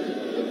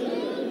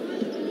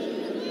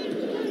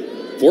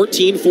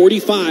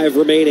 14:45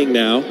 remaining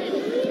now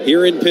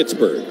here in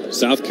Pittsburgh.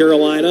 South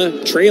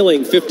Carolina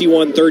trailing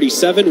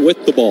 51-37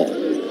 with the ball.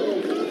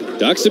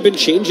 Ducks have been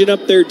changing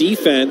up their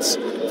defense,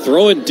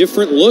 throwing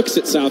different looks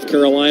at South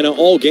Carolina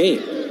all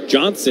game.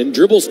 Johnson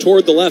dribbles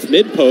toward the left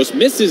mid-post,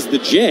 misses the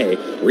J.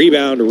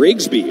 Rebound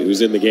Rigsby,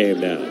 who's in the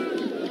game now.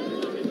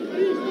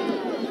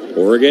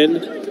 Oregon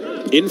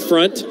in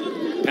front.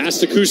 Pass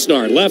to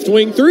Couisnard. Left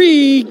wing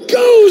 3.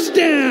 Goes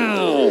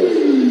down!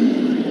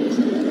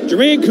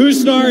 Jermaine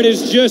Couisnard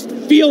is just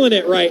feeling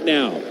it right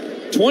now.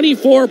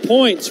 24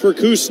 points for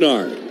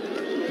Couisnard.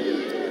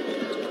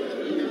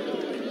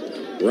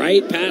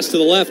 Right pass to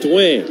the left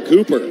wing.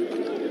 Cooper.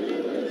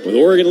 With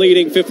Oregon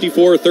leading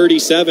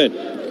 54-37.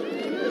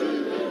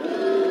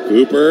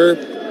 Cooper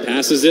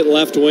passes it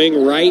left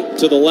wing, right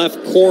to the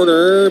left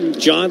corner.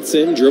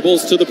 Johnson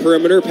dribbles to the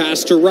perimeter,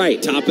 pass to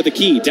right. Top of the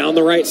key, down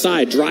the right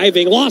side.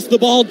 Driving, lost the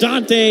ball.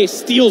 Dante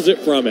steals it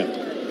from him.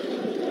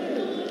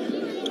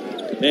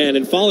 Man,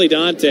 and N'Faly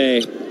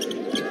Dante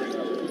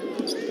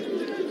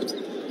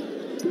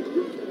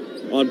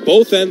on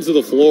both ends of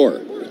the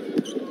floor,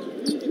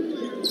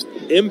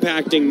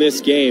 impacting this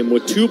game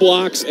with 2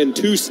 blocks and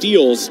 2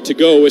 steals to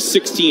go with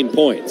 16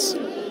 points.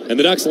 And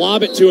the Ducks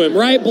lob it to him.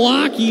 Right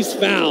block, he's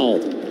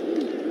fouled.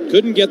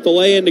 Couldn't get the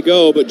lay-in to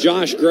go, but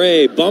Josh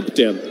Gray bumped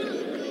him,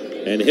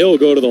 and he'll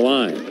go to the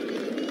line.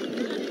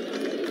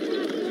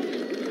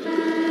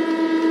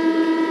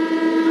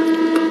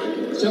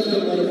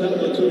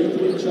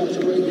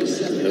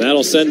 And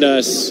that'll send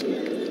us to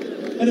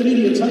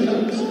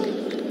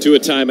a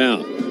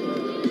timeout.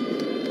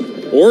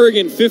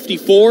 Oregon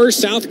 54,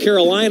 South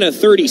Carolina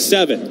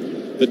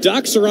 37. The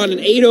Ducks are on an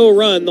 8-0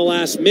 run the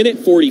last minute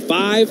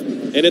 45,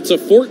 and it's a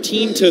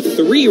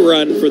 14-3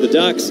 run for the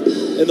Ducks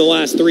in the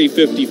last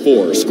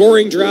 3:54.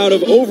 Scoring drought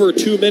of over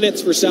 2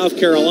 minutes for South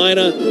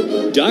Carolina.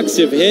 Ducks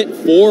have hit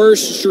 4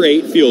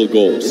 straight field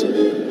goals.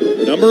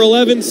 Number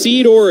 11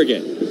 seed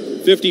Oregon,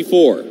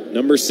 54.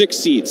 Number 6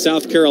 seed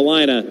South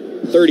Carolina,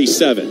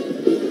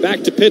 37.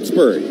 Back to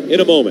Pittsburgh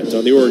in a moment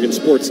on the Oregon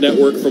Sports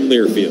Network from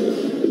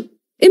Learfield.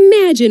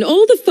 Imagine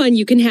all the fun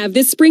you can have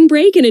this spring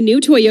break in a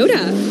new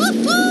Toyota.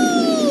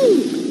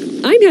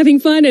 I'm having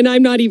fun and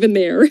I'm not even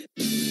there.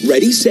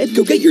 Ready, set,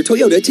 go get your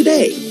Toyota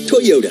today.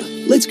 Toyota,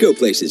 let's go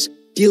places.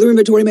 Dealer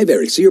inventory may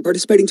vary. See your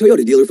participating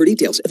Toyota dealer for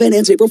details. Event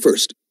ends April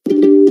 1st.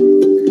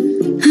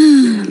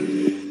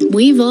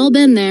 We've all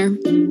been there.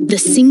 The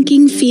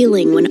sinking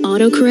feeling when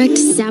autocorrect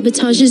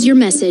sabotages your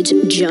message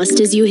just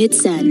as you hit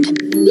send.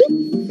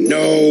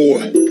 No.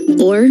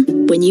 Or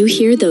when you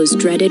hear those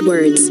dreaded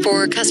words.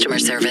 For customer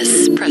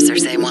service, press or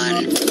say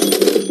 1.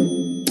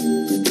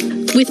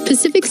 With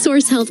Pacific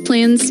Source Health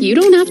Plans, you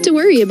don't have to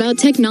worry about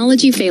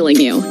technology failing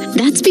you.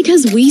 That's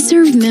because we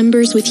serve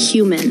members with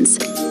humans,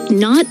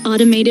 not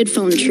automated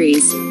phone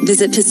trees.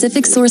 Visit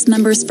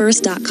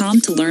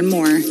PacificSourceMembersFirst.com to learn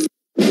more.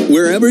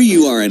 Wherever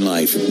you are in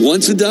life,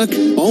 once a duck,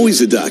 always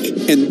a duck.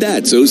 And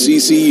that's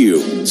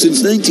OCCU.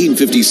 Since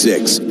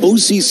 1956,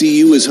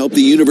 OCCU has helped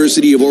the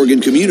University of Oregon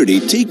community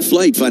take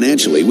flight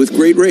financially with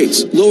great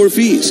rates, lower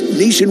fees,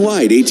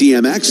 nationwide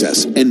ATM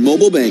access, and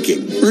mobile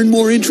banking. Earn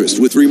more interest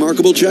with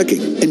remarkable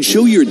checking, and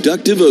show your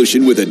duck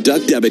devotion with a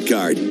duck debit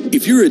card.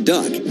 If you're a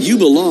duck, you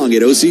belong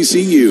at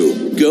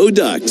OCCU. Go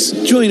Ducks.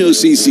 Join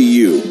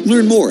OCCU.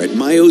 Learn more at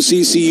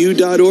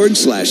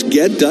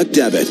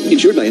myoccu.org/getduckdebit.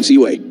 Insured by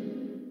NCAA.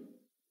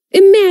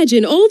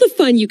 Imagine all the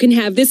fun you can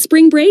have this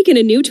spring break in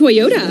a new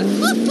Toyota.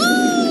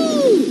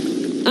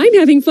 I'm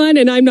having fun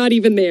and I'm not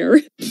even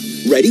there.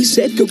 Ready,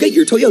 set, go get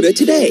your Toyota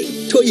today.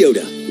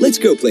 Toyota, let's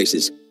go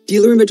places.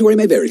 Dealer inventory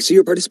may vary. See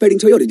your participating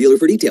Toyota dealer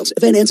for details.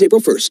 Event ends April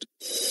 1st.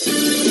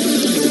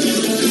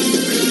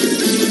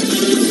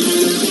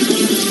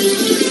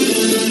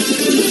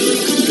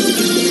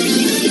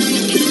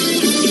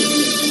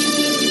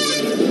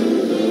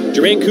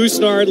 Jermaine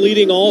Couisnard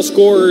leading all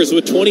scorers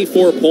with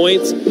 24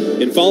 points.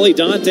 N'Faly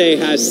Dante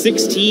has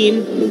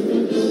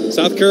 16.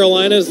 South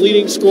Carolina's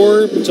leading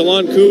scorer,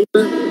 Talon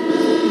Cooper,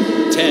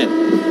 10.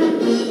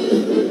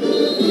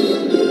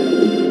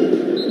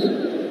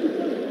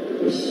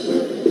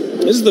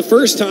 This is the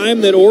first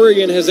time that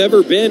Oregon has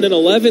ever been an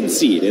 11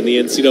 seed in the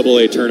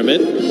NCAA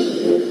tournament.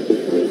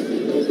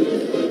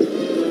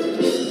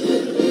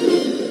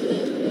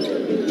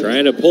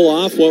 Trying to pull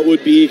off what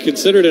would be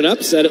considered an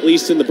upset, at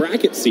least in the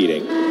bracket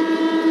seeding.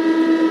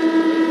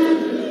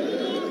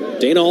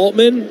 Dana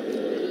Altman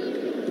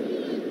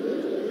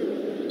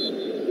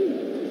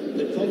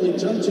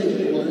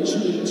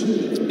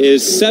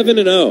is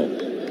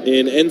 7-0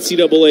 in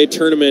NCAA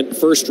tournament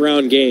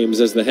first-round games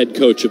as the head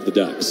coach of the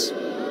Ducks.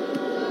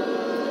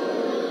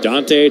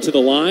 Dante to the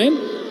line,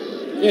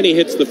 and he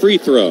hits the free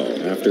throw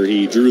after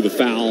he drew the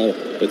foul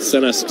that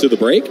sent us to the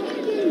break.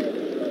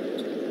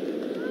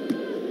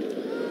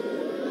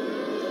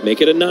 Make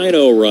it a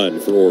 9-0 run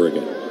for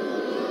Oregon.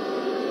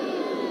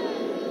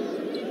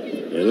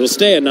 And it'll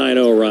stay a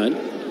 9-0 run.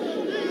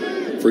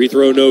 Free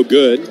throw no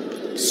good.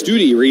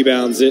 Studi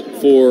rebounds it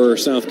for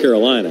South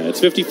Carolina. It's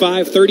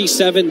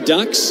 55-37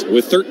 Ducks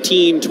with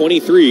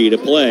 13:23 to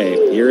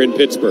play here in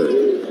Pittsburgh.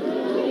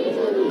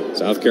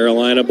 South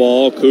Carolina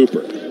ball,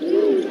 Cooper.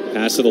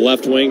 Pass to the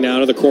left wing, now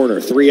to the corner.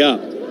 3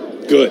 up.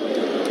 Good.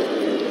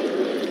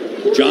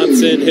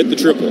 Johnson hit the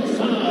triple.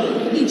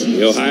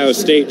 The Ohio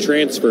State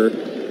transfer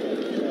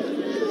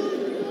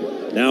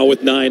now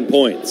with 9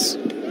 points.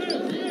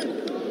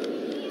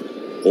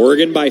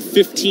 Oregon by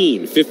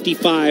 15,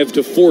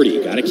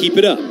 55-40. Got to keep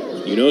it up.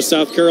 You know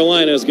South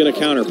Carolina is going to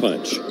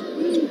counterpunch.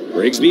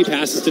 Rigsby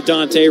passes to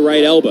Dante,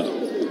 right elbow.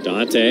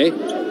 Dante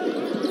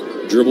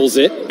dribbles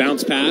it,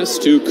 bounce pass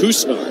to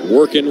Kusnar,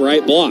 working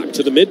right block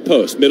to the mid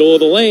post, middle of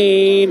the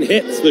lane,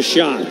 hits the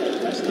shot.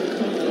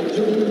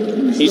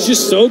 He's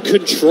just so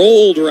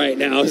controlled right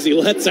now as he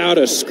lets out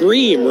a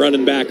scream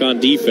running back on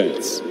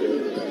defense.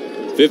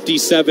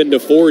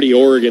 57-40,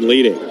 Oregon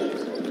leading.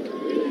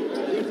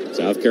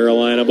 South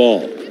Carolina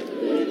ball.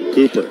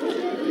 Cooper.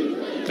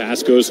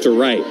 Pass goes to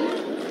Wright.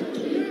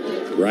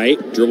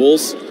 Wright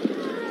dribbles.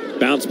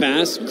 Bounce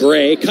pass.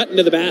 Gray cut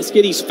into the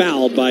basket. He's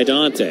fouled by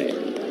Dante.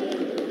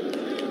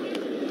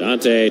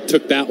 Dante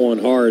took that one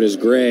hard as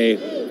Gray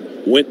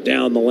went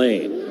down the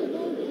lane.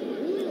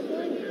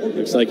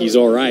 Looks like he's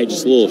all right,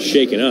 just a little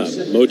shaken up.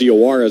 Mo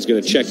Diawara is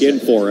going to check in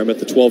for him at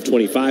the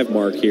 12:25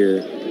 mark here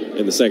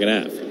in the second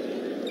half.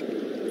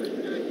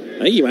 I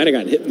think he might have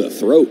gotten hit in the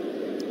throat,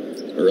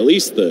 or at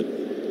least the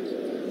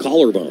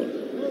collarbone.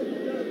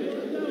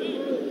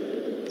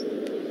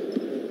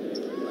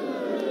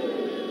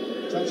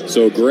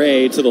 So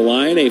Gray to the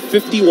line, a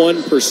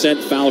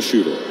 51% foul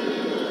shooter.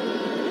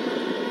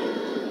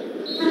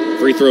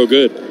 Free throw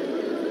good.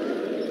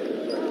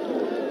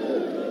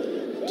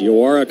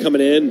 Diawara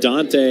coming in,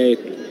 Dante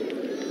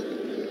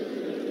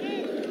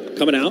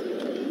coming out.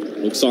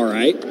 Looks all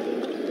right.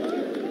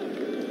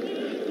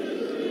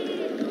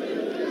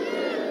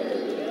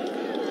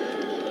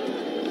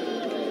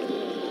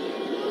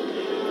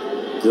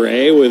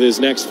 Gray with his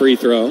next free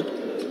throw.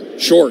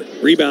 Short,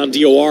 rebound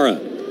Diawara.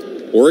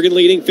 Oregon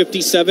leading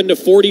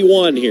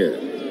 57-41 here.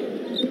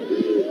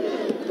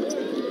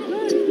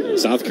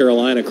 South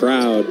Carolina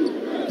crowd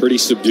pretty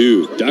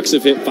subdued. Ducks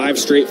have hit 5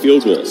 straight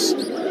field goals.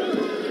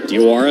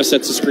 Diawara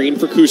sets a screen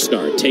for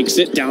Kusnar. Takes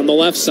it down the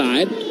left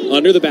side.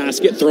 Under the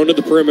basket. Thrown to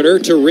the perimeter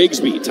to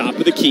Rigsby. Top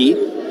of the key.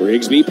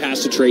 Rigsby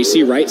pass to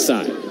Tracy. Right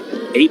side.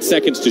 8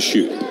 seconds to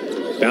shoot.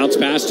 Bounce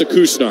pass to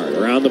Kusnar.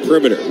 Around the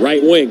perimeter.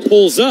 Right wing.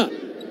 Pulls up.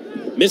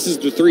 Misses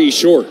the 3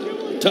 short.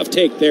 Tough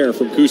take there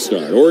from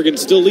Kusnar. Oregon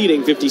still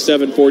leading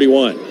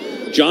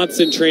 57-41.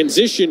 Johnson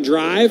transition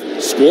drive.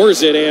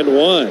 Scores it and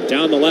one.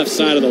 Down the left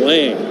side of the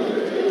lane.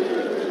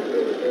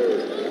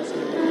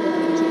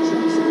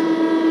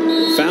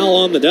 Foul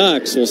on the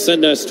Ducks will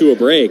send us to a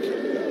break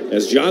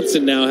as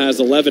Johnson now has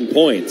 11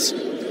 points.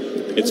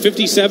 It's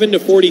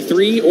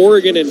 57-43,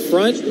 Oregon in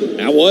front.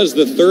 That was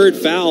the 3rd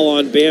foul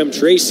on Bam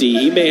Tracy.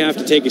 He may have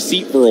to take a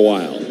seat for a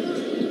while.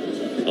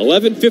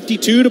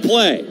 11:52 to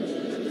play.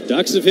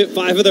 Ducks have hit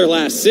 5 of their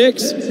last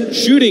 6,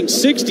 shooting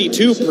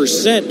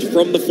 62%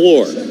 from the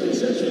floor.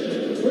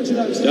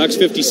 Ducks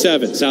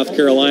 57, South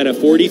Carolina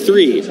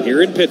 43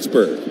 here in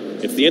Pittsburgh.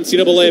 It's the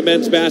NCAA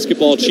Men's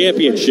Basketball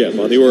Championship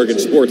on the Oregon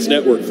Sports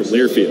Network from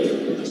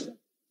Learfield.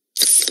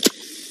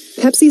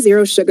 Pepsi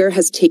Zero Sugar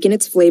has taken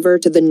its flavor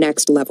to the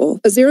next level.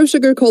 A Zero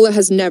Sugar Cola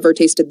has never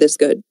tasted this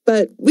good.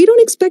 But we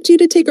don't expect you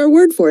to take our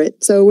word for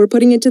it, so we're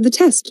putting it to the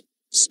test.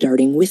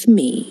 Starting with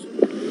me.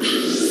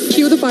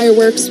 Cue the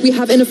fireworks. We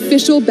have an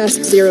official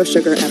best Zero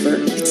Sugar ever.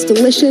 It's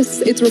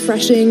delicious, it's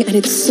refreshing, and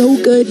it's so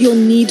good you'll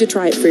need to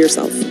try it for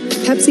yourself.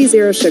 Pepsi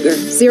Zero Sugar.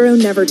 Zero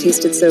never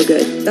tasted so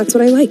good. That's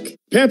what I like.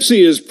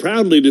 Pepsi is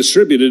proudly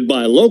distributed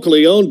by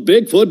locally owned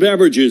Bigfoot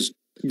Beverages.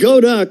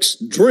 Go Ducks,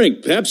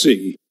 drink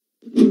Pepsi.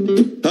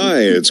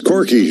 Hi, it's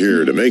Corky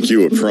here to make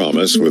you a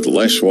promise with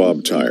Les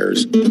Schwab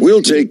Tires.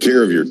 We'll take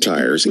care of your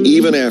tires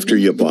even after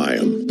you buy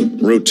them.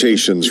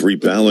 Rotations,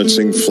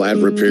 rebalancing, flat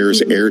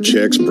repairs, air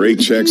checks,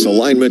 brake checks,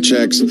 alignment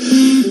checks.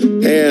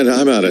 And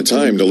I'm out of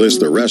time to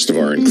list the rest of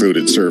our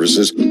included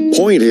services.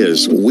 Point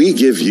is, we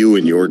give you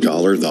and your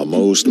dollar the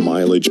most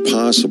mileage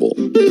possible.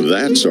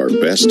 That's our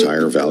best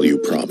tire value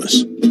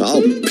promise.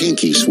 I'll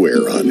pinky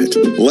swear on it.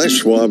 Les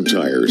Schwab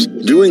Tires,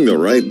 doing the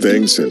right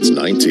thing since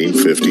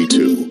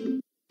 1952.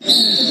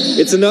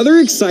 It's another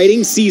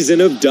exciting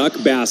season of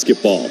Duck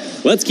basketball.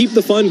 Let's keep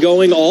the fun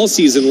going all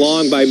season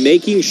long by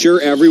making sure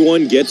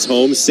everyone gets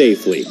home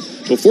safely.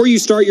 Before you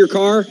start your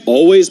car,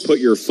 always put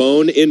your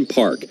phone in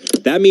park.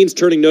 That means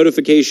turning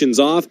notifications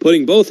off,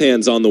 putting both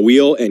hands on the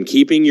wheel, and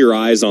keeping your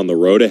eyes on the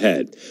road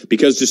ahead.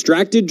 Because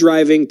distracted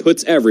driving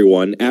puts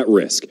everyone at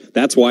risk.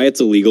 That's why it's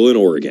illegal in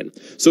Oregon.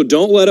 So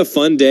don't let a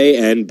fun day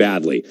end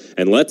badly,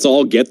 and let's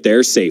all get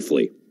there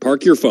safely.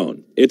 Park your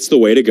phone. It's the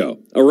way to go.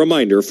 A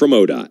reminder from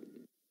ODOT.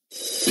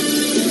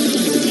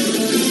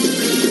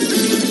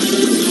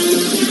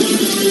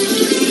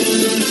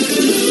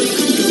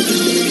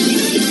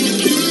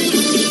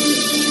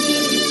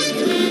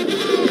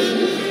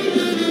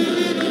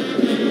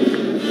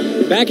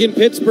 Back in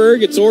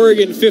Pittsburgh, it's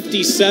Oregon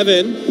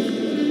 57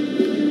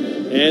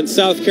 and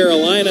South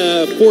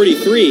Carolina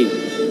 43.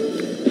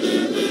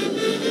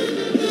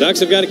 Ducks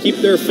have got to keep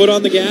their foot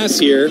on the gas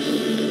here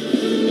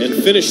and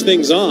finish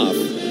things off.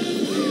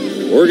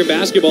 Oregon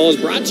basketball is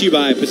brought to you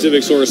by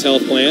Pacific Source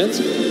Health Plans,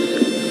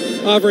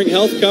 offering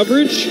health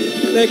coverage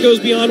that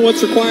goes beyond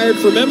what's required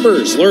for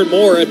members. Learn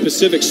more at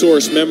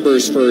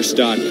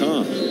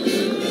PacificSourceMembersFirst.com.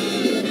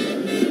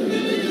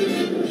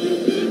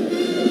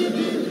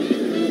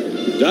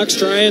 Ducks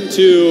trying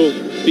to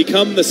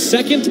become the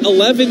second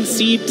 11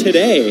 seed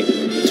today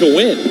to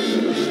win.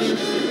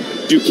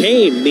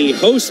 Duquesne, the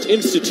host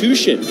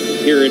institution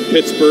here in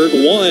Pittsburgh,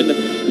 won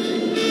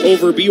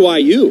over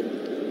BYU.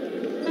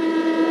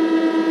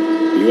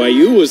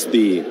 BYU was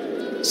the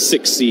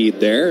 6th seed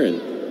there,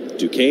 and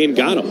Duquesne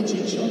got them.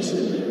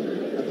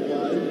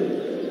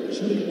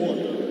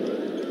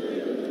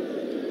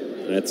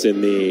 That's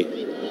in the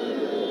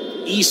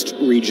East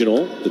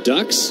Regional. The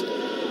Ducks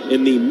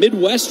in the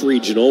Midwest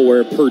Regional,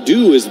 where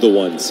Purdue is the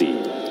 1 seed.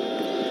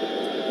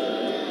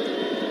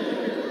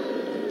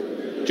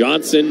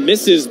 Johnson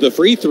misses the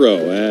free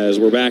throw as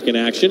we're back in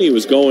action. He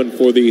was going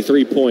for the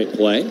three-point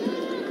play.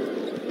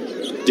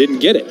 Didn't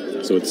get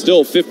it. So it's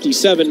still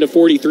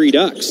 57-43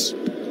 Ducks.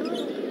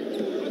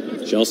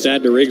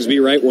 Shellstad to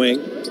Rigsby, right wing.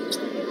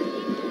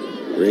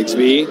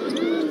 Rigsby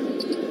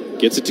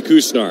gets it to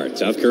Kusnard.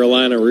 South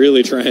Carolina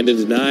really trying to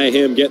deny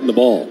him getting the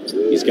ball.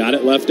 He's got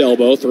it left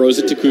elbow, throws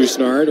it to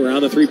Kusnard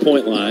around the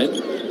three-point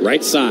line.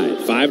 Right side,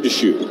 5 to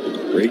shoot.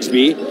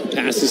 Rigsby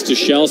passes to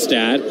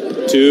Shellstad.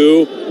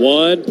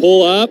 2-1,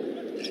 pull up.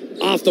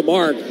 Off the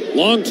mark.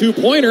 Long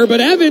two-pointer,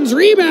 but Evans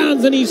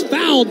rebounds and he's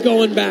fouled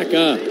going back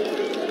up.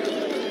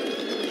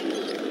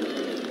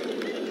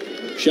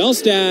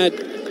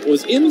 Shellstad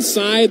was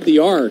inside the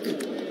arc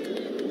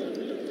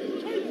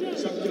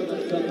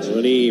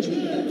when he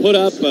put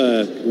up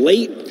a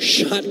late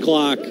shot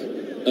clock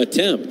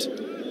attempt.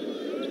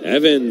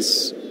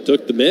 Evans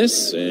took the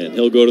miss, and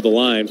he'll go to the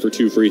line for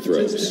 2 free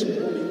throws.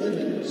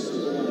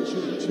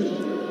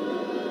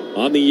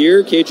 On the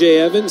year, KJ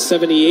Evans,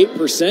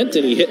 78%,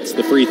 and he hits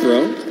the free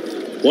throw.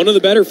 One of the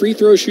better free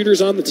throw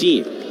shooters on the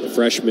team, the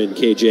freshman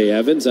KJ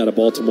Evans out of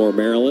Baltimore,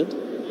 Maryland.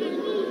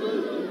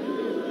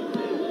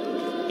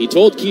 He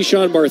told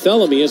Keyshawn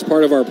Barthélemy as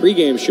part of our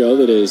pregame show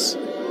that his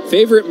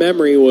favorite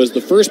memory was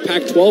the first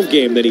Pac-12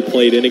 game that he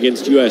played in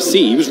against USC.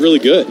 He was really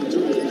good.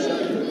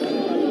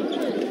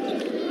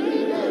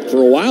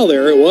 For a while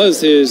there, it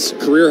was his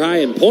career high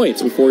in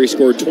points before he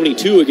scored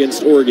 22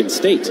 against Oregon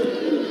State.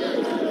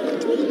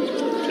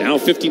 Now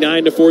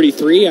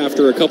 59-43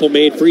 after a couple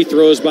made free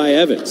throws by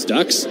Evans.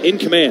 Ducks in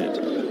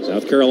command.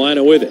 South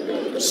Carolina with it.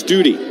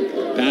 Studi,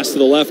 pass to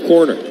the left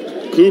corner.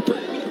 Cooper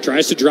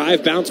tries to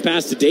drive, bounce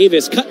pass to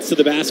Davis, cuts to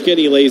the basket,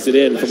 he lays it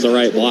in from the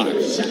right block.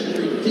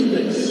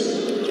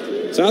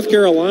 South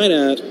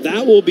Carolina,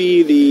 that will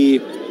be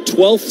the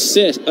 12th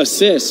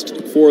assist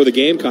for the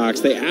Gamecocks.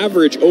 They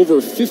average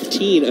over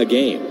 15 a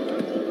game.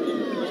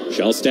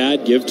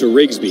 Shellstad give to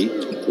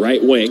Rigsby,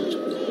 right wing.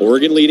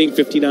 Oregon leading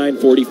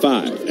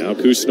 59-45. Now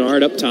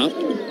Kusnard up top.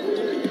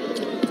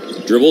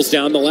 Dribbles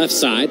down the left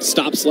side,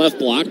 stops left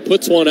block,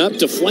 puts one up,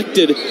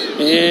 deflected,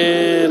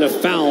 and a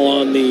foul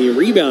on the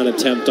rebound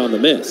attempt on the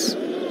miss.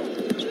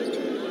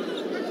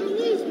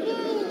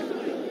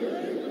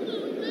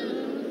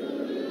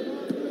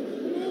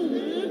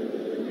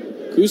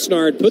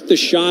 Kusnard put the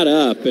shot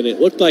up, and it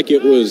looked like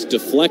it was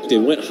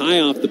deflected, went high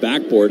off the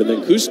backboard, and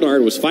then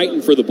Kusnard was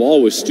fighting for the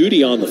ball with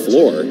Studi on the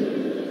floor,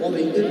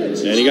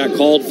 and he got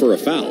called for a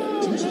foul.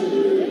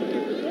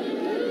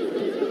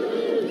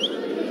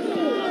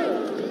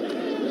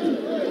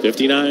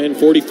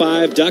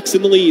 59-45, Ducks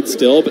in the lead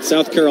still, but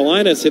South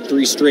Carolina's hit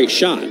 3 straight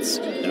shots.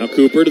 Now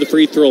Cooper to the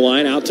free throw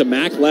line, out to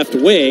Mack, left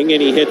wing,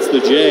 and he hits the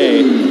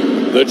J,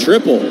 the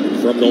triple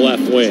from the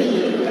left wing.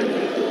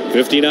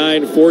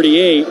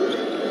 59-48.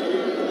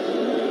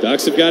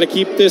 Ducks have got to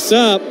keep this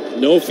up.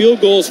 No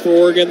field goals for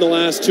Oregon the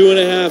last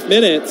 2.5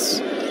 minutes.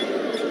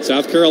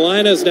 South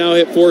Carolina's now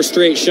hit 4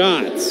 straight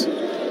shots.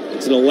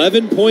 It's an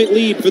 11-point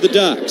lead for the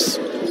Ducks.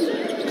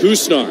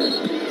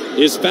 Kusnard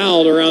is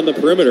fouled around the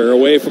perimeter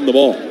away from the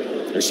ball.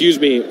 Excuse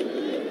me,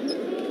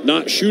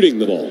 not shooting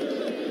the ball.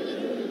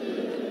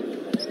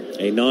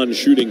 A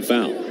non-shooting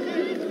foul.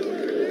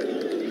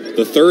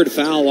 The 3rd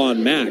foul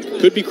on Mack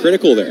could be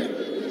critical there.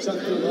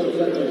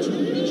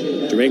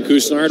 Jermaine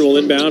Couisnard will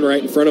inbound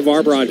right in front of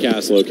our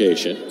broadcast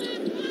location.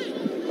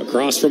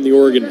 Across from the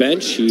Oregon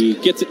bench, he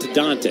gets it to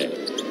Dante.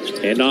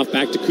 Hand off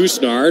back to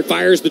Couisnard,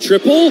 fires the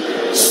triple,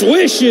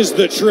 swishes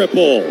the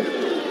triple.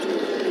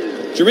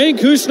 Jermaine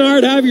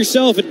Couisnard, have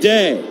yourself a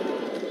day.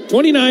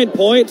 29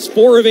 points,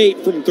 4 of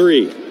 8 from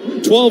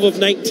 3. 12 of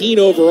 19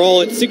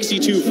 overall at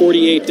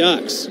 62-48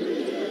 Ducks.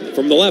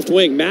 From the left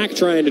wing, Mack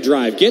trying to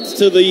drive. Gets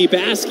to the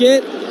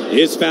basket,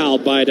 is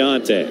fouled by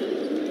Dante.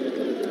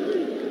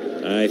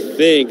 I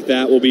think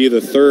that will be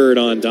the third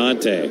on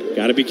Dante.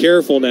 Got to be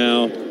careful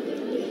now.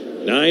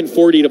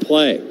 9:40 to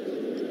play.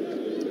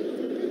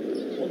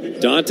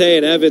 Dante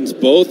and Evans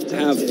both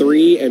have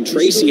 3, and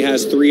Tracy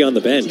has 3 on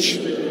the bench.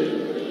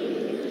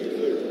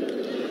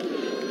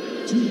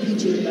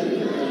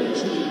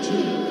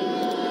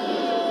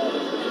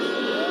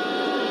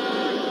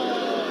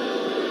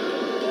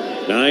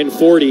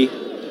 .940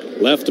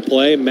 left to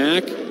play.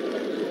 Mack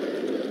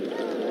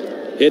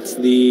hits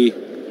the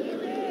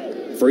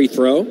free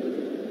throw.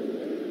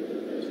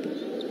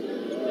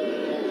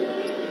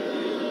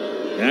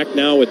 Mack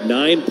now with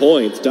 9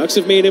 points. Ducks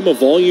have made him a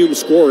volume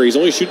scorer. He's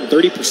only shooting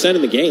 30%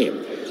 in the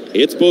game. He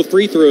hits both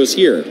free throws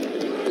here.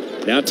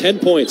 Now 10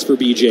 points for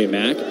BJ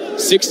Mack.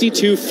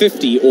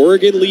 62-50,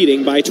 Oregon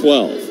leading by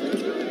 12.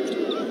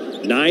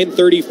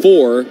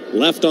 9:34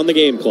 left on the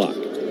game clock.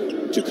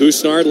 To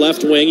Couisnard,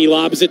 left wing. He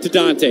lobs it to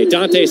Dante.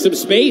 Dante, some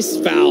space,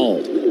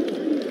 fouled.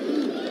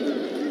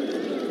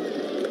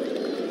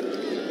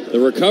 The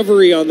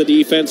recovery on the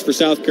defense for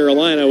South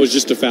Carolina was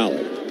just a foul.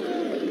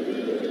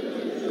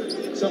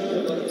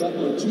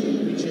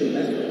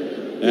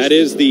 That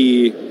is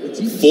the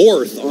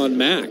 4th on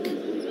Mack.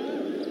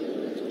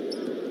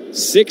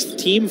 6th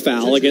team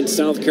foul against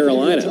South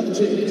Carolina.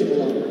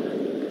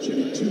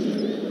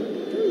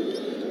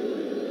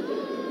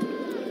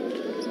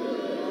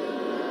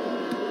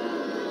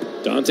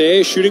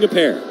 Dante shooting a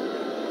pair.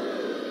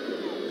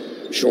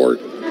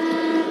 Short.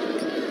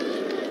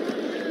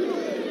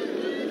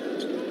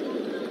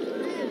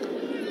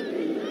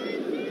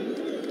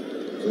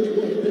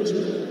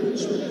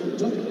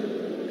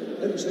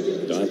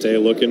 Dante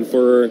looking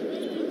for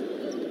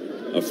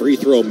a free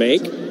throw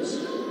make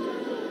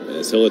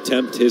as he'll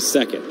attempt his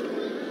second.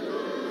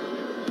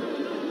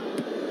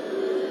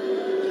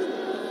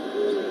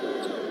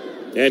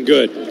 And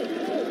good.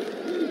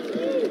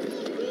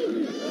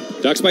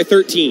 Ducks by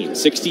 13,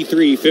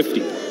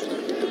 63-50.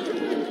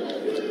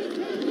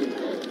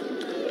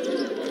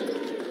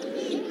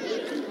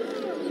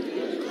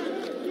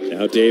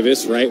 Now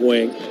Davis, right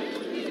wing.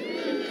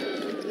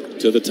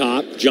 To the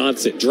top,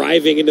 Johnson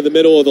driving into the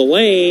middle of the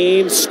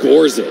lane,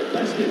 scores it.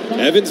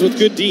 Evans with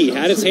good D,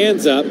 had his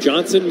hands up.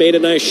 Johnson made a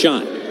nice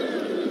shot.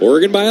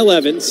 Oregon by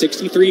 11,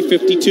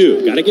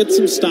 63-52. Got to get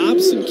some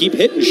stops and keep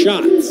hitting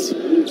shots.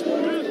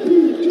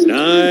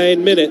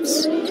 9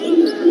 minutes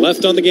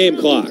left on the game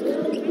clock.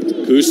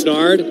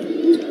 Couisnard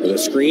with a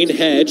screened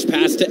hedge,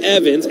 pass to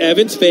Evans.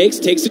 Evans fakes,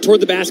 takes it toward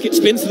the basket,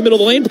 spins to the middle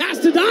of the lane, pass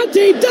to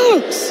Dante,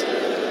 dunks!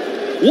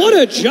 What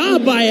a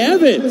job by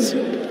Evans.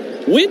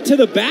 Went to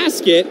the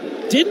basket,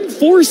 didn't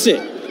force it.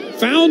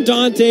 Found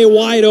Dante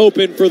wide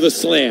open for the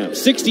slam.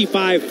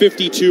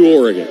 65-52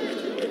 Oregon.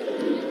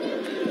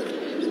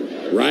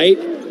 Right.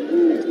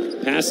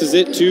 Passes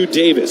it to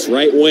Davis,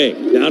 right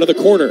wing. Down to the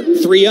corner.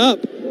 3 up.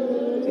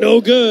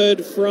 No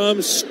good from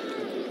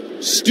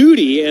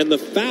Studi, and the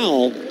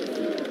foul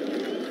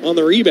on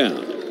the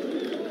rebound.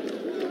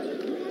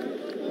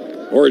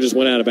 Or it just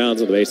went out of bounds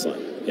on the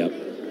baseline. Yep.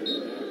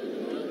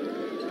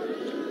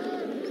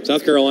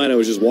 South Carolina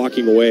was just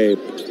walking away,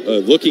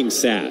 looking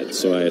sad,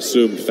 so I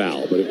assumed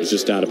foul, but it was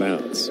just out of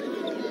bounds.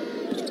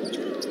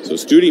 So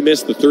Studi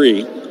missed the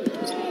 3.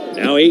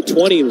 Now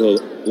 8:20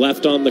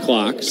 left on the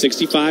clock.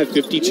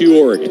 65-52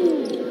 Oregon.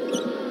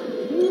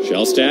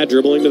 Shellstad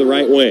dribbling to the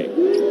right wing.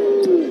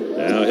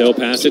 Now he'll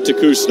pass it to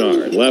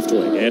Couisnard, left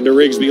wing, and to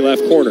Rigsby,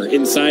 left corner.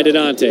 Inside to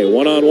Dante,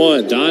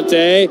 one-on-one.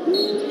 Dante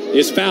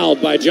is fouled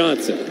by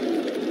Johnson.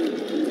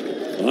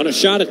 On a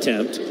shot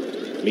attempt,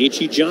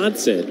 Michi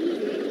Johnson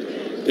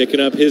picking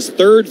up his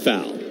 3rd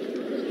foul.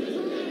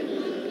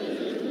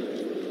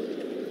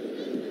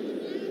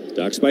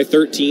 Ducks by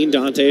 13,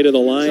 Dante to the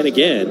line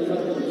again.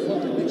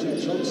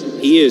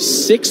 He is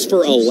 6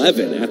 for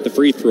 11 at the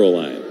free throw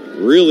line.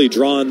 Really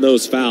drawing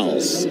those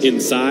fouls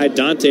inside.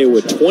 Dante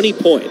with 20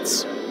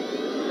 points.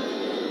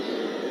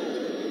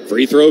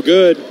 Free throw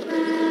good.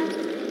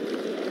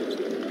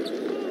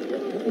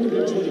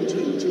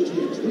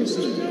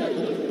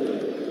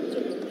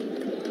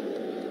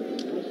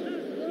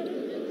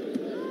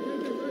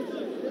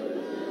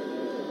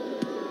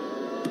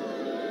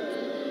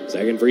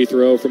 Second free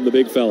throw from the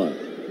big fella.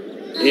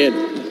 In.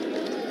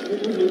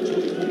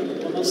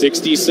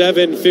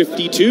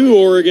 67-52,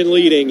 Oregon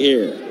leading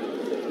here.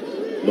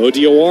 Mo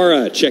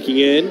Diawara checking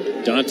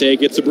in. Dante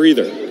gets a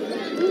breather.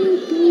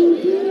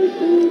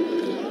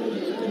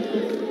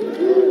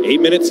 8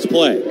 minutes to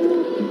play.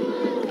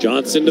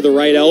 Johnson to the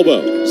right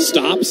elbow.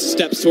 Stops,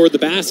 steps toward the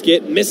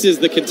basket, misses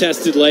the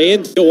contested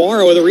lay-in.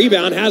 Diawara with a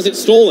rebound, has it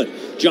stolen.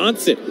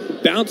 Johnson,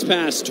 bounce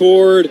pass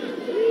toward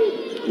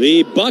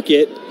The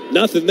bucket,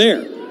 nothing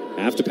there.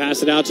 Have to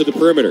pass it out to the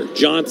perimeter.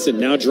 Johnson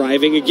now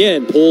driving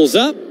again. Pulls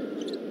up.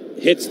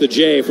 Hits the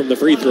J from the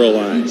free throw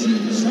line.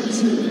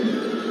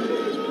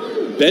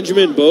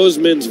 Benjamin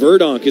Bozeman's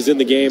Verdonk is in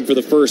the game for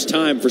the first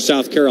time for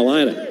South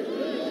Carolina.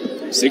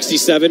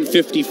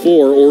 67-54,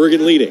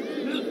 Oregon leading.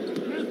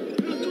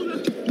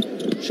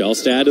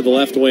 Shellstad to the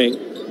left wing.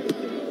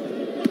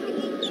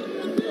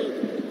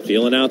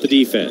 Feeling out the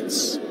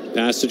defense.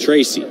 Pass to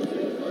Tracy.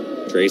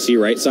 Tracy,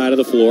 right side of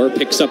the floor,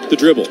 picks up the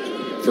dribble.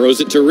 Throws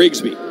it to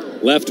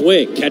Rigsby. Left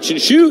wing, catch and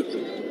shoot.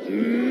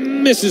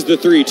 Misses the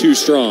three, too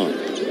strong.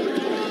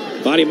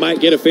 Thought he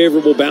might get a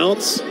favorable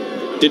bounce.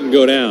 Didn't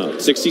go down.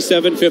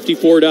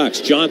 67-54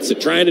 Ducks. Johnson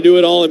trying to do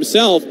it all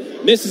himself.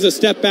 Misses a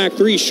step back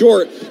three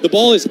short. The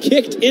ball is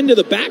kicked into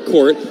the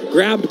backcourt,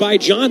 grabbed by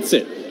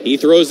Johnson. He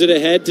throws it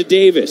ahead to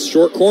Davis.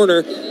 Short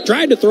corner.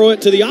 Tried to throw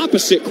it to the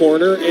opposite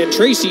corner, and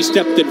Tracy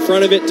stepped in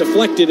front of it,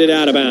 deflected it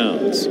out of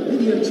bounds.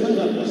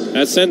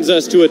 That sends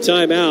us to a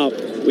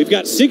timeout. We've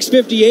got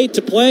 6:58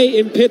 to play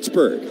in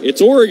Pittsburgh.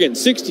 It's Oregon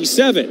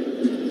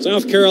 67,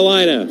 South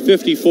Carolina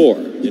 54.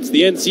 It's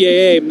the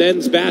NCAA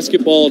Men's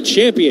Basketball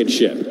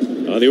Championship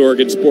on the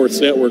Oregon Sports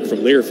Network from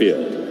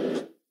Learfield.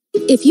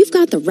 If you've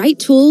got the right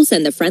tools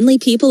and the friendly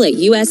people at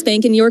U.S.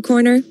 Bank in your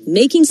corner,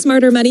 making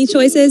smarter money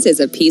choices is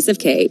a piece of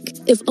cake.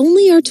 If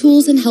only our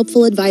tools and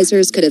helpful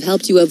advisors could have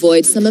helped you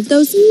avoid some of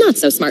those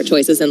not-so-smart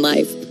choices in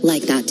life.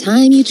 Like that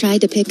time you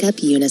tried to pick up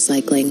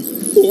unicycling.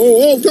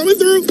 Whoa, coming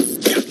through!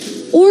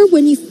 Or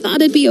when you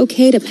thought it'd be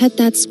okay to pet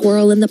that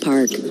squirrel in the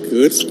park.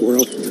 Good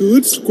squirrel,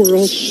 good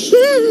squirrel.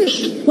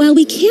 While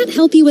we can't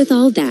help you with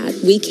all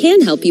that, we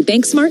can help you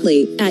bank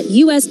smartly at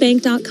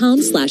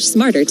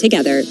usbank.com/smarter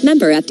together.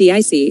 Member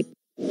FDIC.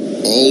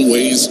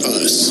 Always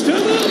us.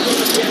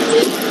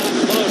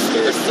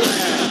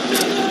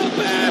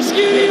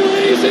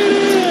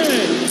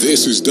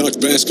 This is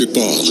Duck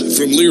Basketball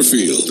from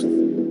Learfield.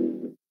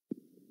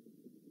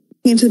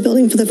 Into the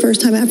building for the first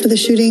time after the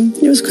shooting.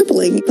 It was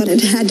crippling, but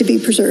it had to be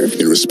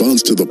preserved. In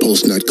response to the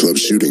Pulse nightclub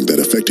shooting that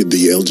affected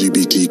the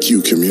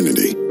LGBTQ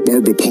community,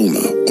 Barbara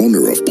Poma,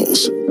 owner of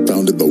Pulse,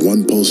 founded the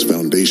One Pulse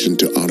Foundation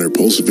to honor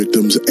Pulse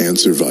victims and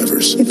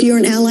survivors. If you're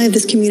an ally of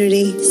this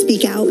community,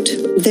 speak out.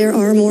 There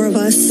are more of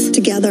us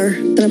together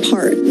than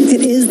apart.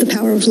 It is the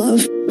power of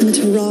love in its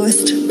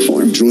rawest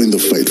form. Join the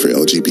fight for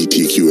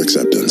LGBTQ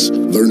acceptance.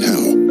 Learn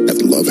how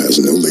at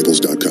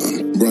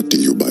lovehasnolabels.com. Brought to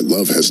you by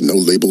Love Has No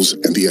Labels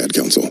and the Ad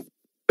Council.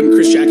 I'm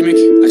Chris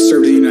Jakimick. I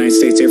served in the United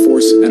States Air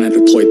Force, and I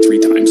deployed 3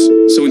 times.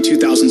 So in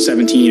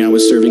 2017, I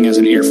was serving as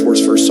an Air Force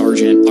First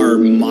Sergeant. Our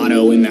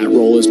motto in that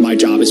role is, my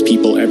job is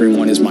people,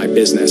 everyone is my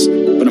business.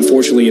 But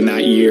unfortunately, in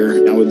that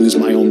year, I would lose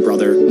my own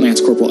brother, Lance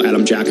Corporal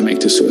Adam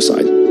Jakimick, to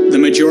suicide. The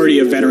majority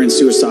of veteran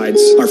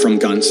suicides are from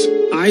guns.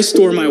 I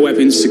store my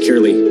weapons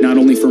securely, not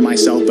only for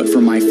myself, but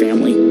for my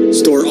family.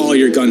 Store all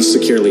your guns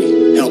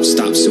securely. Help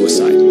stop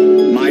suicide.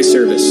 My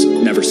service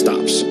never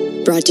stops.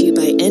 Brought to you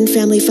by End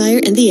Family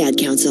Fire and the Ad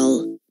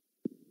Council.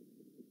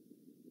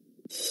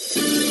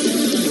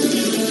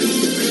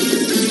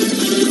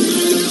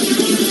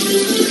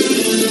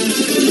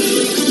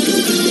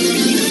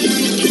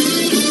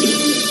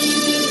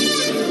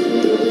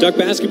 Duck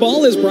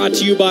Basketball is brought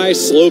to you by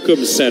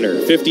Slocum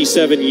Center,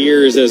 57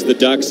 years as the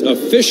Ducks'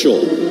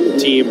 official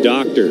team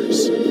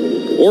doctors.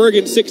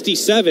 Oregon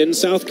 67,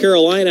 South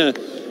Carolina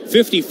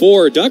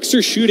 54. Ducks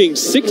are shooting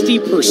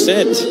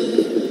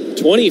 60%,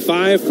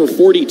 25 for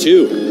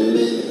 42,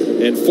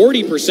 and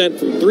 40%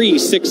 from 3,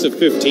 6 of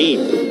 15.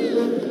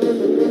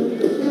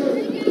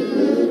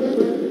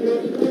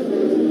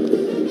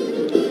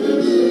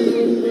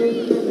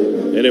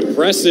 An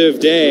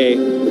impressive day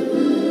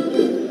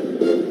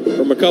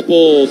from a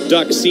couple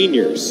Duck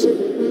seniors.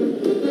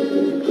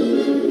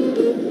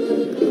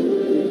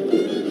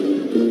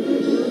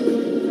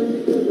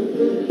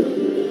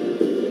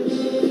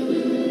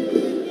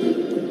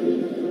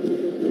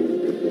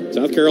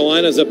 South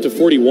Carolina's up to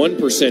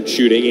 41%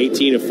 shooting,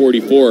 18 of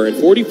 44, and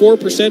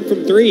 44%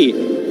 from 3,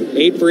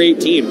 8 for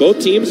 18. Both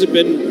teams have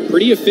been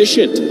pretty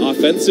efficient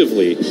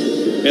offensively,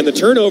 and the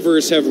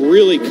turnovers have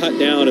really cut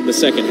down in the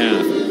second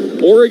half.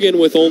 Oregon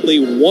with only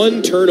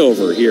 1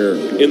 turnover here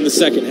in the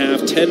second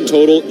half, 10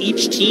 total.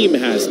 Each team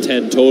has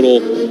 10 total.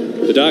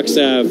 The Ducks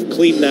have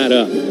cleaned that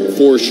up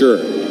for sure.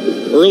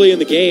 Early in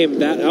the game,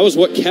 that was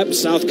what kept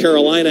South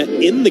Carolina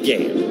in the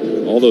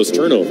game, all those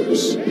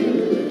turnovers.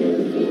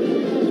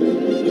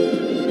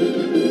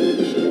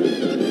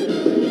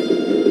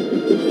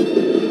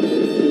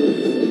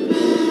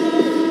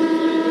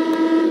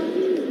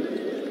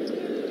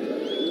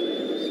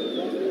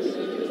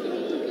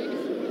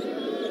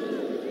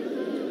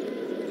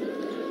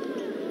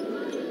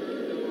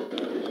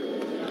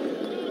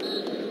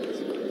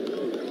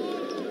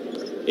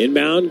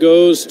 Inbound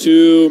goes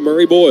to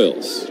Murray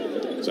Boyles.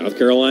 South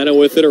Carolina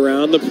with it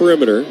around the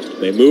perimeter.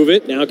 They move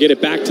it, now get it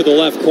back to the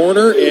left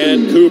corner,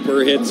 and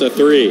Cooper hits a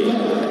 3.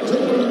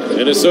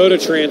 Minnesota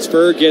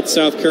transfer gets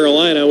South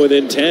Carolina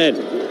within 10.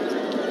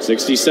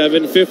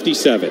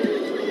 67-57.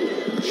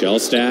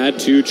 Shellstad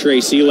to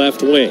Tracy,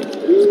 left wing.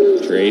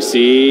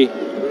 Tracy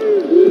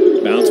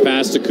Bounce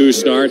pass to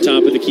Kusnar,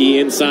 top of the key,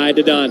 inside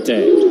to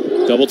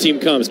Dante. Double team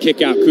comes,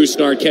 kick out,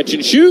 Kusnar, catch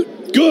and shoot.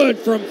 Good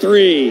from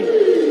 3.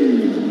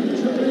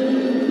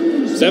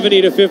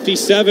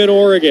 70-57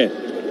 Oregon.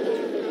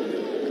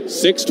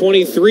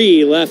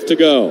 6:23 left to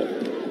go.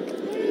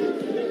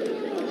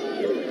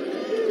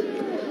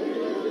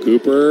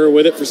 Cooper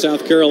with it for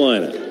South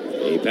Carolina.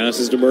 He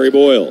passes to Murray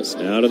Boyles.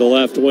 Now to the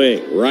left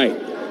wing. Right.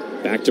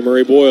 Back to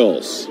Murray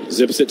Boyles.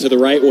 Zips it to the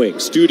right wing.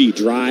 Stute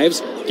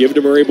drives. Give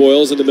to Murray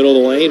Boyles in the middle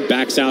of the lane.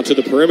 Backs out to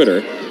the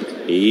perimeter.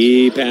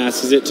 He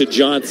passes it to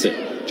Johnson.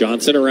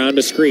 Johnson around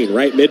a screen.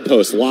 Right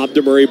mid-post. Lob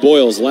to Murray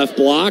Boyles. Left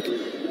block.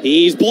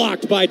 He's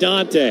blocked by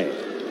Dante.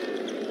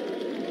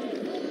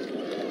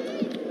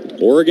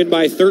 Oregon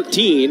by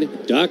 13.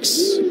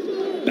 Ducks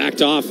back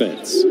to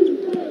offense.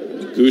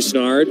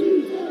 Kusnard.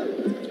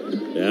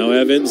 Now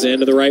Evans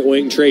into the right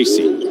wing.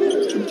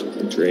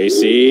 Tracy.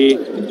 Tracy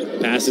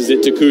passes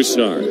it to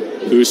Kusnar.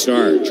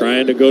 Kusnar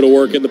trying to go to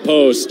work in the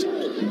post.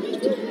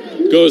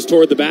 Goes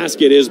toward the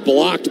basket. Is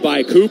blocked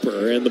by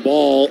Cooper. And the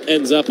ball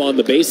ends up on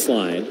the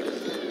baseline.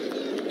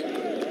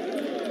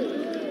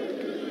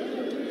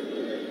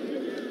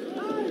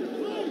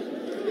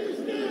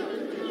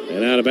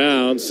 And out of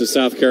bounds to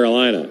South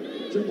Carolina.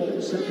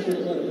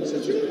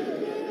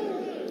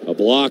 A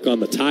block on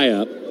the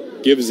tie-up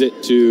gives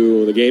it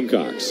to the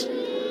Gamecocks.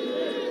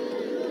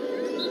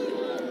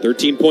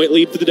 13-point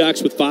lead for the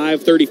Ducks with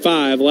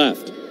 5:35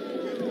 left.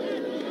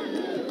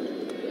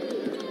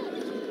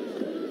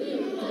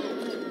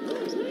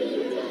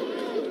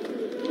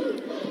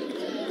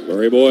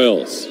 Murray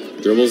Boyles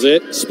dribbles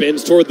it,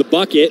 spins toward the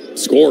bucket,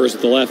 scores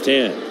with the left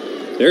hand.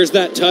 There's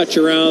that touch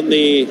around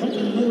the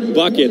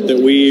bucket that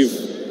we've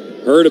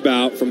heard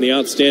about from the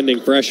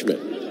outstanding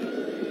freshman.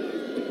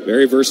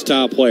 Very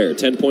versatile player.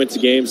 10 points a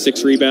game,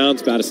 6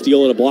 rebounds, about a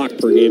steal and a block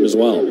per game as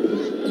well.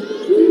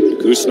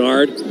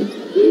 Kusnard,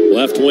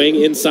 left wing,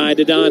 inside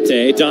to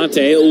Dante.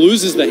 Dante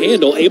loses the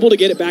handle, able to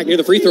get it back near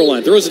the free throw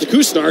line. Throws it to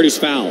Kusnard, who's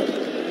fouled.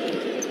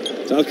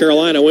 South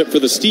Carolina went for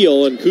the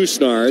steal, and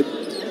Kusnard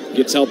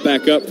gets help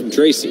back up from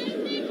Tracy.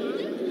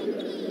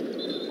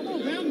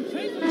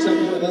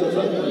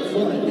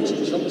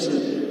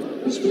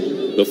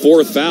 The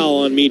 4th foul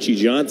on Meechie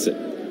Johnson.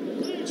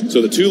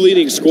 So the 2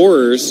 leading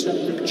scorers,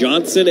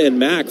 Johnson and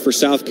Mack for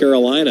South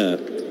Carolina,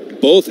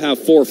 both have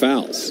 4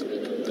 fouls.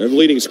 They're the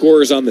leading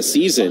scorers on the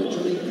season.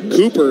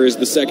 Cooper is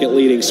the 2nd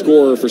leading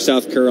scorer for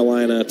South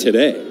Carolina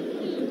today.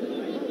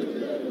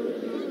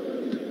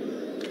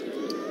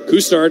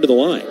 Kusnard to the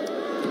line.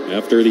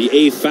 After the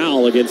 8th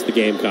foul against the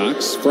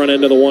Gamecocks. Front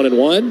end of the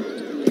 1-and-1.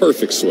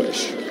 Perfect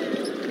swish.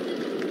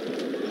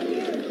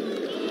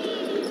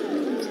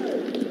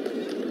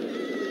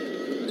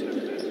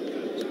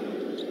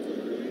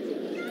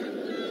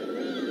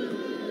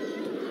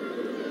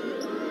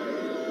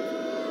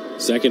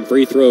 Second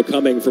free throw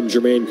coming from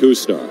Jermaine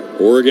Kusnar.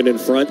 Oregon in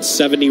front,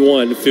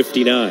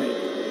 71-59.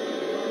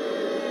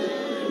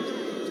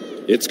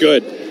 It's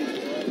good.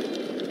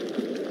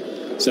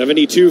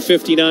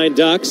 72-59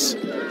 Ducks.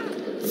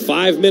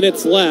 5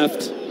 minutes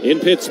left in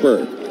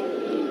Pittsburgh.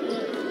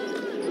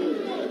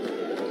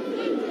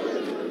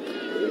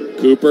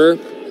 Cooper,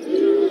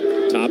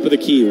 top of the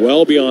key,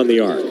 well beyond the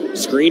arc.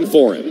 Screen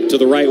for him, to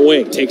the right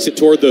wing. Takes it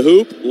toward the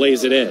hoop,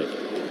 lays it in.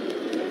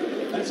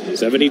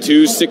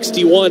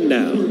 72-61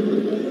 now.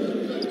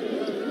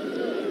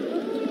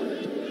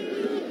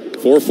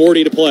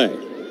 4:40 to play.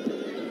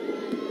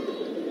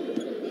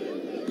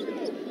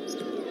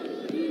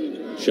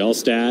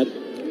 Shellstad.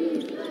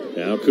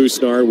 Now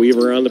Kusnar,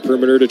 Weaver around the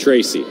perimeter to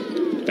Tracy.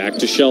 Back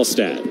to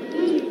Shellstad.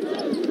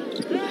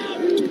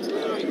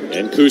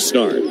 And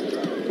Kusnar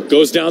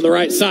goes down the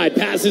right side.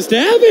 Passes to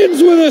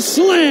Evans with a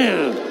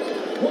slam.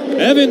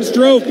 Evans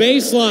drove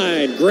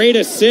baseline. Great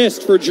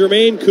assist for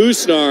Jermaine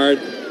Kusnar.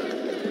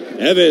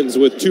 Evans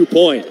with 2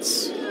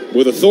 points.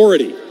 With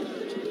authority.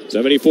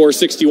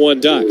 74-61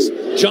 Ducks.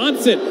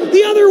 Johnson,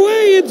 the other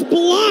way. It's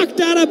blocked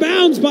out of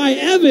bounds by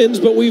Evans,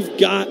 but we've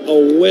got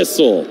a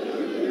whistle.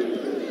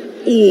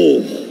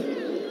 Ooh.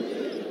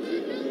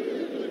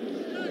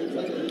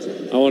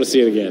 I want to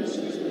see it again.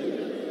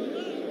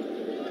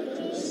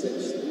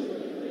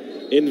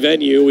 In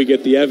venue, we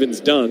get the Evans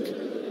dunk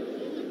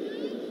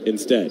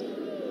instead.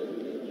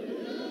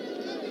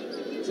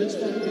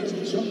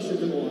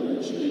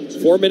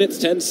 4 minutes,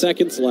 10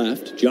 seconds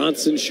left.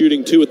 Johnson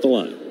shooting 2 at the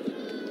line.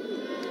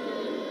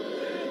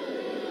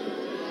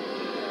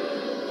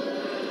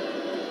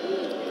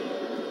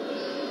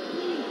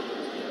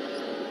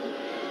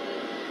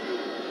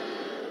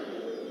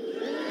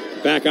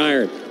 Back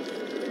iron.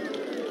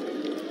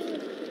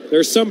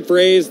 There's some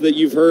phrase that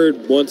you've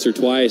heard once or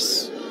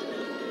twice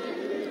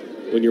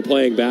when you're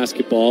playing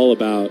basketball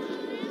about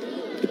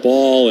the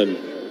ball and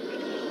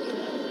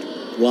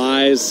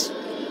lies.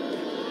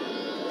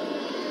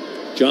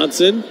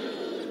 Johnson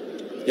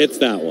hits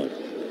that one.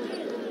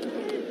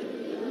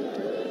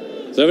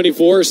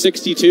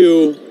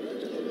 74-62.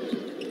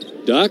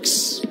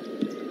 Ducks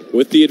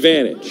with the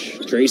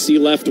advantage. Tracy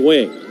left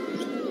wing.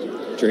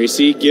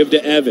 Tracy give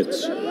to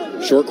Evans.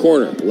 Short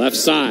corner, left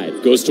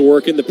side, goes to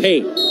work in the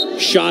paint.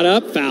 Shot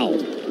up,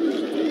 fouled.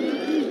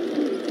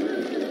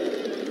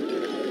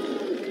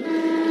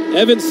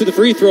 Evans to the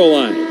free throw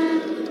line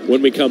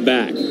when we come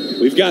back.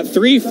 We've got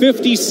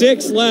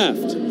 3:56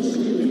 left.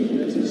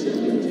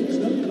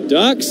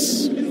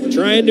 Ducks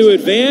trying to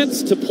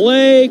advance to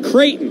play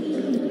Creighton.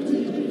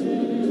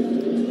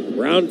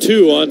 Round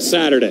 2 on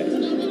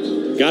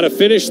Saturday. Got to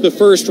finish the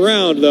first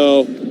round,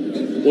 though,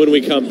 when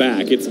we come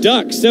back. It's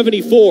Ducks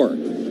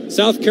 74,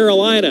 South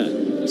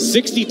Carolina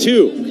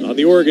 62 on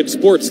the Oregon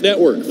Sports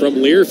Network from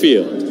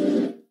Learfield.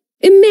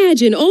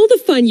 Imagine all the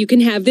fun you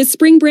can have this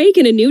spring break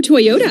in a new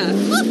Toyota.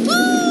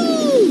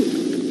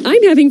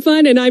 I'm having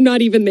fun and I'm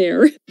not even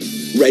there.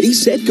 Ready,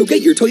 set, go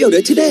get your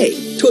Toyota today.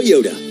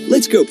 Toyota,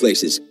 let's go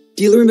places.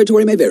 Dealer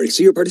inventory may vary.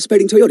 See your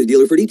participating Toyota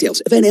dealer for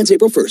details. Event ends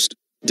April 1st.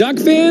 Duck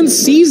fans,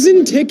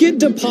 season ticket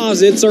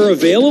deposits are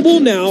available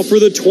now for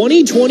the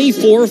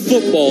 2024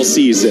 football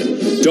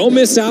season. Don't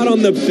miss out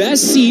on the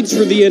best seats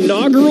for the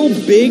inaugural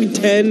Big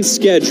Ten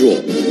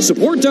schedule.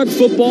 Support Duck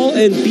football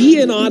and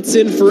be in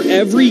Autzen for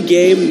every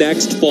game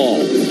next fall.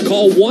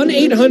 Call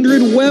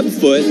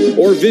 1-800-WEBFOOT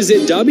or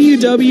visit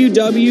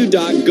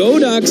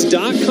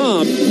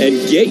www.goducks.com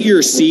and get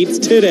your seats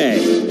today.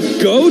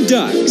 Go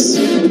Ducks!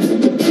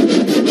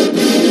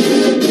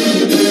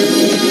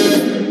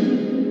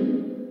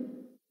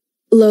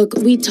 Look,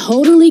 we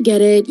totally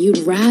get it. You'd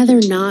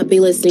rather not be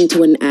listening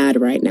to an ad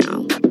right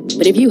now.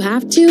 But if you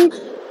have to,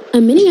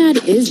 a mini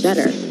ad is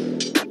better.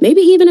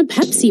 Maybe even a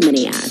Pepsi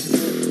mini ad.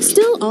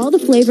 Still all the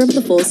flavor of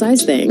the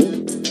full-size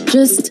thing,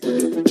 just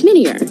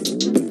minier.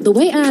 The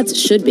way ads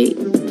should be.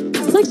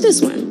 Like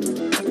this one.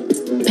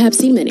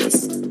 Pepsi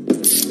Minis.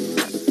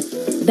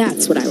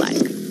 That's what I like.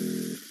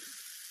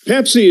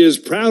 Pepsi is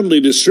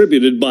proudly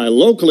distributed by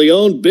locally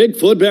owned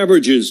Bigfoot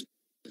Beverages.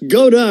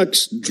 Go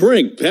Ducks,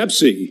 drink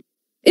Pepsi.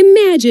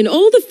 Imagine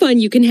all the fun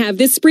you can have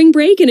this spring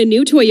break in a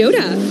new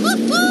Toyota.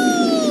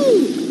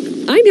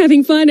 I'm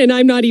having fun and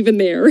I'm not even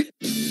there.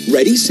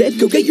 Ready, set,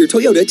 go get your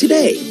Toyota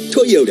today.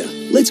 Toyota,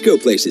 let's go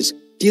places.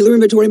 Dealer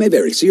inventory may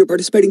vary. See your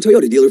participating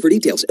Toyota dealer for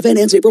details. Event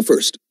ends April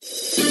 1st.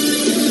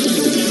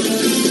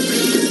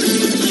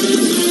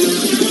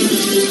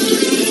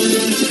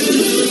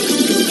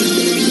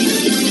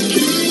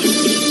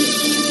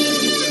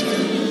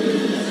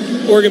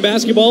 Oregon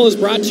basketball is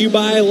brought to you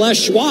by Les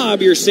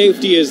Schwab. Your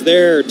safety is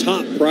their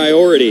top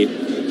priority.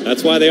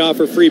 That's why they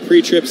offer free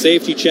pre-trip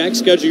safety checks.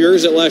 Schedule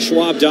yours at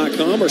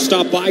leschwab.com or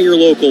stop by your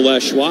local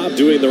Les Schwab,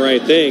 doing the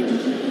right thing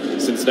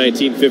since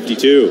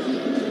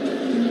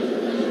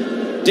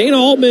 1952. Dana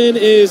Altman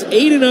is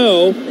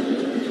 8-0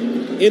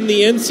 in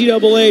the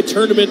NCAA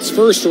tournament's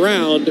first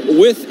round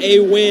with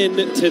a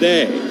win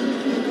today.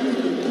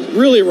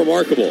 Really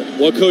remarkable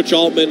what Coach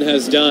Altman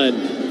has done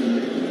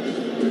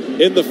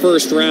in the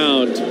first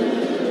round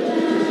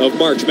of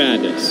March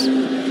Madness.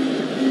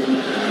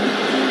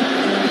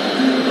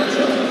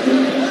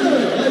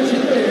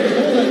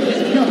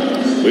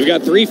 We've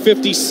got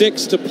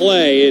 3:56 to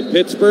play in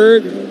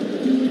Pittsburgh.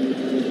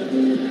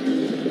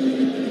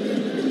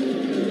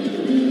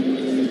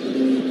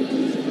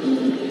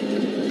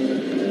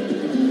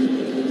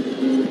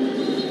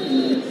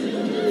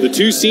 The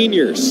two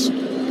seniors,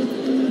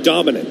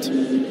 dominant.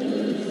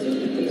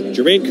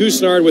 Jermaine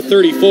Couisnard with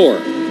 34.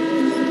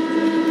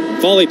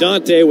 Folly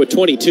Dante with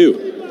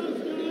 22.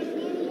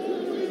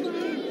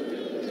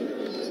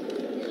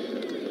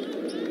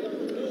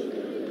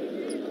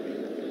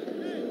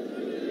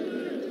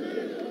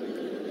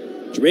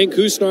 Jermaine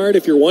Couisnard,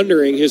 if you're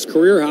wondering, his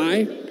career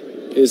high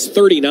is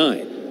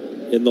 39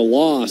 in the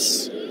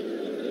loss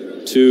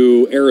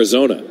to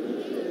Arizona.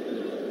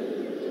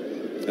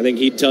 I think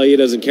he'd tell you he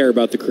doesn't care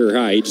about the career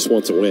high. He just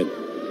wants a win.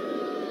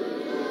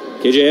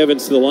 KJ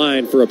Evans to the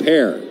line for a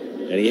pair,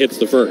 and he hits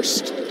the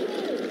first.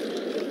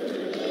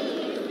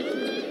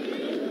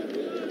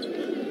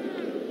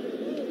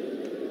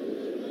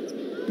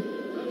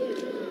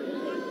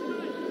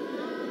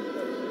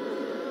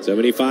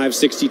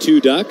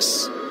 (75-62)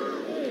 Ducks.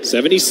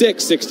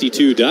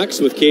 76-62 Ducks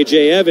with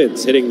KJ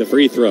Evans hitting the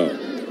free throw.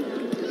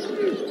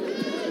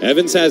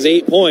 Evans has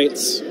 8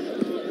 points.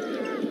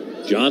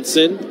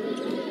 Johnson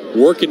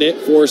working it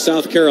for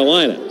South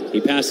Carolina. He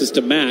passes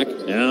to Mack,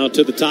 now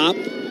to the top,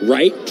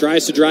 right,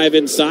 tries to drive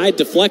inside,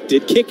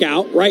 deflected, kick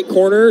out, right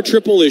corner,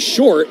 triple is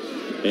short,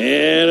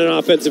 and an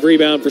offensive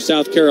rebound for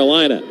South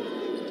Carolina.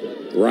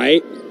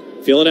 Right,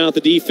 feeling out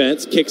the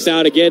defense, kicks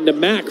out again to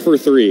Mack for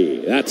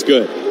 3. That's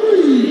good.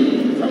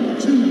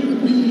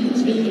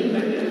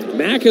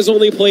 Mack has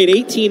only played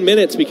 18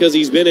 minutes because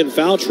he's been in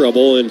foul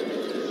trouble, and,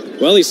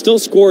 well, he still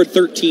scored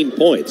 13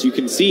 points. You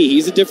can see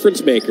he's a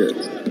difference maker.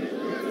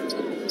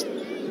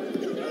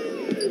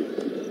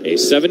 A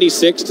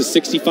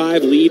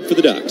 76-65 lead for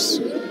the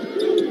Ducks.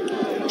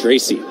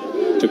 Tracy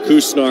to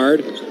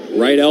Couisnard,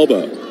 right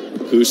elbow.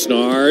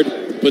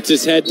 Couisnard puts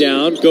his head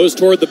down, goes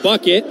toward the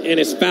bucket, and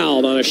is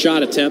fouled on a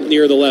shot attempt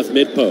near the left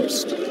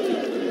mid-post.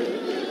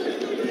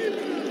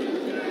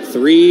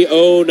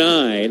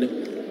 3:09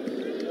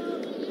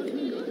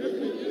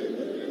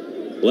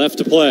 left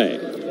to play.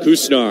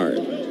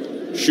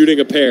 Couisnard shooting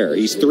a pair.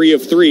 He's 3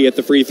 of 3 at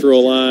the free throw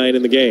line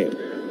in the game.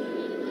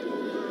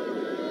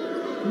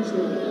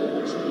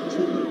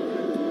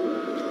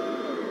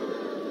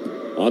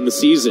 On the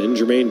season,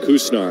 Jermaine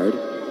Couisnard,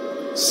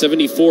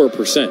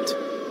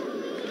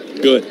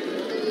 74%. Good.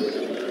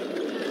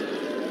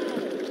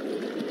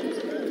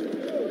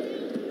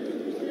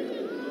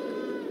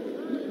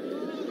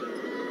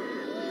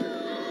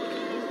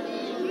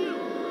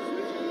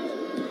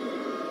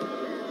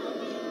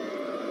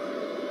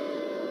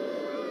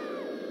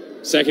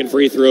 Second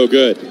free throw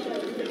good.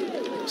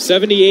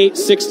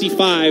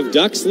 78-65,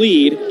 Ducks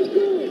lead.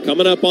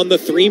 Coming up on the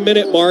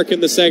 3-minute mark in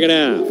the second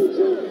half.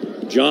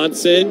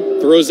 Johnson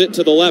throws it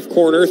to the left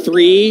corner.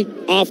 3,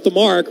 off the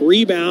mark.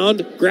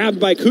 Rebound, grabbed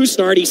by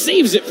Couisnard. He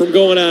saves it from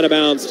going out of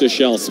bounds to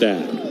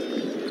Shellstad.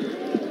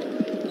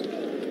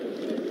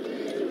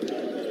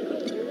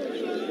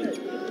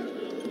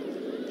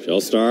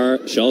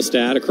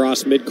 Shellstad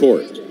across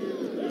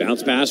midcourt.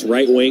 Bounce pass,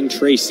 right wing,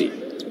 Tracy.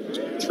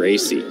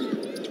 Tracy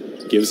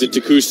gives it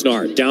to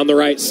Couisnard. Down the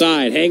right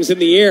side, hangs in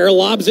the air,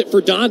 lobs it for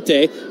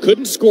Dante.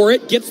 Couldn't score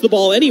it, gets the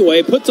ball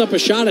anyway, puts up a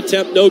shot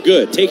attempt, no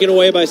good. Taken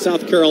away by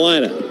South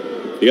Carolina.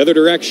 The other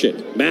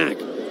direction, Mack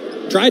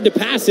tried to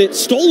pass it,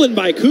 stolen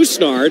by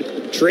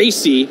Couisnard.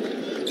 Tracy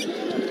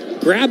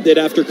grabbed it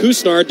after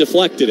Couisnard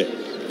deflected it.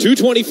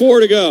 2:24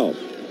 to go.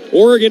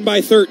 Oregon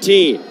by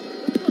 13.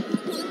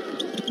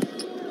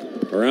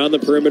 Around the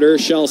perimeter,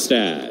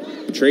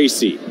 Shellstad.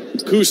 Tracy,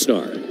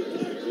 Couisnard.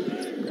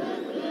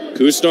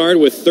 Couisnard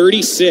with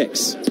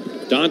 36.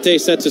 Dante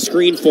sets a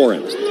screen for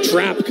him.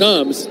 Trap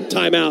comes.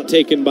 Timeout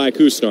taken by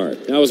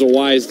Couisnard. That was a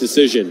wise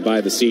decision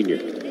by the senior.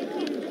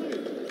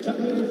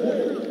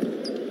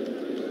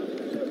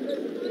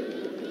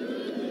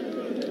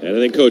 And I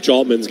think Coach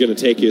Altman's going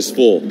to take his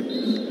full.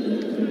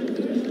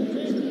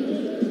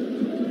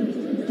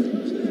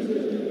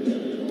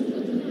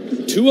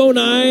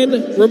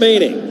 2:09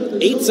 remaining.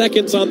 8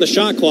 seconds on the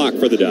shot clock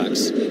for the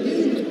Ducks.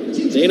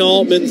 Dana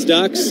Altman's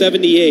Ducks,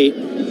 78.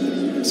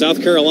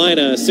 South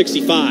Carolina,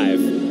 65.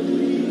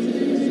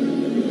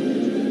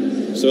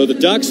 So the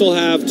Ducks will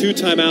have 2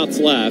 timeouts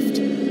left.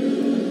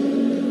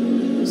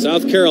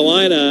 South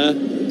Carolina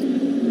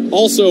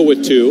also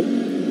with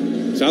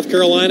 2. South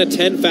Carolina,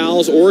 10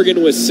 fouls.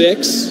 Oregon with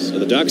 6. So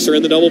the Ducks are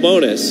in the double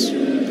bonus.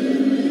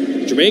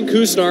 Jermaine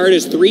Couisnard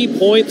is 3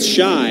 points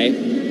shy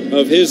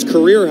of his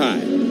career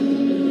high.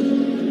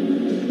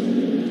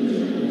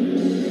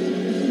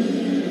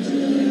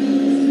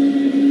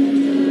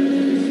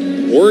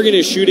 Oregon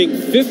is shooting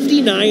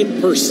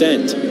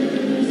 59%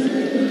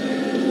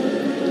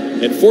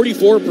 and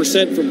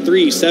 44% from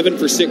 3, 7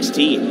 for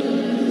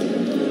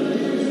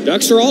 16.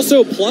 Ducks are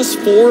also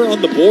 +4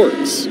 on the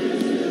boards.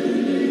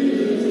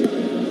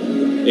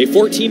 A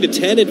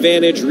 14-10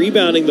 advantage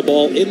rebounding the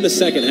ball in the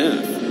second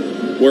half,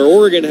 where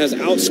Oregon has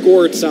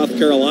outscored South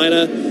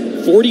Carolina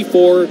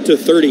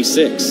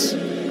 44-36.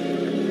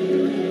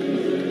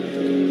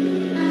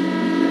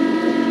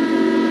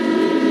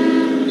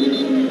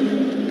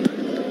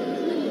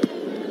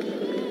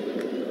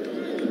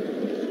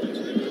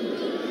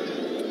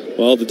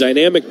 Well, the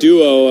dynamic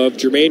duo of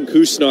Jermaine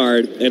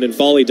Couisnard and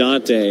N'Faly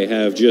Dante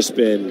have just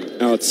been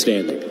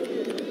outstanding.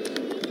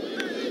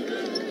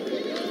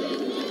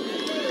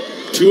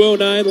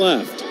 2:09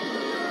 left.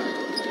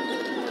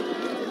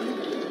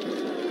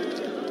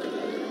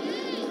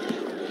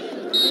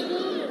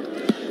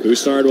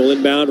 Couisnard will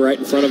inbound right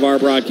in front of our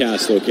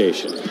broadcast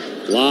location.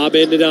 Lob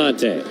into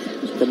Dante.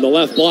 From the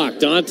left block,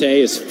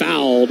 Dante is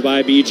fouled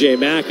by B.J.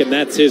 Mack, and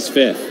that's his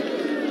 5th.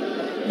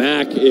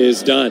 Mack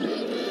is done.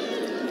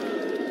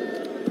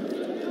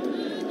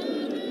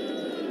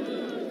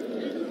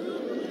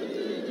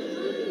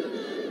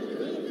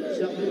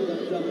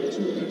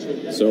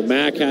 So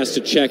Mack has to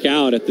check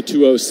out at the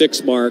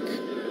 2:06 mark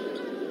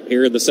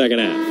here in the second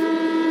half.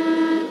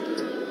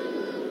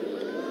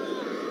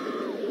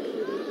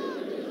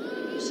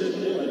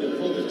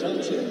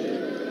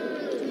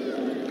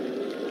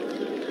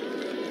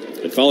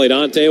 N'Faly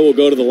Dante will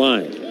go to the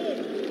line.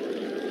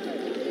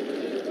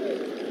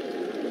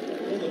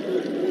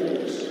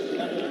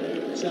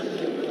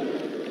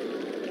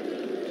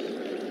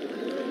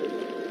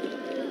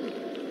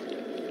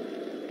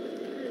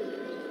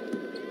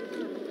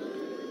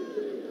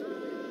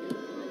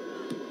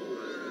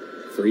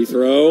 Free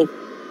throw.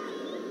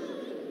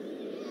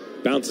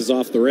 Bounces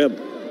off the rim.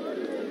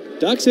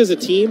 Ducks as a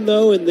team,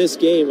 though, in this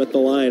game at the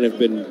line have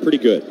been pretty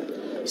good.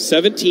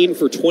 17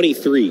 for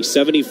 23,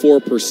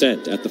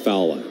 74% at the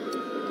foul line.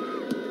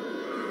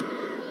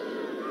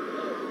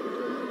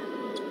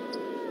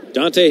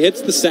 Dante hits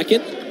the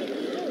second.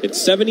 It's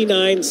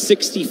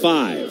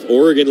 79-65,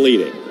 Oregon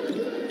leading.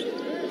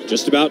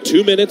 Just about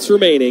 2 minutes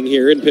remaining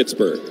here in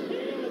Pittsburgh.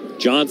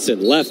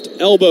 Johnson, left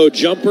elbow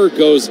jumper,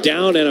 goes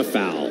down and a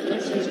foul.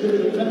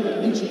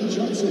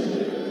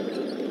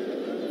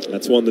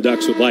 That's one the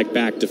Ducks would like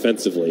back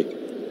defensively.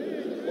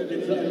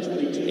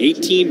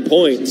 18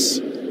 points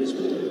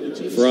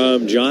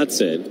from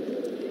Johnson.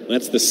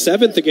 That's the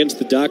 7th against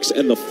the Ducks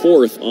and the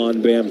 4th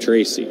on Bam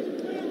Tracy.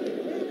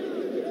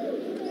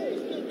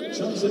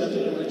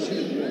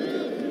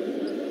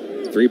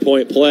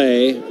 Three-point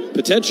play,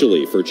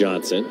 potentially, for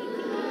Johnson.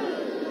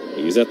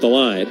 He's at the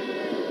line.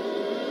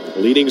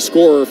 Leading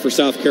scorer for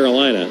South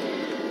Carolina.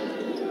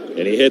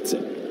 And he hits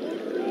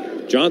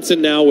it.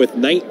 Johnson now with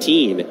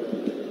 19,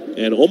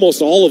 and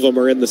almost all of them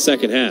are in the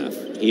second half.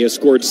 He has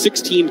scored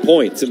 16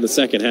 points in the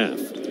second half.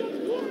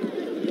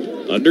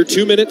 Under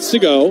 2 minutes to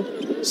go,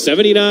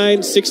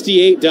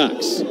 79-68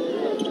 Ducks.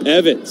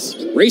 Evans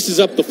races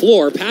up the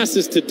floor,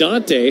 passes to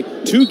Dante.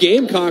 2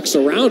 Gamecocks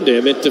around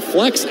him. It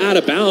deflects out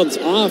of bounds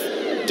off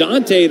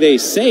Dante, they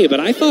say, but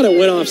I thought it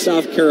went off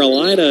South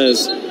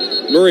Carolina's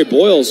Murray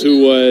Boyles,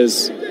 who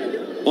was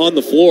on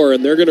the floor,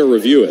 and they're going to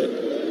review it.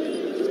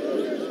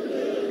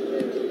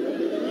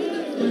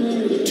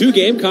 2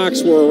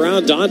 Gamecocks were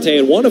around Dante,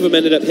 and one of them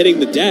ended up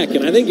hitting the deck,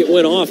 and I think it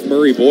went off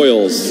Murray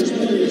Boyles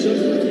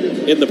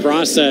in the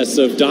process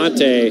of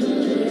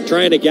Dante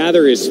trying to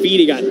gather his feet.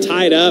 He got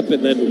tied up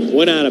and then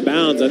went out of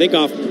bounds, I think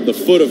off the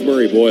foot of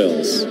Murray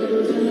Boyles.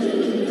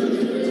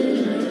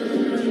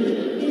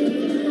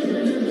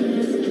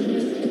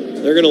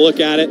 They're going to look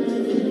at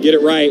it, get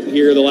it right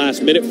here the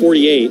last minute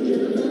 48.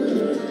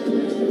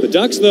 The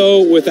Ducks,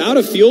 though, without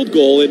a field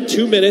goal in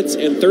 2 minutes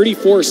and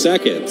 34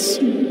 seconds.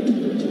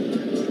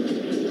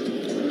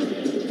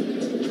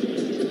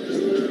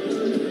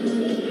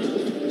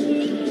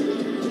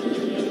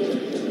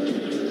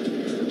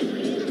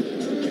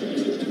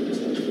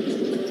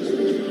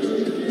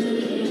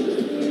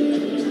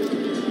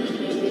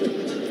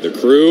 The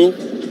crew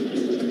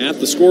at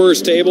the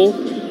scorer's table.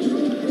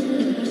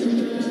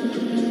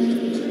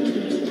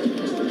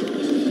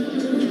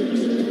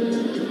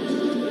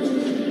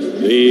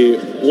 The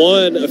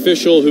one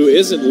official who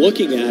isn't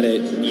looking at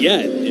it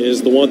yet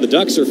is the one the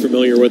Ducks are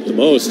familiar with the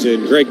most,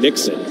 and Greg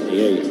Nixon.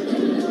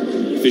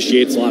 He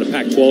officiates a lot of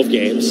Pac-12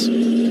 games.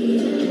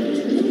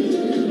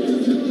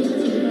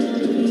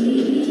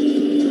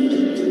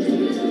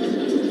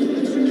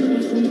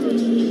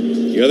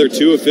 The other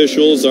 2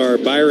 officials are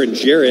Byron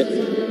Jarrett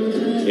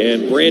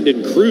and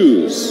Brandon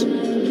Cruz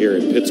here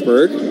in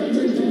Pittsburgh.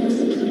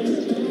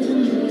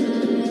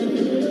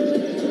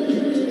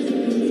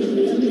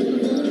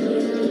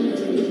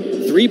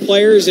 Three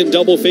players in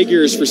double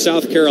figures for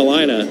South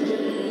Carolina.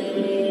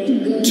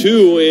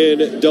 2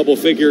 in double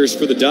figures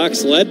for the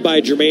Ducks, led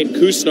by Jermaine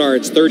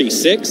Couisnard's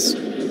 36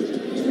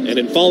 and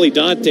N'Faly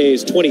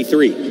Dante's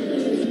 23.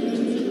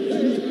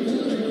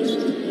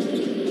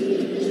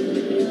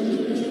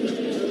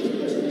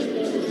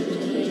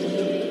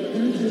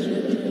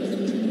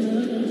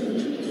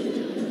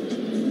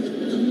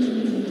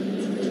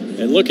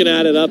 And looking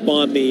at it up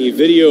on the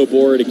video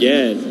board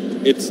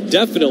again, it's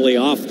definitely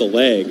off the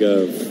leg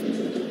of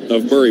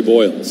Murray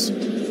Boyles.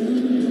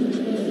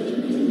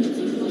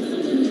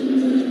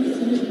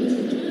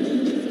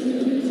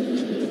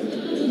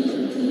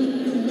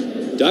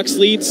 Ducks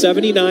lead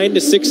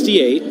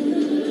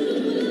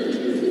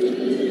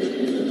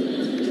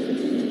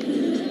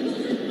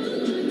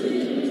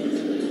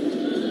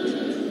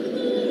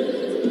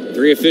 79-68.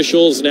 Three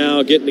officials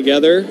now getting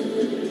together,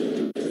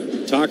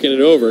 talking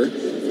it over.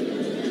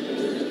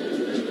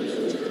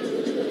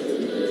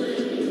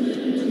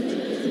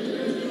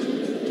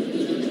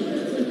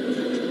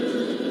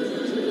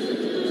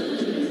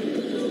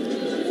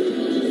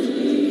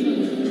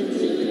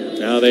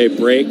 They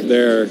break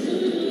their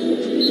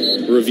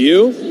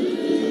review,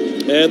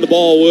 and the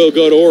ball will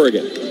go to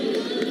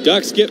Oregon.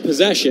 Ducks get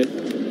possession.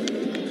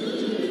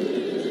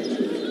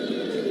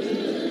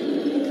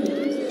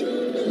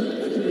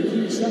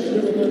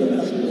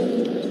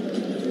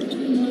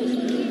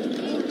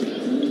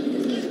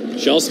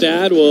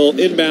 Shelstad will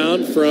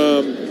inbound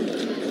from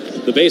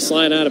the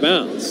baseline out of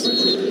bounds.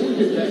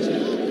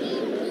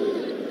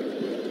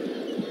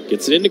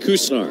 Gets it into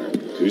Couisnard.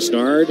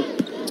 Couisnard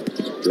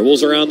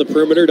dribbles around the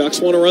perimeter. Ducks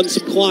want to run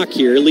some clock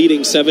here,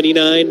 leading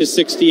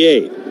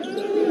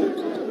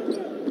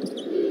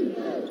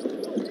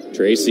 79-68.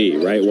 Tracy,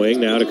 right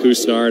wing, now to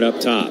Couisnard up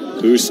top.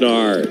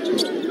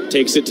 Couisnard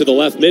takes it to the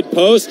left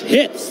mid-post,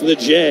 hits the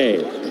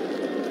J.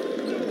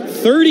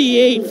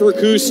 38 for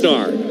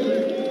Couisnard.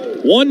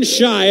 One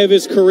shy of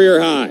his career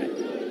high.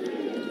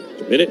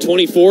 Minute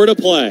 24 to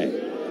play.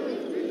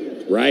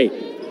 Right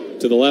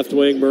to the left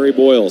wing, Murray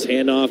Boyles.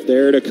 Handoff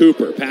there to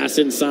Cooper. Pass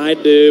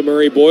inside to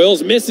Murray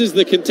Boyles. Misses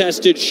the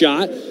contested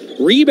shot.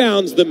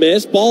 Rebounds the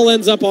miss. Ball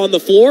ends up on the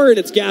floor, and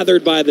it's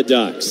gathered by the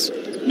Ducks.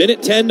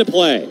 Minute 10 to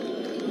play.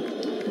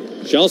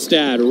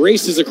 Shelstad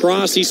races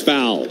across. He's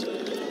fouled.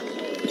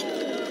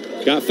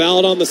 Got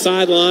fouled on the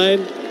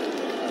sideline.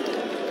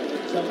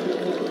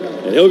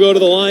 And he'll go to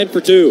the line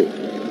for 2.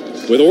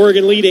 With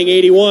Oregon leading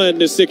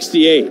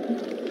 81-68.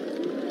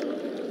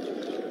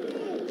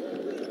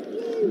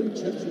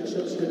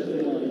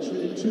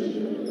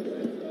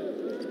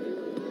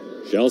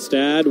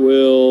 Shelstad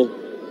will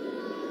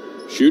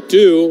shoot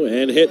 2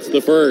 and hits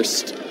the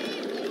first.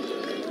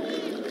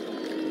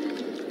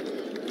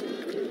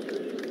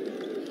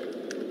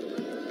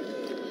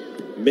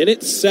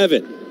 Minute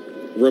 7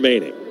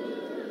 remaining.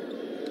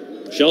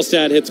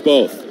 Shelstad hits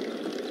both.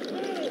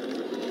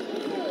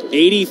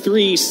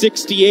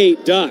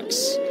 83-68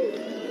 Ducks.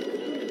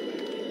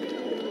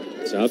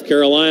 South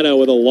Carolina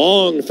with a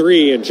long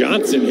 3, and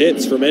Johnson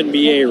hits from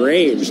NBA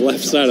range,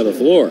 left side of the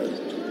floor.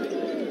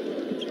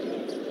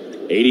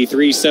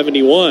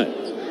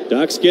 83-71.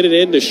 Ducks get it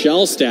into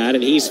Shellstad,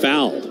 and he's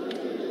fouled.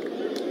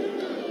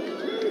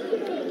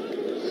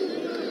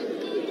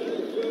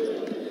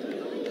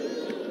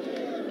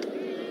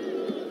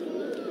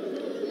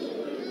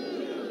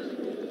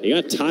 He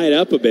got tied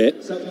up a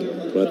bit,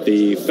 but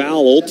the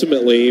foul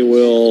ultimately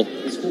will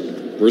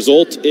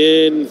result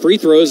in free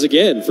throws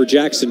again for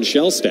Jackson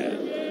Shellstad.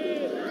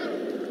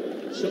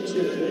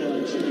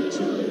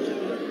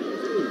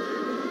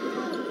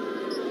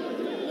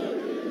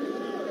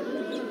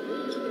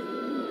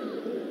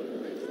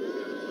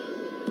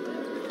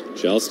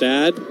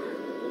 Shellstad,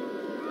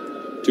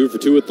 2 for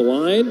 2 at the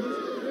line.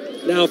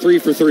 Now 3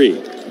 for 3.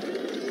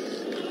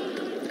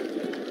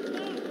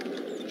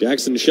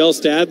 Jackson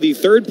Shellstad, the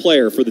third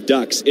player for the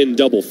Ducks in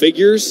double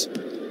figures.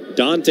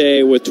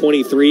 Dante with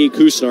 23,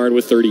 Kusnard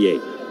with 38.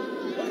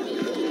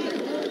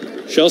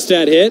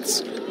 Shellstad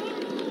hits.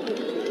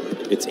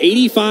 It's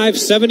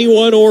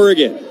 85-71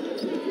 Oregon.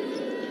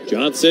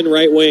 Johnson,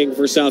 right wing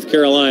for South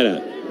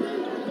Carolina.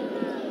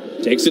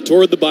 Takes it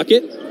toward the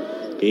bucket.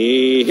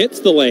 He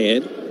hits the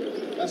lay-in.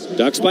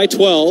 Ducks by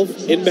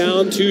 12,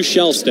 inbound to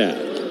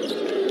Shellstad.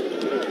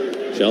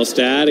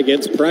 Shellstad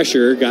against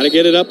pressure, got to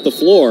get it up the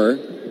floor.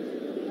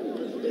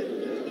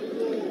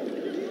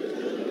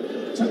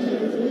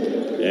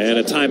 And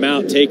a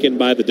timeout taken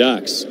by the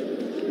Ducks.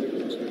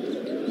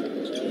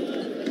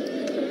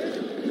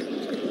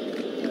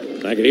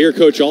 I can hear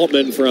Coach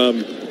Altman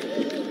from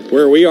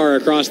where we are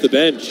across the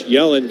bench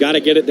yelling, got to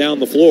get it down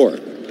the floor.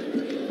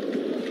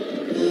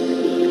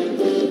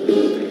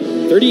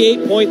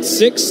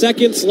 38.6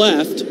 seconds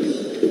left.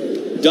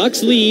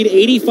 Ducks lead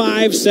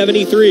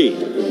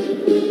 85-73.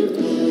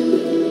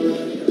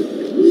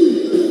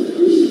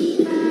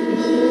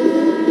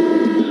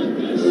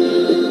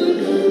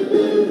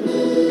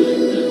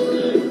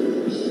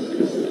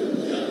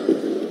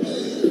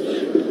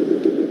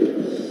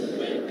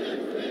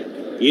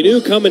 You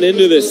knew coming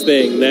into this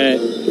thing that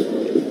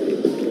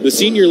the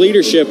senior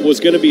leadership was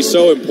going to be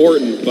so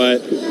important,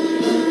 but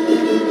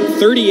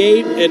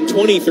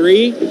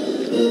 38-23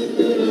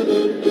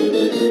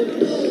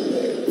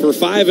 for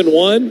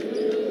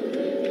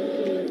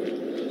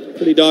 5-1,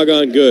 pretty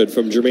doggone good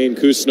from Jermaine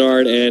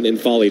Kusnard and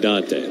Infali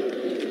Dante.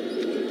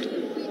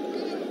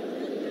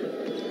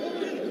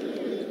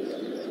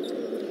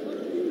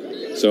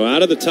 So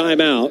out of the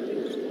timeout,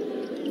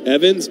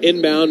 Evans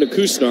inbound to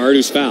Kusnard,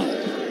 who's fouled.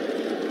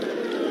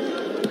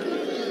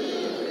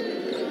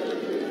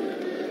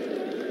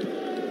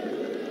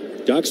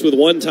 Ducks with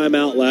 1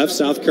 timeout left,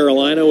 South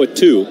Carolina with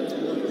 2.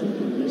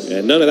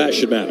 And none of that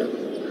should matter.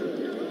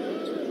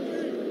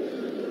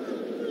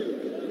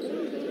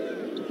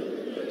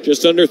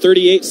 Just under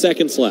 38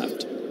 seconds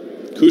left.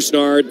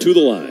 Kusnard to the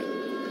line.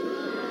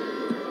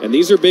 And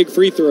these are big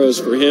free throws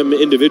for him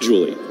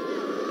individually.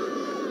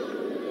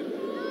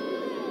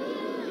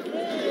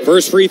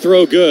 First free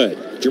throw good.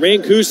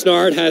 Jermaine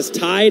Kusnard has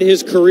tied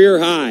his career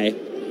high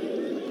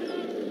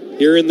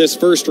here in this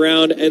first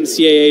round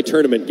NCAA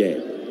tournament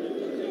game.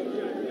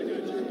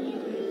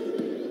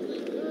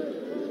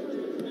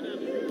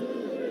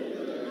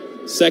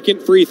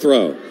 Second free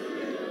throw.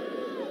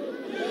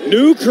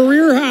 New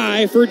career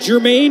high for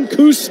Jermaine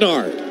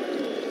Kusnard.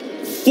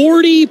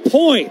 40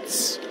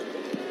 points.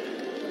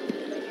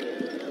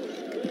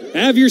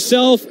 Have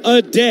yourself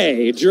a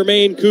day,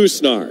 Jermaine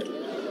Kusnard.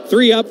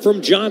 3 up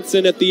from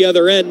Johnson at the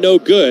other end, no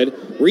good.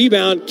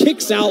 Rebound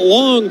kicks out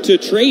long to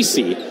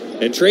Tracy,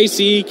 and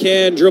Tracy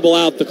can dribble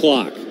out the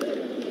clock.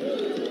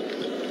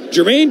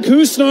 Jermaine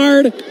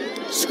Kusnard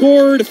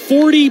scored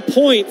 40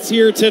 points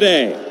here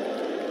today.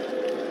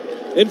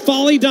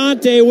 Infali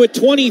Dante with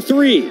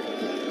 23.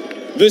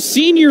 The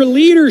senior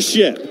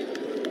leadership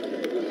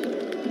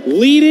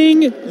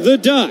leading the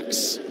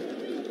Ducks.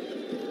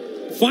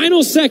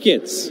 Final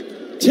seconds.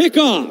 Tick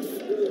off.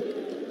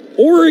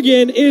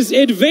 Oregon is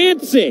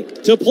advancing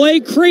to play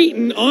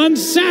Creighton on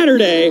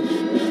Saturday.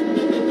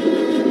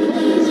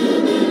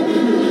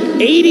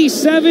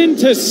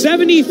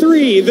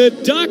 87-73. The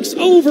Ducks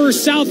over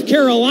South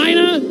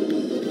Carolina.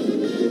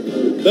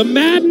 The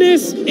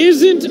madness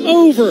isn't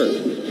over.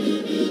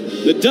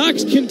 The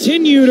Ducks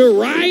continue to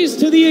rise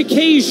to the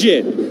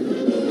occasion.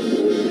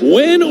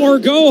 Win or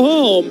go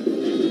home.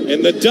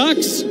 And the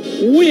Ducks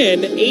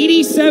win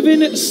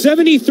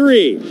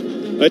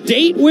 87-73. A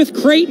date with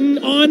Creighton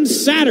on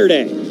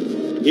Saturday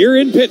here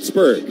in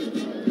Pittsburgh.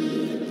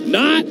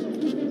 Not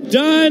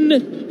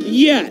done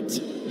yet.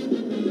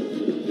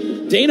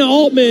 Dana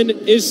Altman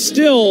is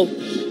still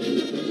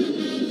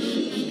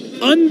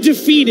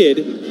undefeated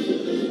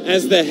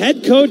as the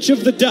head coach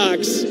of the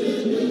Ducks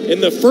in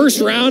the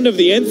first round of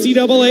the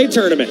NCAA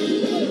tournament.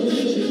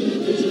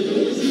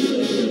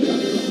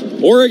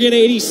 Oregon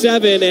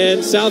 87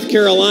 and South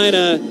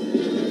Carolina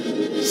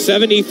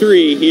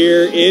 73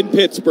 here in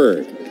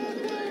Pittsburgh.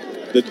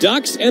 The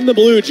Ducks and the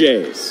Blue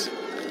Jays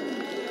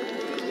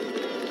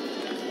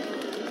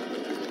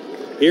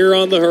here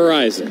on the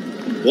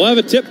horizon. We'll have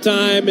a tip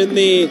time in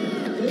the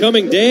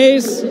coming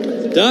days.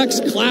 Ducks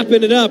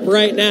clapping it up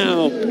right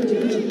now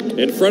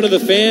in front of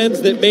the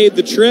fans that made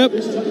the trip.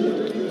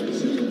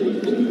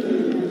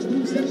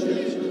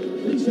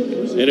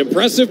 An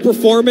impressive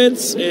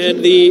performance,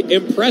 and the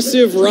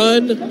impressive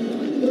run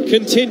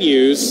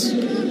continues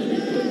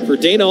for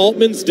Dana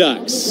Altman's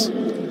Ducks.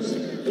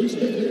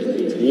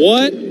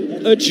 What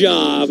a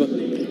job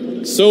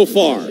so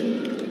far.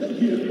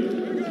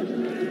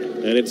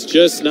 And it's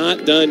just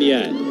not done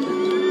yet.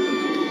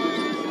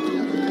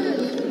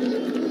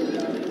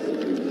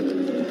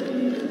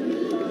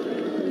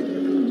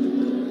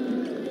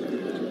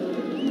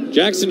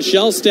 Jackson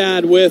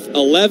Shellstad with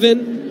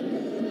 11.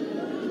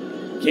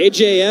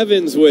 KJ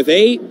Evans with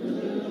 8.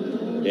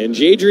 And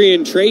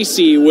Jadrian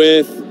Tracy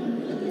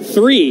with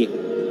 3.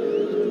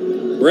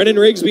 Brennan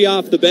Rigsby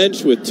off the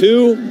bench with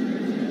 2.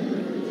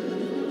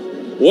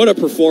 What a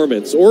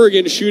performance.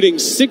 Oregon shooting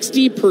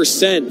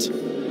 60%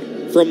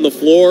 from the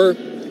floor.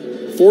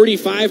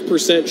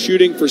 45%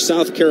 shooting for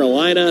South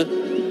Carolina.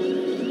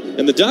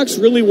 And the Ducks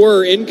really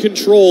were in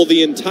control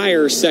the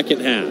entire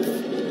second half.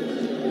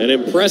 An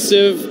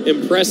impressive,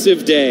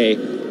 impressive day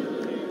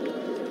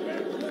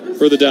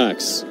for the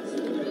Ducks.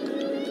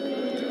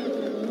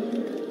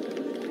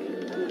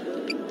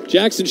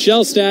 Jackson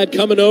Shellstad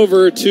coming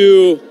over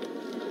to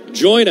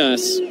join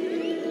us